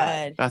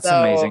God. That's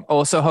amazing.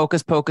 Also,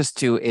 Hocus Pocus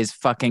 2 is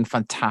fucking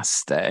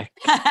fantastic.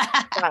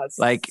 Yes,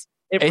 like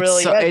it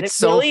really is. It's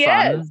so really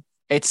fun. Is.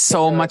 It's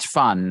so much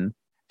fun.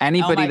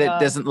 Anybody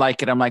that doesn't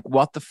like it, I'm like,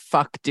 what the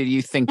fuck did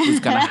you think was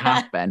going to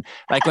happen?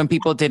 Like when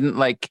people didn't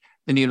like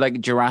the new like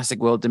Jurassic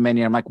World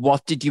Dominion, I'm like,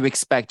 what did you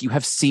expect? You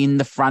have seen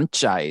the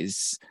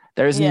franchise.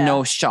 There is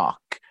no shock.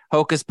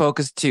 Hocus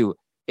Pocus 2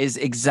 is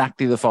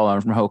exactly the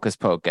follow-on from Hocus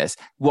Pocus.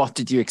 What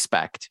did you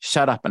expect?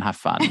 Shut up and have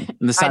fun.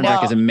 And the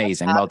soundtrack is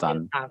amazing. Well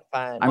done.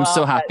 I'm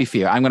so happy for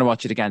you. I'm going to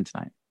watch it again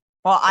tonight.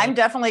 Well, I'm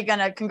definitely going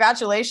to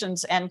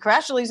congratulations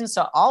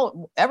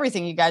to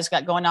everything you guys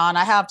got going on.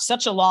 I have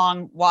such a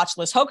long watch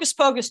list. Hocus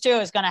Pocus 2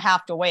 is going to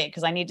have to wait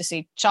because I need to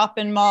see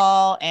Chopping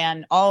Mall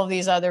and all of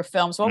these other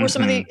films. What were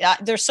some of the,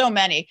 there's so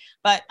many,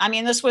 but I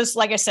mean, this was,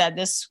 like I said,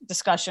 this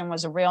discussion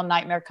was a real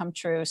nightmare come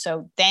true.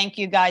 So thank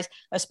you guys.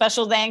 A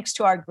special thanks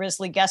to our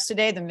grisly guest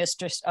today, the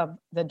mistress of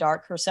the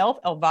dark herself,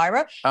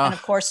 Elvira. And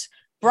of course,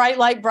 Bright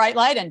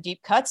Light, and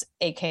Deep Cuts,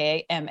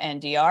 aka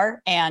MNDR.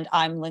 And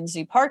I'm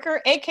Lindsay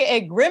Parker,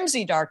 aka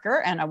Grimsy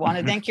Darker. And I want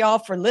to thank y'all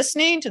for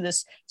listening to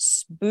this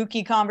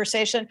spooky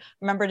conversation.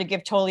 Remember to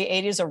give Totally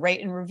 80s a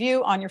rate and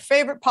review on your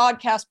favorite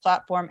podcast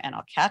platform, and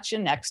I'll catch you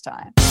next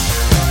time.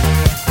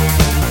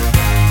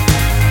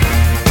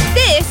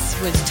 This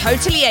was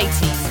Totally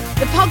 80s,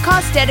 the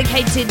podcast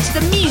dedicated to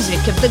the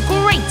music of the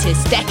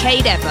greatest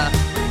decade ever.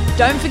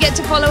 Don't forget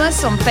to follow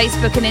us on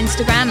Facebook and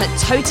Instagram at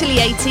Totally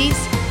 80s,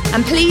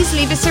 and please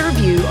leave us a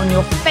review on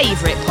your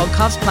favourite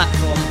podcast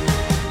platform.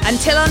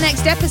 Until our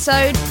next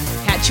episode,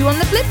 catch you on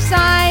the flip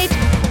side.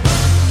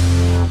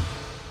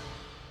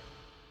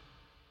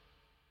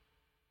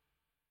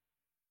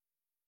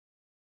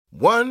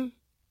 One,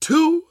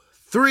 2,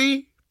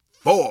 3,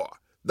 4.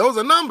 Those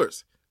are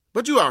numbers,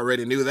 but you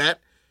already knew that.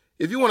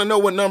 If you want to know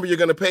what number you're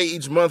going to pay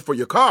each month for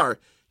your car,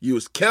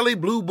 use Kelley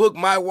Blue Book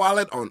My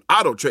Wallet on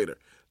AutoTrader.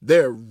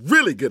 They're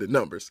really good at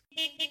numbers.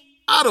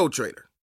 AutoTrader.